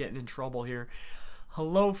to be getting in trouble here.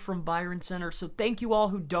 Hello from Byron Center. So thank you all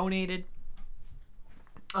who donated.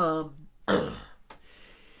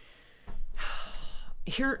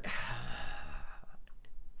 Here's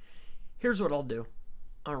what I'll do.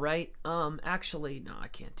 All right. Actually, no, I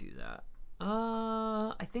can't do that.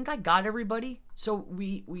 I think I got everybody. So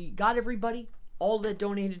we got everybody. All that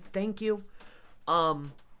donated. Thank you.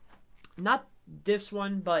 Not this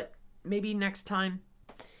one, but maybe next time.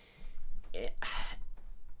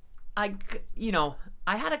 I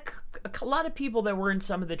had a lot of people that were in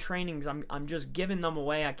some of the trainings. I'm just giving them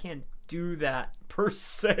away. I can't do that per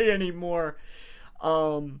se anymore.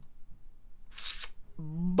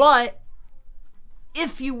 But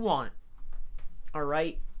if you want, all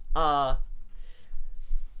right. I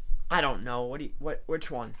don't know. Which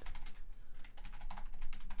one?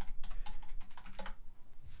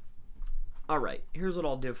 All right. Here's what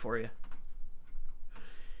I'll do for you.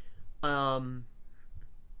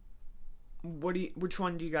 Which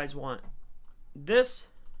one do you guys want? This?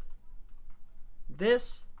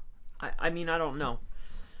 I mean, I don't know.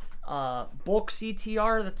 Bulk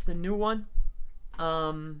CTR, that's the new one.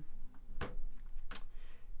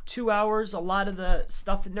 2 hours, a lot of the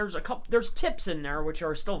stuff, and there's tips in there which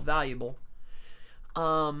are still valuable.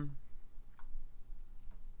 How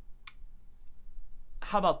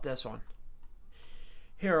about this one?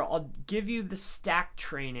 Here, I'll give you the stack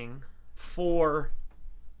training for,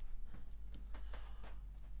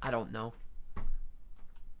 I don't know.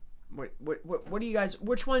 What do you guys,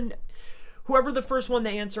 Whoever the first one the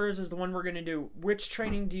answer is the one we're going to do. Which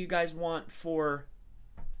training do you guys want for,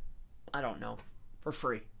 I don't know, for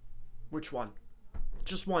free? Which one?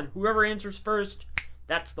 Just one. Whoever answers first,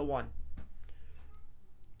 that's the one.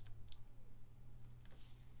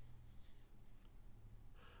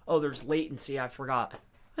 Oh, there's latency. I forgot.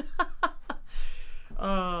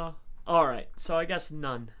 All right. So I guess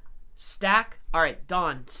none. Stack? All right,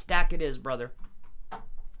 Don. Stack it is, brother.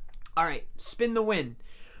 All right. Spin the win.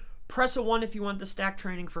 Press a 1 if you want the stack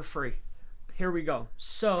training for free. Here we go.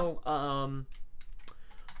 So,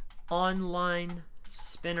 online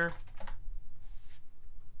spinner.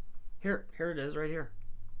 Here it is right here.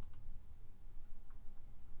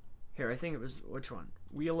 Here, I think it was, which one?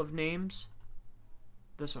 Wheel of Names.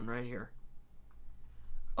 This one right here.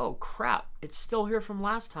 Oh, crap. It's still here from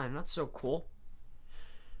last time. That's so cool.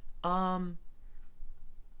 So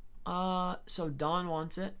Don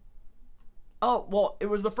wants it. Oh, well, it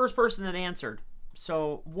was the first person that answered.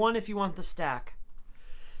 So, 1 if you want the stack.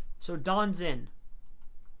 So, Don's in.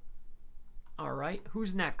 All right.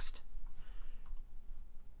 Who's next?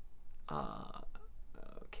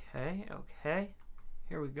 Okay.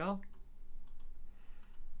 Here we go.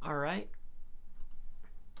 All right.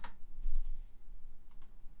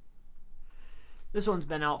 This one's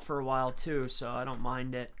been out for a while, too, so I don't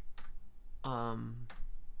mind it.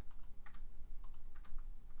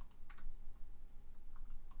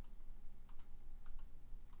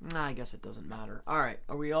 Nah, I guess it doesn't matter. All right,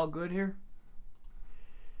 are we all good here?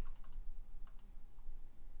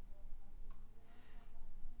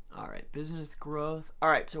 All right, business growth. All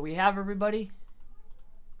right, so we have everybody.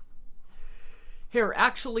 Here,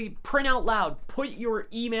 actually, print out loud. Put your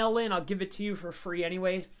email in. I'll give it to you for free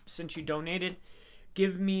anyway, since you donated.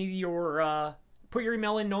 Give me your, put your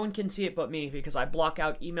email in. No one can see it but me, because I block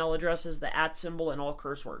out email addresses, the @ symbol, and all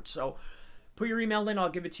curse words. So, put your email in. I'll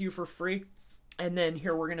give it to you for free. And then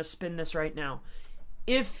here, we're going to spin this right now.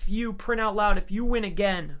 If you print out loud, if you win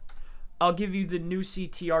again, I'll give you the new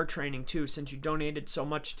CTR training too, since you donated so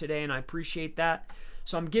much today, and I appreciate that.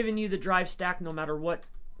 So I'm giving you the drive stack no matter what,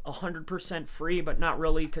 100% free, but not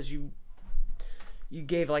really, because you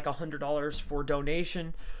gave like $100 for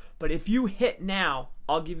donation. But if you hit now,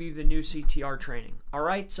 I'll give you the new CTR training. All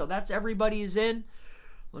right, so that's everybody is in.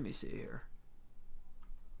 Let me see here.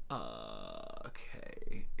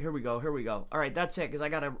 Okay, here we go. All right, that's it, because I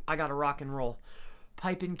gotta rock and roll.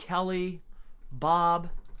 Pipe Kelly, Bob.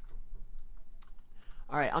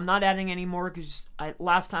 All right, I'm not adding any more because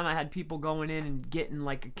last time I had people going in and getting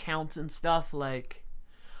like accounts and stuff. Like,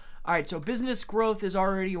 all right, so business growth is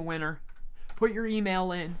already a winner. Put your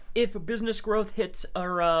email in. If a business growth hits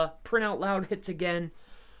or print out loud hits again,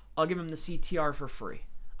 I'll give them the CTR for free.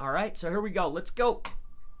 All right, so here we go. Let's go.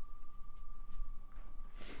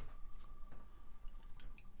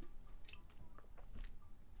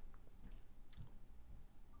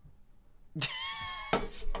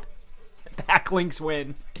 Backlinks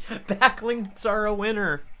win. Backlinks are a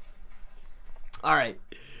winner. All right.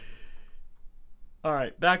 All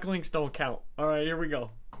right. Backlinks don't count. All right. Here we go.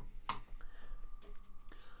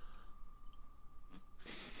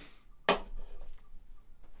 All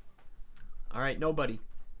right. Nobody.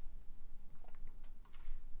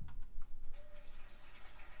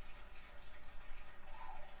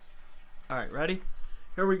 All right. Ready?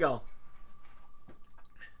 Here we go.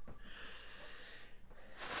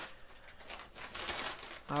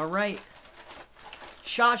 All right,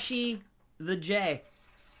 Shashi the J,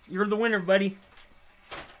 you're the winner, buddy.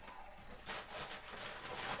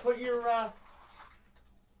 Put your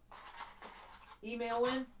email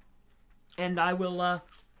in, and I will.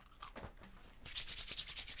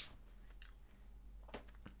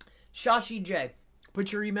 Shashi J,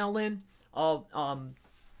 put your email in. I'll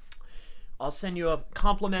send you a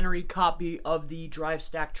complimentary copy of the Drive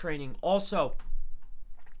Stack training. Also.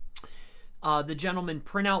 The gentleman,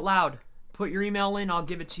 print out loud. Put your email in. I'll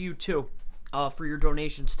give it to you too for your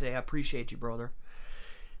donations today. I appreciate you, brother.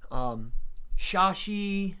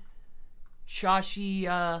 Shashi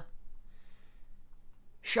the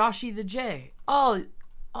J. Oh,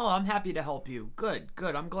 I'm happy to help you. Good.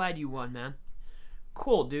 I'm glad you won, man.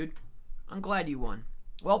 Cool, dude. I'm glad you won.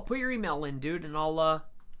 Well, put your email in, dude, and I'll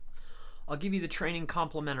give you the training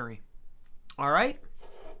complimentary. All right.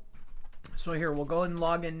 So here, we'll go ahead and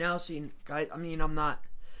log in now. See, guys, I mean, I'm not...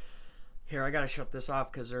 Here, I gotta shut this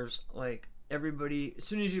off because there's, like, everybody... As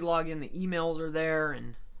soon as you log in, the emails are there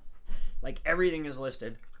and, like, everything is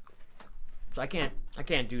listed. So I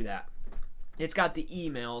can't do that. It's got the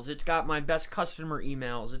emails. It's got my best customer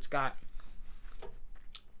emails. It's got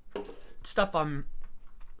stuff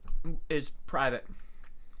is private.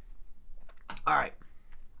 All right.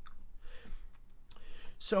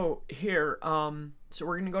 So here, so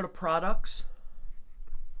we're gonna go to products,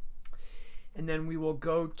 and then we will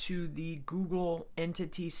go to the Google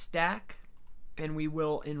Entity Stack, and we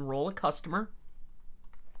will enroll a customer.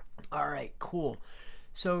 All right, cool.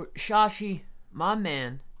 So Shashi, my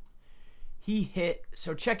man, he hit.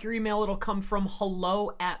 So check your email. It'll come from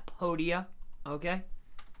hello@Podia. Okay.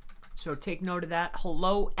 So take note of that.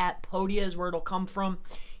 Hello@Podia is where it'll come from.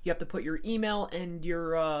 You have to put your email and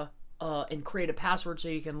your and create a password so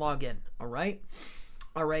you can log in. All right.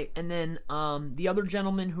 All right. And then the other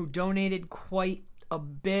gentleman who donated quite a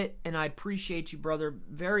bit, and I appreciate you, brother,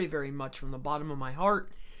 very, very much from the bottom of my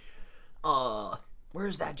heart.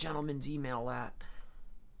 Where's that gentleman's email at?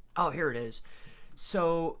 Oh, here it is.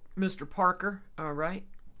 So, Mr. Parker, all right,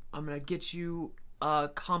 I'm going to get you a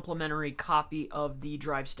complimentary copy of the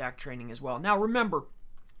Drive Stack training as well. Now, remember,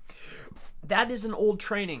 that is an old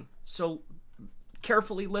training, so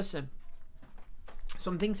carefully listen.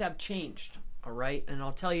 Some things have changed, all right, and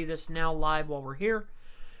I'll tell you this now live while we're here.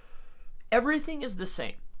 Everything is the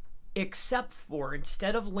same, except for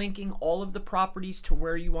instead of linking all of the properties to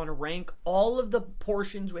where you want to rank, all of the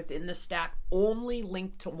portions within the stack only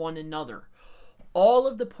link to one another. All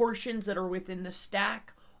of the portions that are within the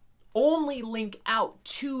stack only link out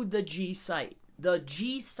to the G site. The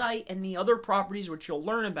G site and the other properties, which you'll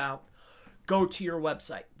learn about, go to your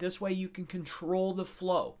website. This way you can control the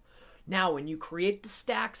flow. Now, when you create the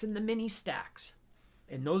stacks and the mini stacks,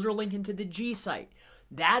 and those are linking to the G site,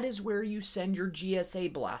 that is where you send your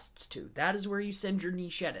GSA blasts to. That is where you send your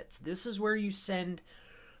niche edits. This is where you send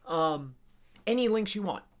any links you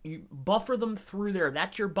want. You buffer them through there.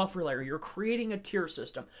 That's your buffer layer. You're creating a tier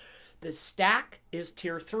system. The stack is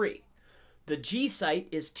tier 3. The G site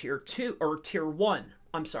is tier 2 or tier 1.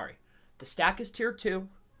 I'm sorry. The stack is tier 2.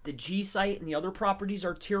 The G site and the other properties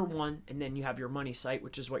are tier 1, and then you have your money site,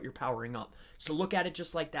 which is what you're powering up. So look at it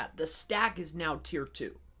just like that. The stack is now tier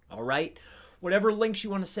 2. All right? Whatever links you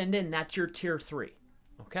want to send in, that's your tier 3.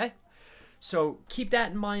 Okay? So keep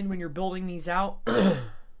that in mind when you're building these out.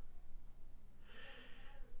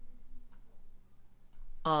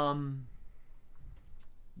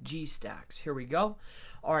 G stacks. Here we go.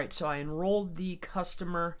 All right, so I enrolled the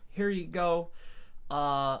customer. Here you go,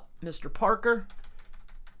 Mr. Parker.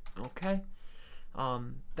 Okay.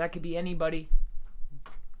 That could be anybody.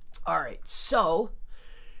 All right, so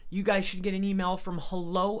you guys should get an email from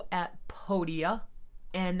hello@Podia,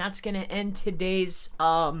 and that's going to end today's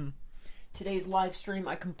live stream.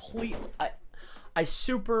 I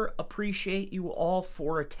super appreciate you all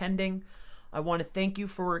for attending. I want to thank you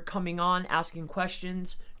for coming on, asking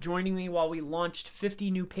questions, joining me while we launched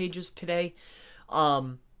 50 new pages today.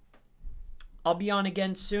 I'll be on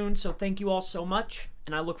again soon, so thank you all so much,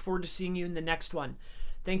 and I look forward to seeing you in the next one.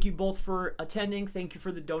 Thank you both for attending. Thank you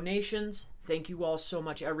for the donations. Thank you all so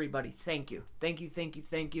much, everybody. Thank you. Thank you, thank you,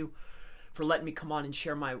 thank you for letting me come on and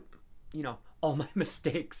share my, all my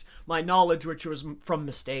mistakes, my knowledge, which was from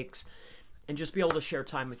mistakes, and just be able to share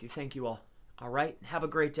time with you. Thank you all. All right? Have a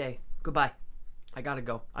great day. Goodbye. I gotta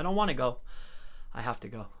go. I don't want to go. I have to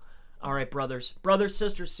go. All right, brothers. Brothers,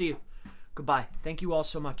 sisters, see you. Goodbye. Thank you all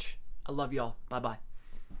so much. I love you all. Bye-bye.